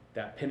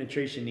 that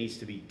penetration needs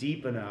to be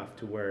deep enough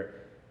to where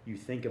you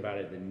think about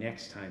it the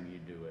next time you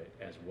do it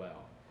as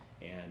well.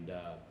 And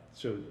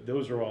so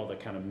those are all the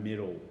kind of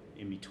middle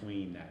in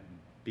between that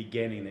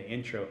beginning, the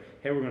intro.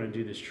 Hey, we're going to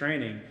do this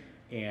training,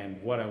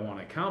 and what I want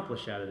to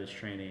accomplish out of this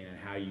training, and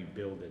how you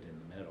build it in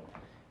the middle.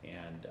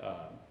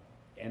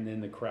 And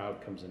then the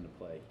crowd comes into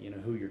play.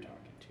 Who you're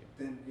talking to.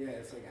 Then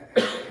it's like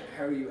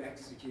how are you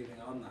executing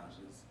on that?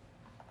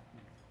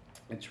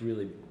 It's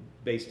really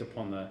based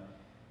upon the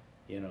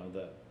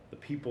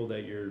people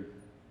that you're,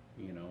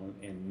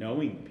 and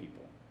knowing the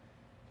people.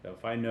 So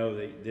if I know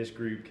that this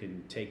group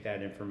can take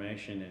that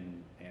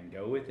information and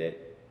go with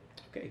it,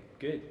 okay,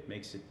 good.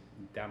 Makes it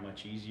that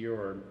much easier,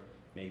 or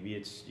maybe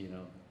it's,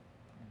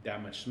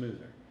 that much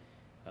smoother.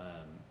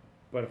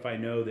 But if I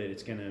know that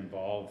it's going to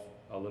involve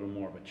a little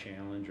more of a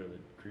challenge, or the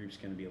group's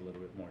going to be a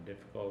little bit more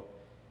difficult,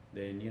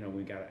 then,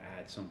 we got to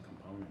add some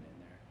component in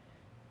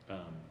there.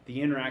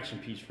 The interaction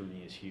piece for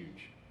me is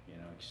huge,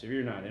 because if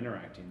you're not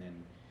interacting, then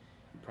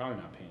you're probably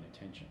not paying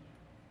attention,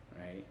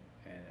 right?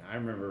 And I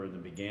remember in the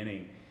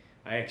beginning,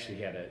 I actually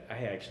had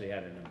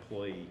an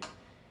employee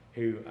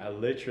who I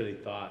literally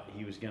thought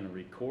he was going to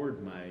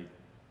record my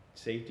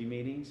safety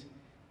meetings,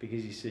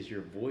 because he says,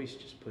 your voice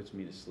just puts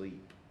me to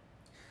sleep.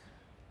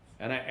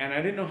 And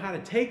I didn't know how to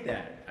take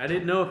that. I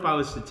didn't know if I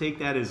was to take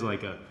that as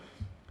like a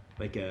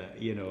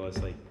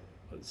as like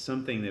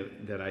something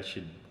that I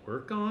should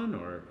work on,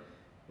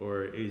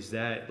 or is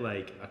that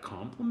like a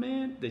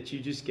compliment that you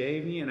just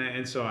gave me?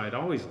 And so I'd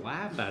always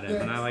laugh at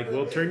him, and I like,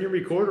 well, turn your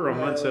recorder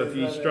on, so if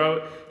you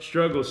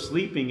struggle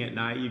sleeping at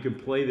night, you can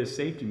play the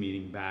safety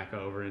meeting back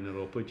over, and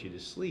it'll put you to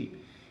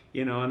sleep.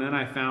 And then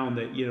I found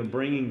that,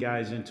 bringing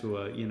guys into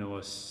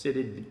a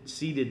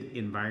seated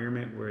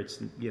environment where it's,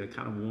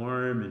 kind of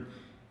warm, and,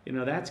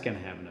 that's going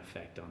to have an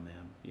effect on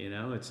them.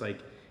 It's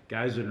like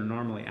guys that are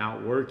normally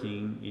out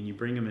working, and you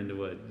bring them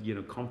into a,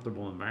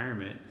 comfortable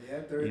environment. Yeah,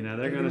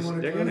 they're going to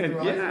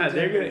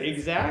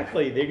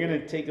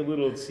take a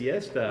little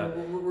siesta.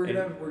 We're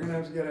gonna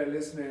have to get our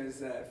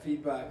listeners'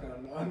 feedback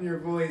on your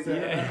voice.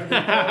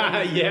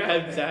 Yeah,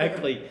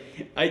 exactly.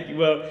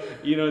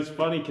 It's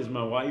funny because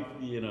my wife,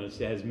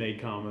 has made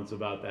comments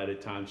about that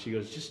at times. She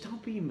goes, just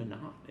don't be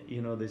monotonous.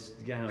 This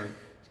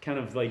kind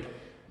of like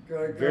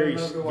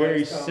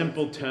very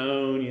simple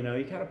tone. You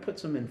got to put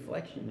some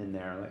inflection in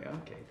there. Like,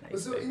 okay,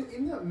 thanks. So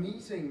in that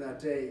meeting that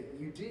day,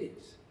 you did,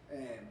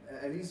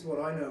 at least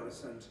what I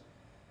noticed,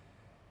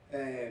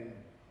 and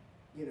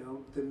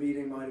the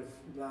meeting might have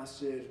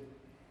lasted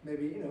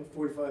maybe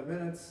 45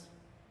 minutes,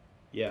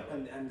 Yeah.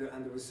 and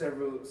there was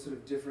several sort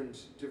of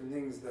different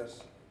things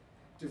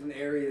different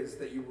areas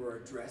that you were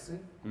addressing.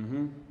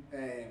 Mm-hmm.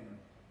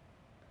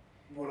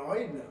 What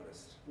I'd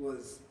noticed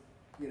was,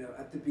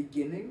 at the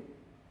beginning,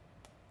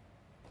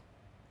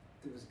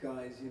 there was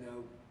guys,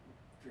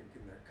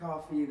 drinking their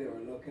coffee, they were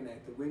looking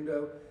out the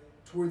window.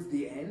 Towards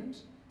the end,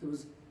 there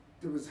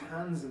was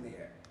hands in the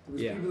air. There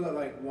was people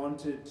that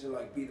wanted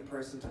to be the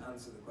person to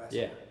answer the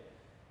question.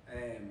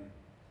 Yeah.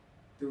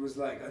 There was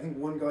I think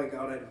one guy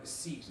got out of his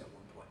seat at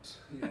one point.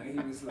 He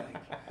was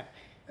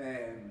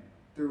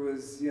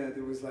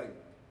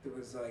there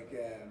was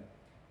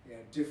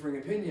differing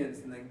opinions,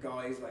 and then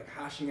guys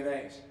hashing it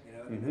out,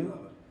 in the middle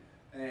of it.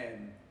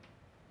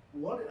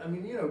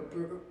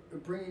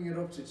 Bringing it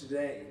up to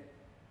today,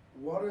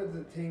 what are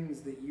the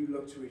things that you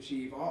look to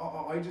achieve?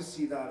 I just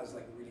see that as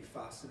a really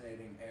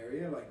fascinating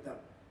area,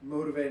 that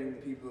motivating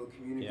the people,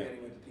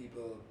 communicating with the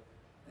people,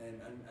 and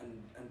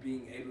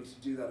being able to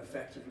do that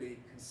effectively,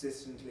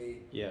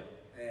 consistently. Yeah.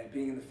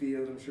 Being in the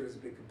field, I'm sure, is a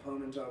big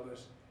component of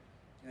it.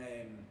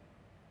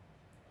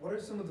 What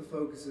are some of the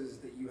focuses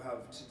that you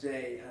have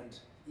today, and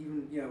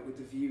even with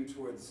the view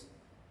towards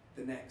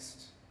the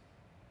next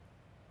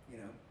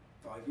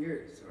 5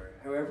 years or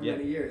however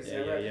many years?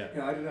 I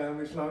don't know how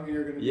much longer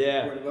you're going to be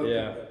part of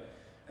Oakland,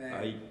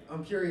 but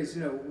I'm curious,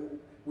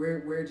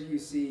 where do you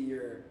see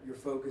your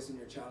focus and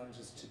your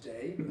challenges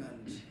today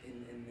and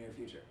in the near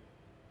future?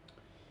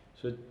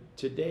 So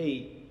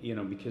today,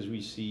 because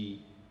we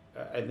see,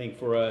 I think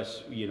for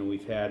us,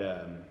 we've had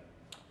a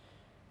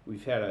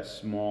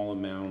small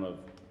amount of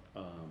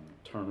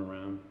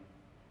turnaround.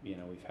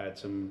 We've had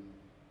some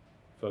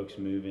folks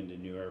move into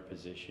newer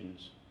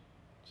positions.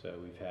 So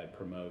we've had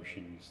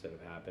promotions that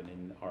have happened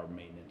in our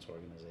maintenance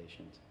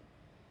organizations.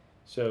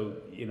 So,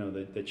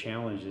 the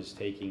challenge is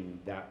taking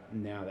that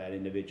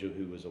individual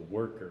who was a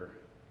worker,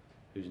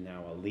 who's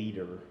now a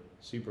leader,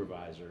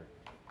 supervisor,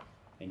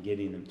 and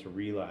getting them to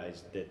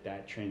realize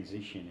that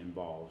transition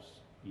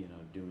involves,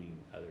 doing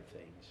other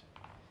things.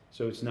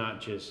 So it's not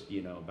just,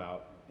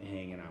 about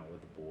hanging out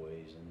with the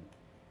boys and,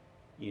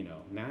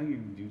 now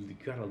you've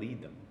got to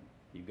lead them.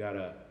 You've got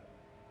to,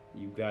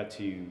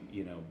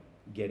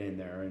 get in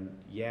there, and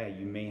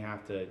you may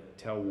have to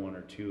tell one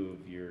or two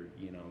of your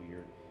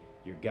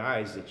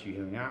guys that you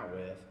hang out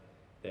with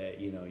that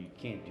you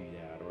can't do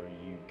that, or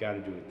you got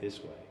to do it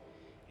this way.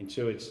 And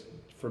so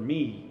for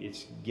me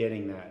it's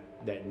getting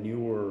that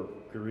newer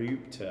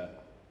group to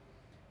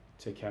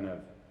kind of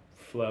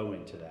flow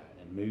into that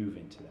and move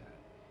into that.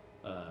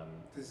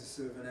 There's a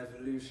sort of an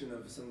evolution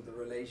of some of the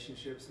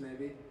relationships,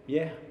 maybe.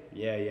 Yeah,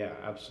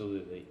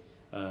 absolutely.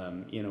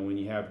 When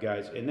you have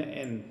guys,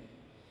 and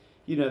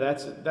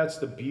that's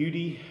the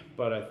beauty,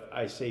 but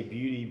I say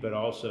beauty, but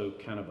also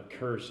kind of a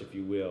curse, if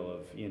you will,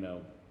 of,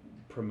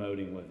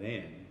 promoting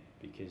within,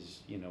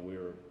 because, we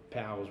were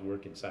pals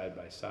working side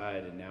by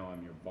side, and now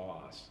I'm your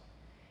boss.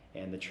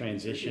 And the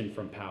transition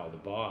from pal to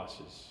boss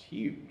is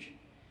huge,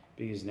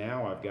 because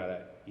now I've got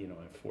to,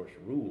 enforce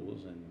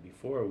rules, and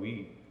before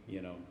we,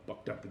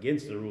 bucked up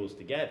against the rules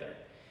together.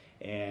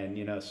 And,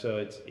 so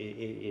it's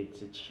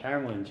a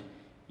challenge,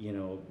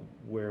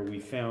 where we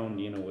found,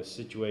 with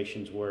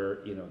situations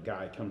where, a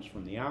guy comes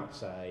from the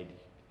outside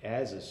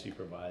as a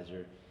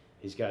supervisor,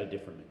 he's got a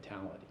different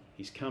mentality.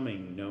 He's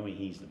coming knowing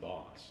he's the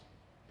boss.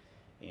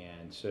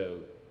 And so,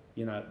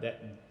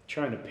 that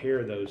trying to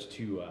pair those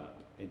two up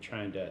and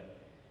trying to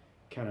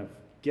kind of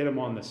get them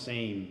on the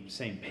same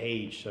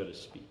page, so to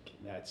speak.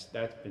 That's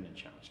been a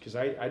challenge, because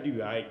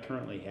I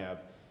currently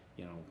have,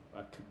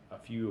 a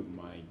few of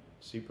my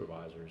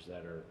supervisors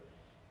that are,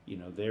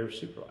 they're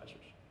supervisors.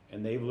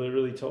 And they've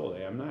literally told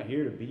me, I'm not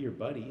here to be your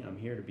buddy, I'm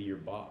here to be your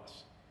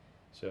boss.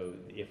 So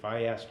if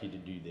I ask you to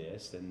do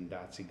this, then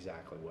that's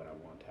exactly what I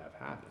want to have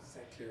happen.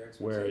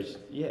 Whereas,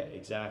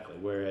 exactly.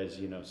 Whereas,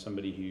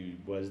 somebody who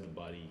was the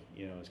buddy,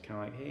 is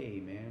kind of like,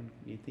 hey, man,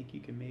 you think you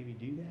can maybe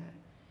do that?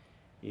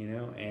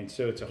 And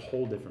so it's a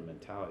whole different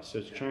mentality. So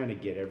it's trying to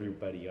get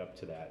everybody up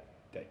to that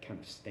kind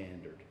of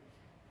standard.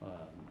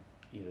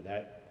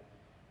 That,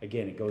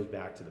 again, it goes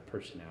back to the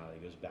personality,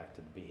 it goes back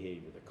to the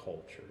behavior, the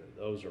culture.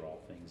 Those are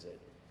all things that,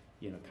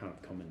 kind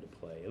of come into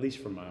play. At least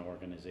for my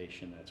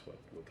organization, that's what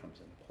comes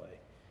into play.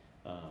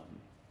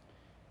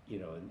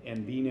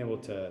 And being able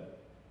to,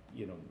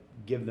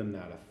 give them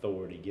that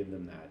authority, give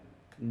them that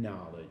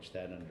knowledge,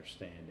 that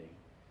understanding.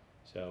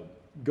 So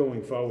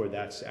going forward,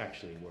 that's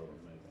actually where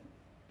we're moving.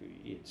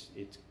 It's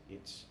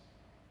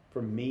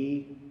for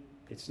me,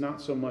 it's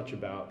not so much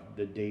about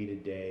the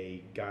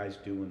day-to-day guys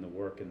doing the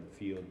work in the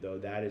field, though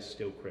that is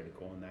still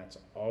critical, and that's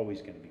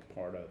always going to be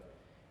part of,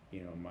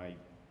 my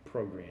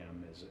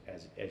program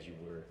as you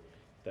were,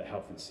 the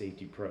health and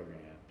safety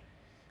program.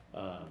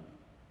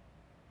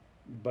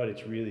 But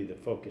it's really the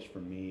focus for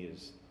me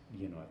is,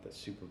 at the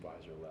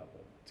supervisor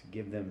level, to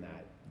give them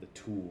the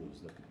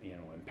tools,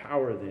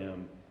 empower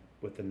them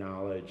with the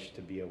knowledge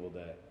to be able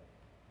to,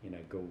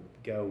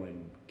 go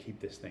and keep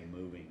this thing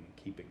moving and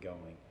keep it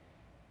going,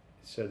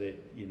 so that,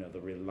 the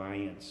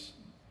reliance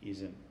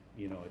isn't,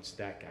 it's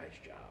that guy's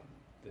job,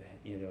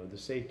 the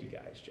safety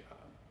guy's job.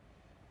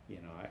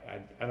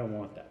 I don't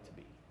want that to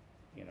be,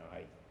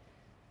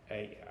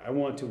 I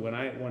want to, when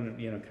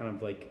kind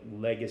of like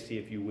legacy,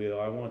 if you will,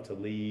 I want to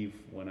leave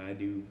when I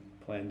do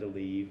plan to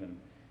leave, and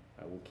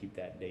I will keep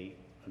that date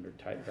under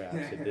tight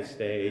wraps at this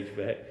stage,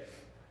 but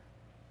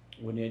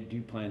when I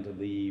do plan to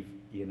leave,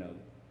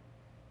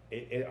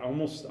 it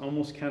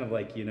almost kind of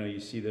like, you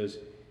see those,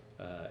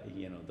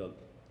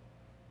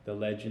 the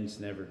legends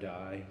never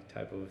die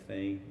type of a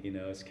thing,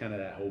 it's kind of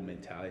that whole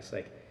mentality. It's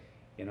like,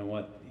 I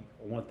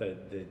want the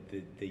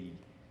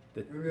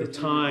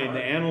time,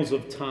 the annals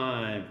of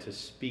time to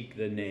speak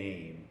the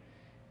name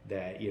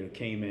that,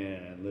 came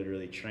in and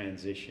literally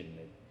transitioned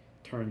and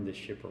turned the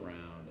ship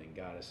around and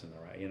got us in the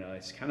right,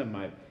 it's kind of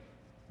my,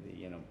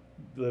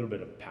 little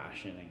bit of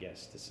passion, I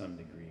guess, to some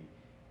degree.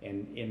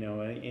 And,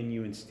 and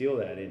you instill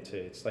that into,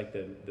 it's like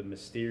the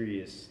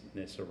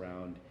mysteriousness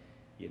around,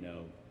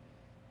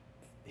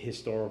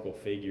 historical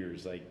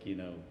figures like,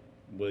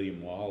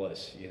 William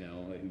Wallace,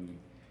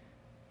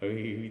 who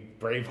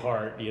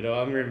Braveheart,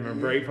 I remember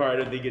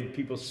Braveheart, I think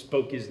people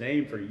spoke his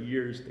name for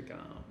years to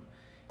come,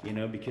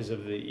 because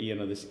of the,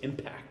 this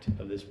impact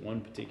of this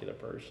one particular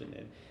person.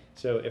 And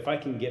so if I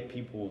can get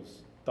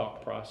people's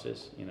thought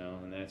process,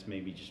 and that's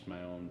maybe just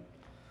my own,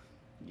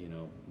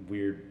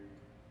 weird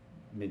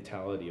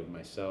mentality of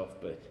myself,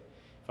 but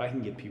if I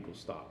can get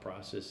people's thought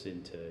process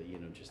into,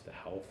 just the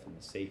health and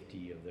the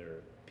safety of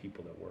their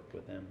people that work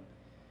with them,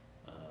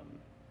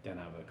 then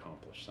I've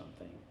accomplished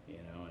something,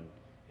 and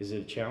is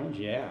it a challenge?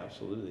 Yeah,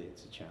 absolutely.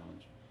 It's a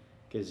challenge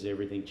because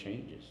everything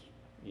changes,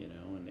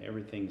 and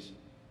everything's,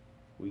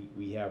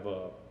 we have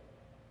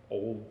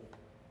old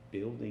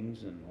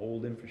buildings and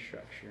old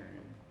infrastructure,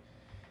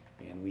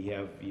 and we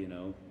have,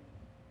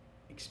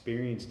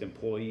 experienced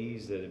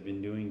employees that have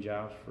been doing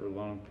jobs for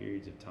long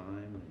periods of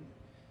time. And,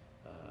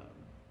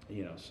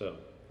 so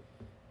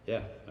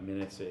yeah, I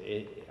mean,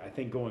 I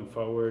think going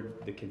forward,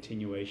 the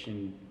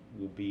continuation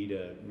will be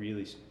to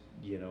really,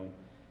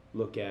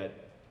 look at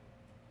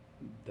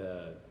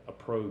the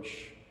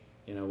approach.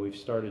 We've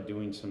started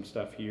doing some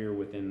stuff here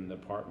within the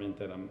department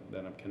that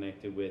I'm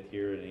connected with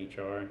here in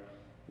HR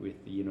with,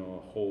 a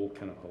whole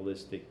kind of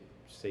holistic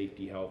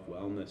safety, health,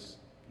 wellness,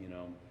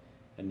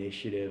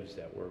 initiatives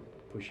that we're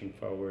pushing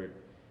forward,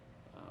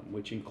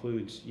 which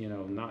includes,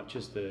 not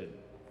just the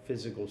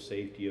physical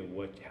safety of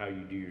how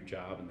you do your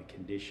job and the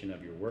condition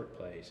of your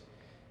workplace,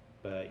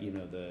 but,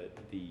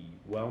 the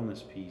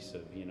wellness piece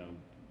of,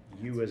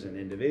 you as an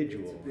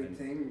individual. It's a big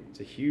thing. It's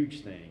a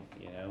huge thing,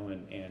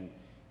 and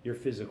your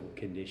physical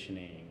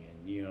conditioning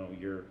and,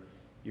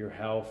 your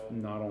health,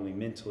 not only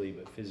mentally,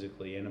 but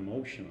physically and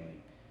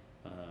emotionally.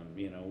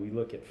 We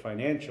look at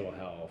financial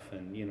health,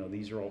 and,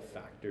 these are all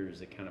factors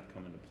that kind of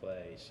come into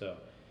play. So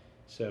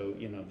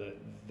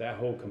that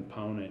whole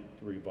component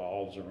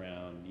revolves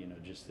around,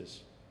 just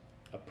this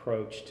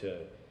approach to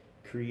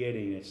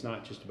creating. It's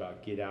not just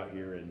about get out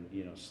here and,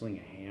 sling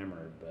a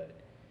hammer, but,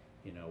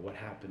 what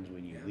happens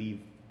when you leave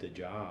the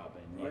job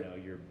and, right.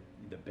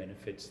 The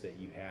benefits that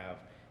you have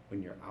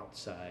when you're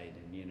outside,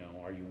 and,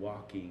 are you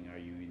walking? Are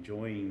you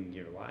enjoying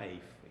your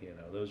life?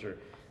 Those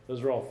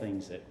are all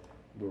things that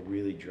we're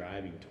really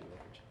driving towards.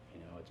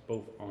 It's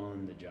both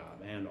on the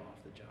job and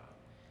off the job.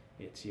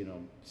 It's,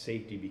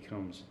 safety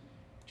becomes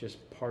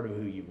just part of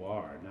who you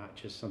are, not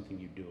just something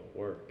you do at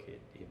work.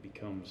 It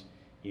becomes,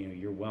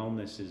 your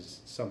wellness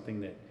is something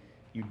that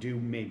you do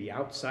maybe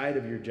outside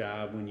of your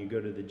job when you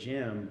go to the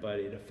gym, but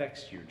it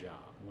affects your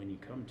job when you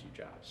come to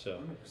your job.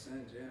 So 100%,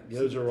 yeah.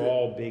 Those are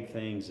all big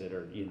things that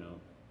are,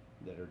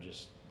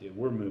 that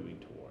we're moving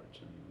towards,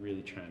 and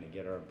really trying to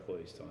get our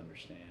employees to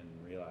understand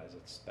and realize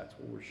that's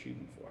what we're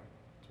shooting for.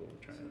 That's what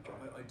we're trying to do.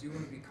 I do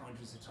want to be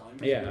conscious of time.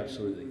 Yeah,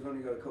 absolutely. We've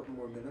only got a couple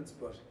more minutes,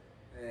 but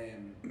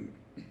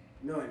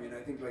no, I mean,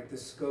 I think like the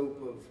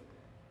scope of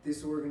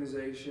this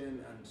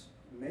organization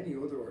and many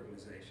other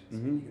organizations,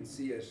 Mm-hmm. you can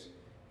see it.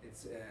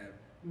 It's I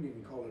wouldn't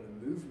even call it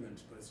a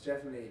movement, but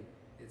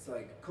it's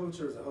like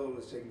culture as a whole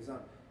is taking this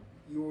on.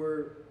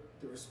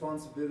 The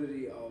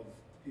responsibility of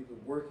the people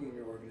working in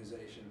your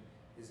organization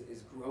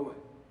is growing.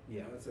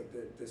 Yeah. It's like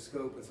the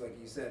scope. It's like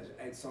you said,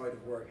 outside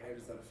of work, how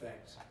does that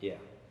affect Yeah.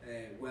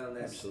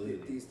 wellness?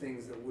 Absolutely. These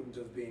things that wouldn't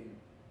have been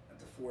at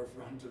the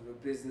forefront of a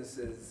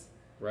business's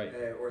Right.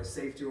 or a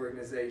safety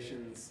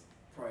organization's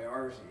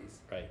priorities.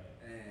 Right.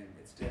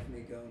 It's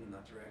definitely going in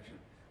that direction.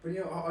 But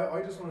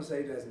I just want to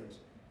say, Desmond,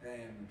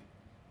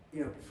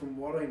 from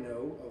what I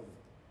know of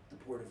the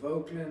Port of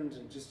Oakland,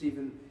 and just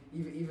even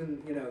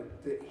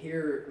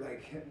here,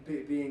 like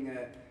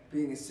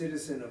being a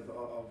citizen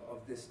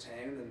of this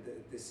town and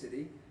this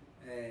city,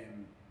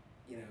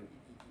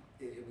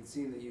 it would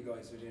seem that you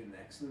guys are doing an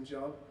excellent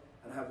job.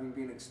 And having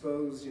been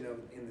exposed,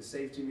 in the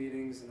safety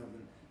meetings, and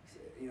having,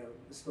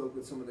 spoke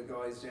with some of the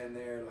guys down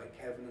there, like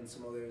Kevin and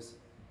some others,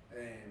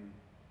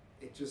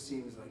 it just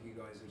seems like you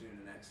guys are doing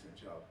an excellent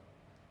job.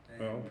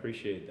 Well,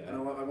 appreciate that. And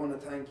I want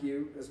to thank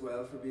you as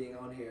well for being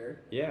on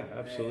here. Yeah,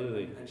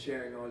 absolutely. And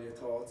sharing all your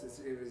thoughts. It's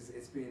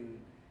been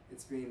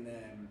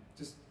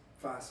just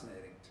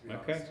fascinating, to be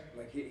honest.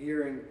 Like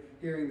hearing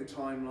the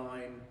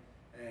timeline,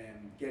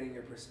 getting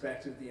your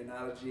perspective, the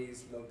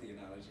analogies. Love the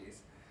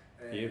analogies.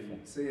 Beautiful.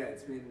 So yeah,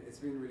 it's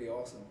been really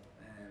awesome.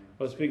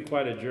 Well, it's been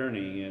quite a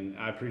journey, and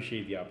I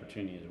appreciate the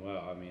opportunity as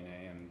well. I mean,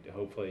 and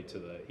hopefully to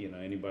the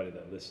anybody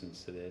that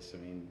listens to this, I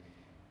mean,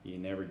 you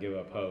never give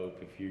up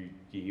hope. If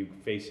you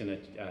facing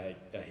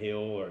a hill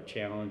or a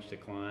challenge to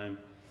climb,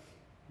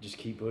 just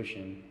keep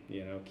pushing.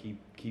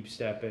 Keep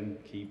stepping,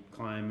 keep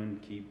climbing,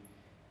 keep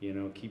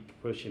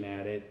pushing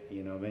at it.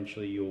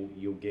 Eventually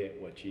you'll get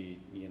what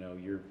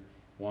you're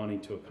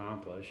wanting to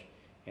accomplish,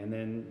 and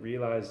then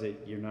realize that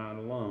you're not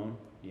alone.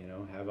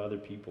 Have other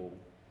people.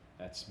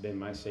 That's been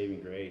my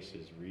saving grace,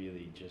 is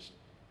really just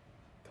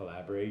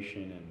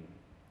collaboration and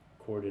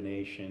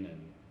coordination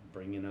and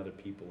bringing other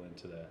people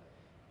into the,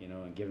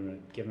 and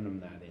giving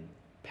them that in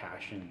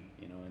passion,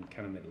 and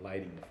kind of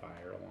lighting the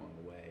fire along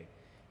the way.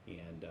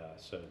 And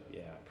so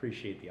yeah, I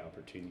appreciate the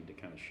opportunity to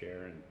kind of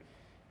share,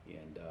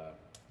 and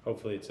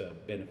hopefully it's a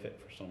benefit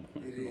for someone.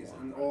 It is,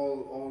 and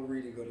all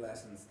really good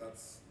lessons.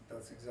 That's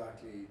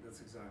exactly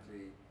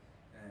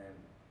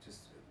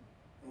just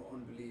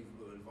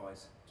unbelievable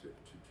advice, truly.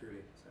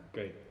 So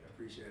great. I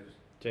appreciate it.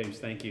 James,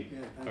 thank you. Yeah,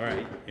 thank all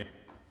right. you.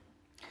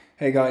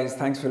 Hey guys,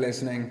 thanks for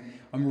listening.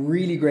 I'm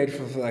really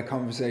grateful for that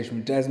conversation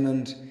with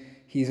Desmond.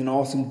 He's an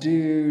awesome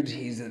dude.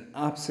 He's an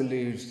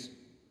absolute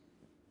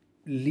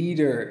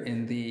leader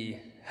in the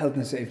health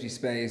and safety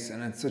space,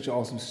 and it's such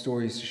awesome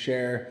stories to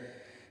share.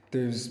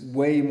 There's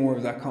way more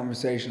of that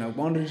conversation I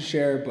wanted to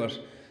share, but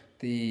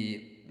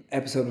the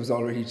episode was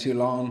already too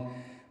long.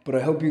 But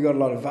I hope you got a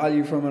lot of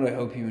value from it. I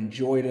hope you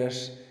enjoyed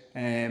it.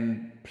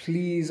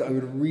 Please, I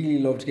would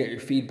really love to get your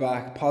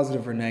feedback,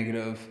 positive or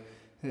negative.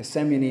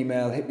 Send me an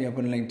email, hit me up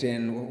on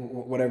LinkedIn,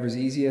 whatever's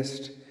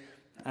easiest.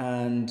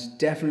 And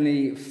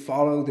definitely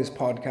follow this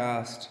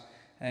podcast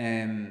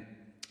and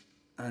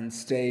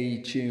stay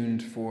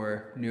tuned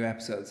for new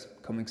episodes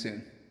coming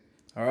soon.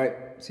 All right,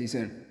 see you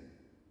soon.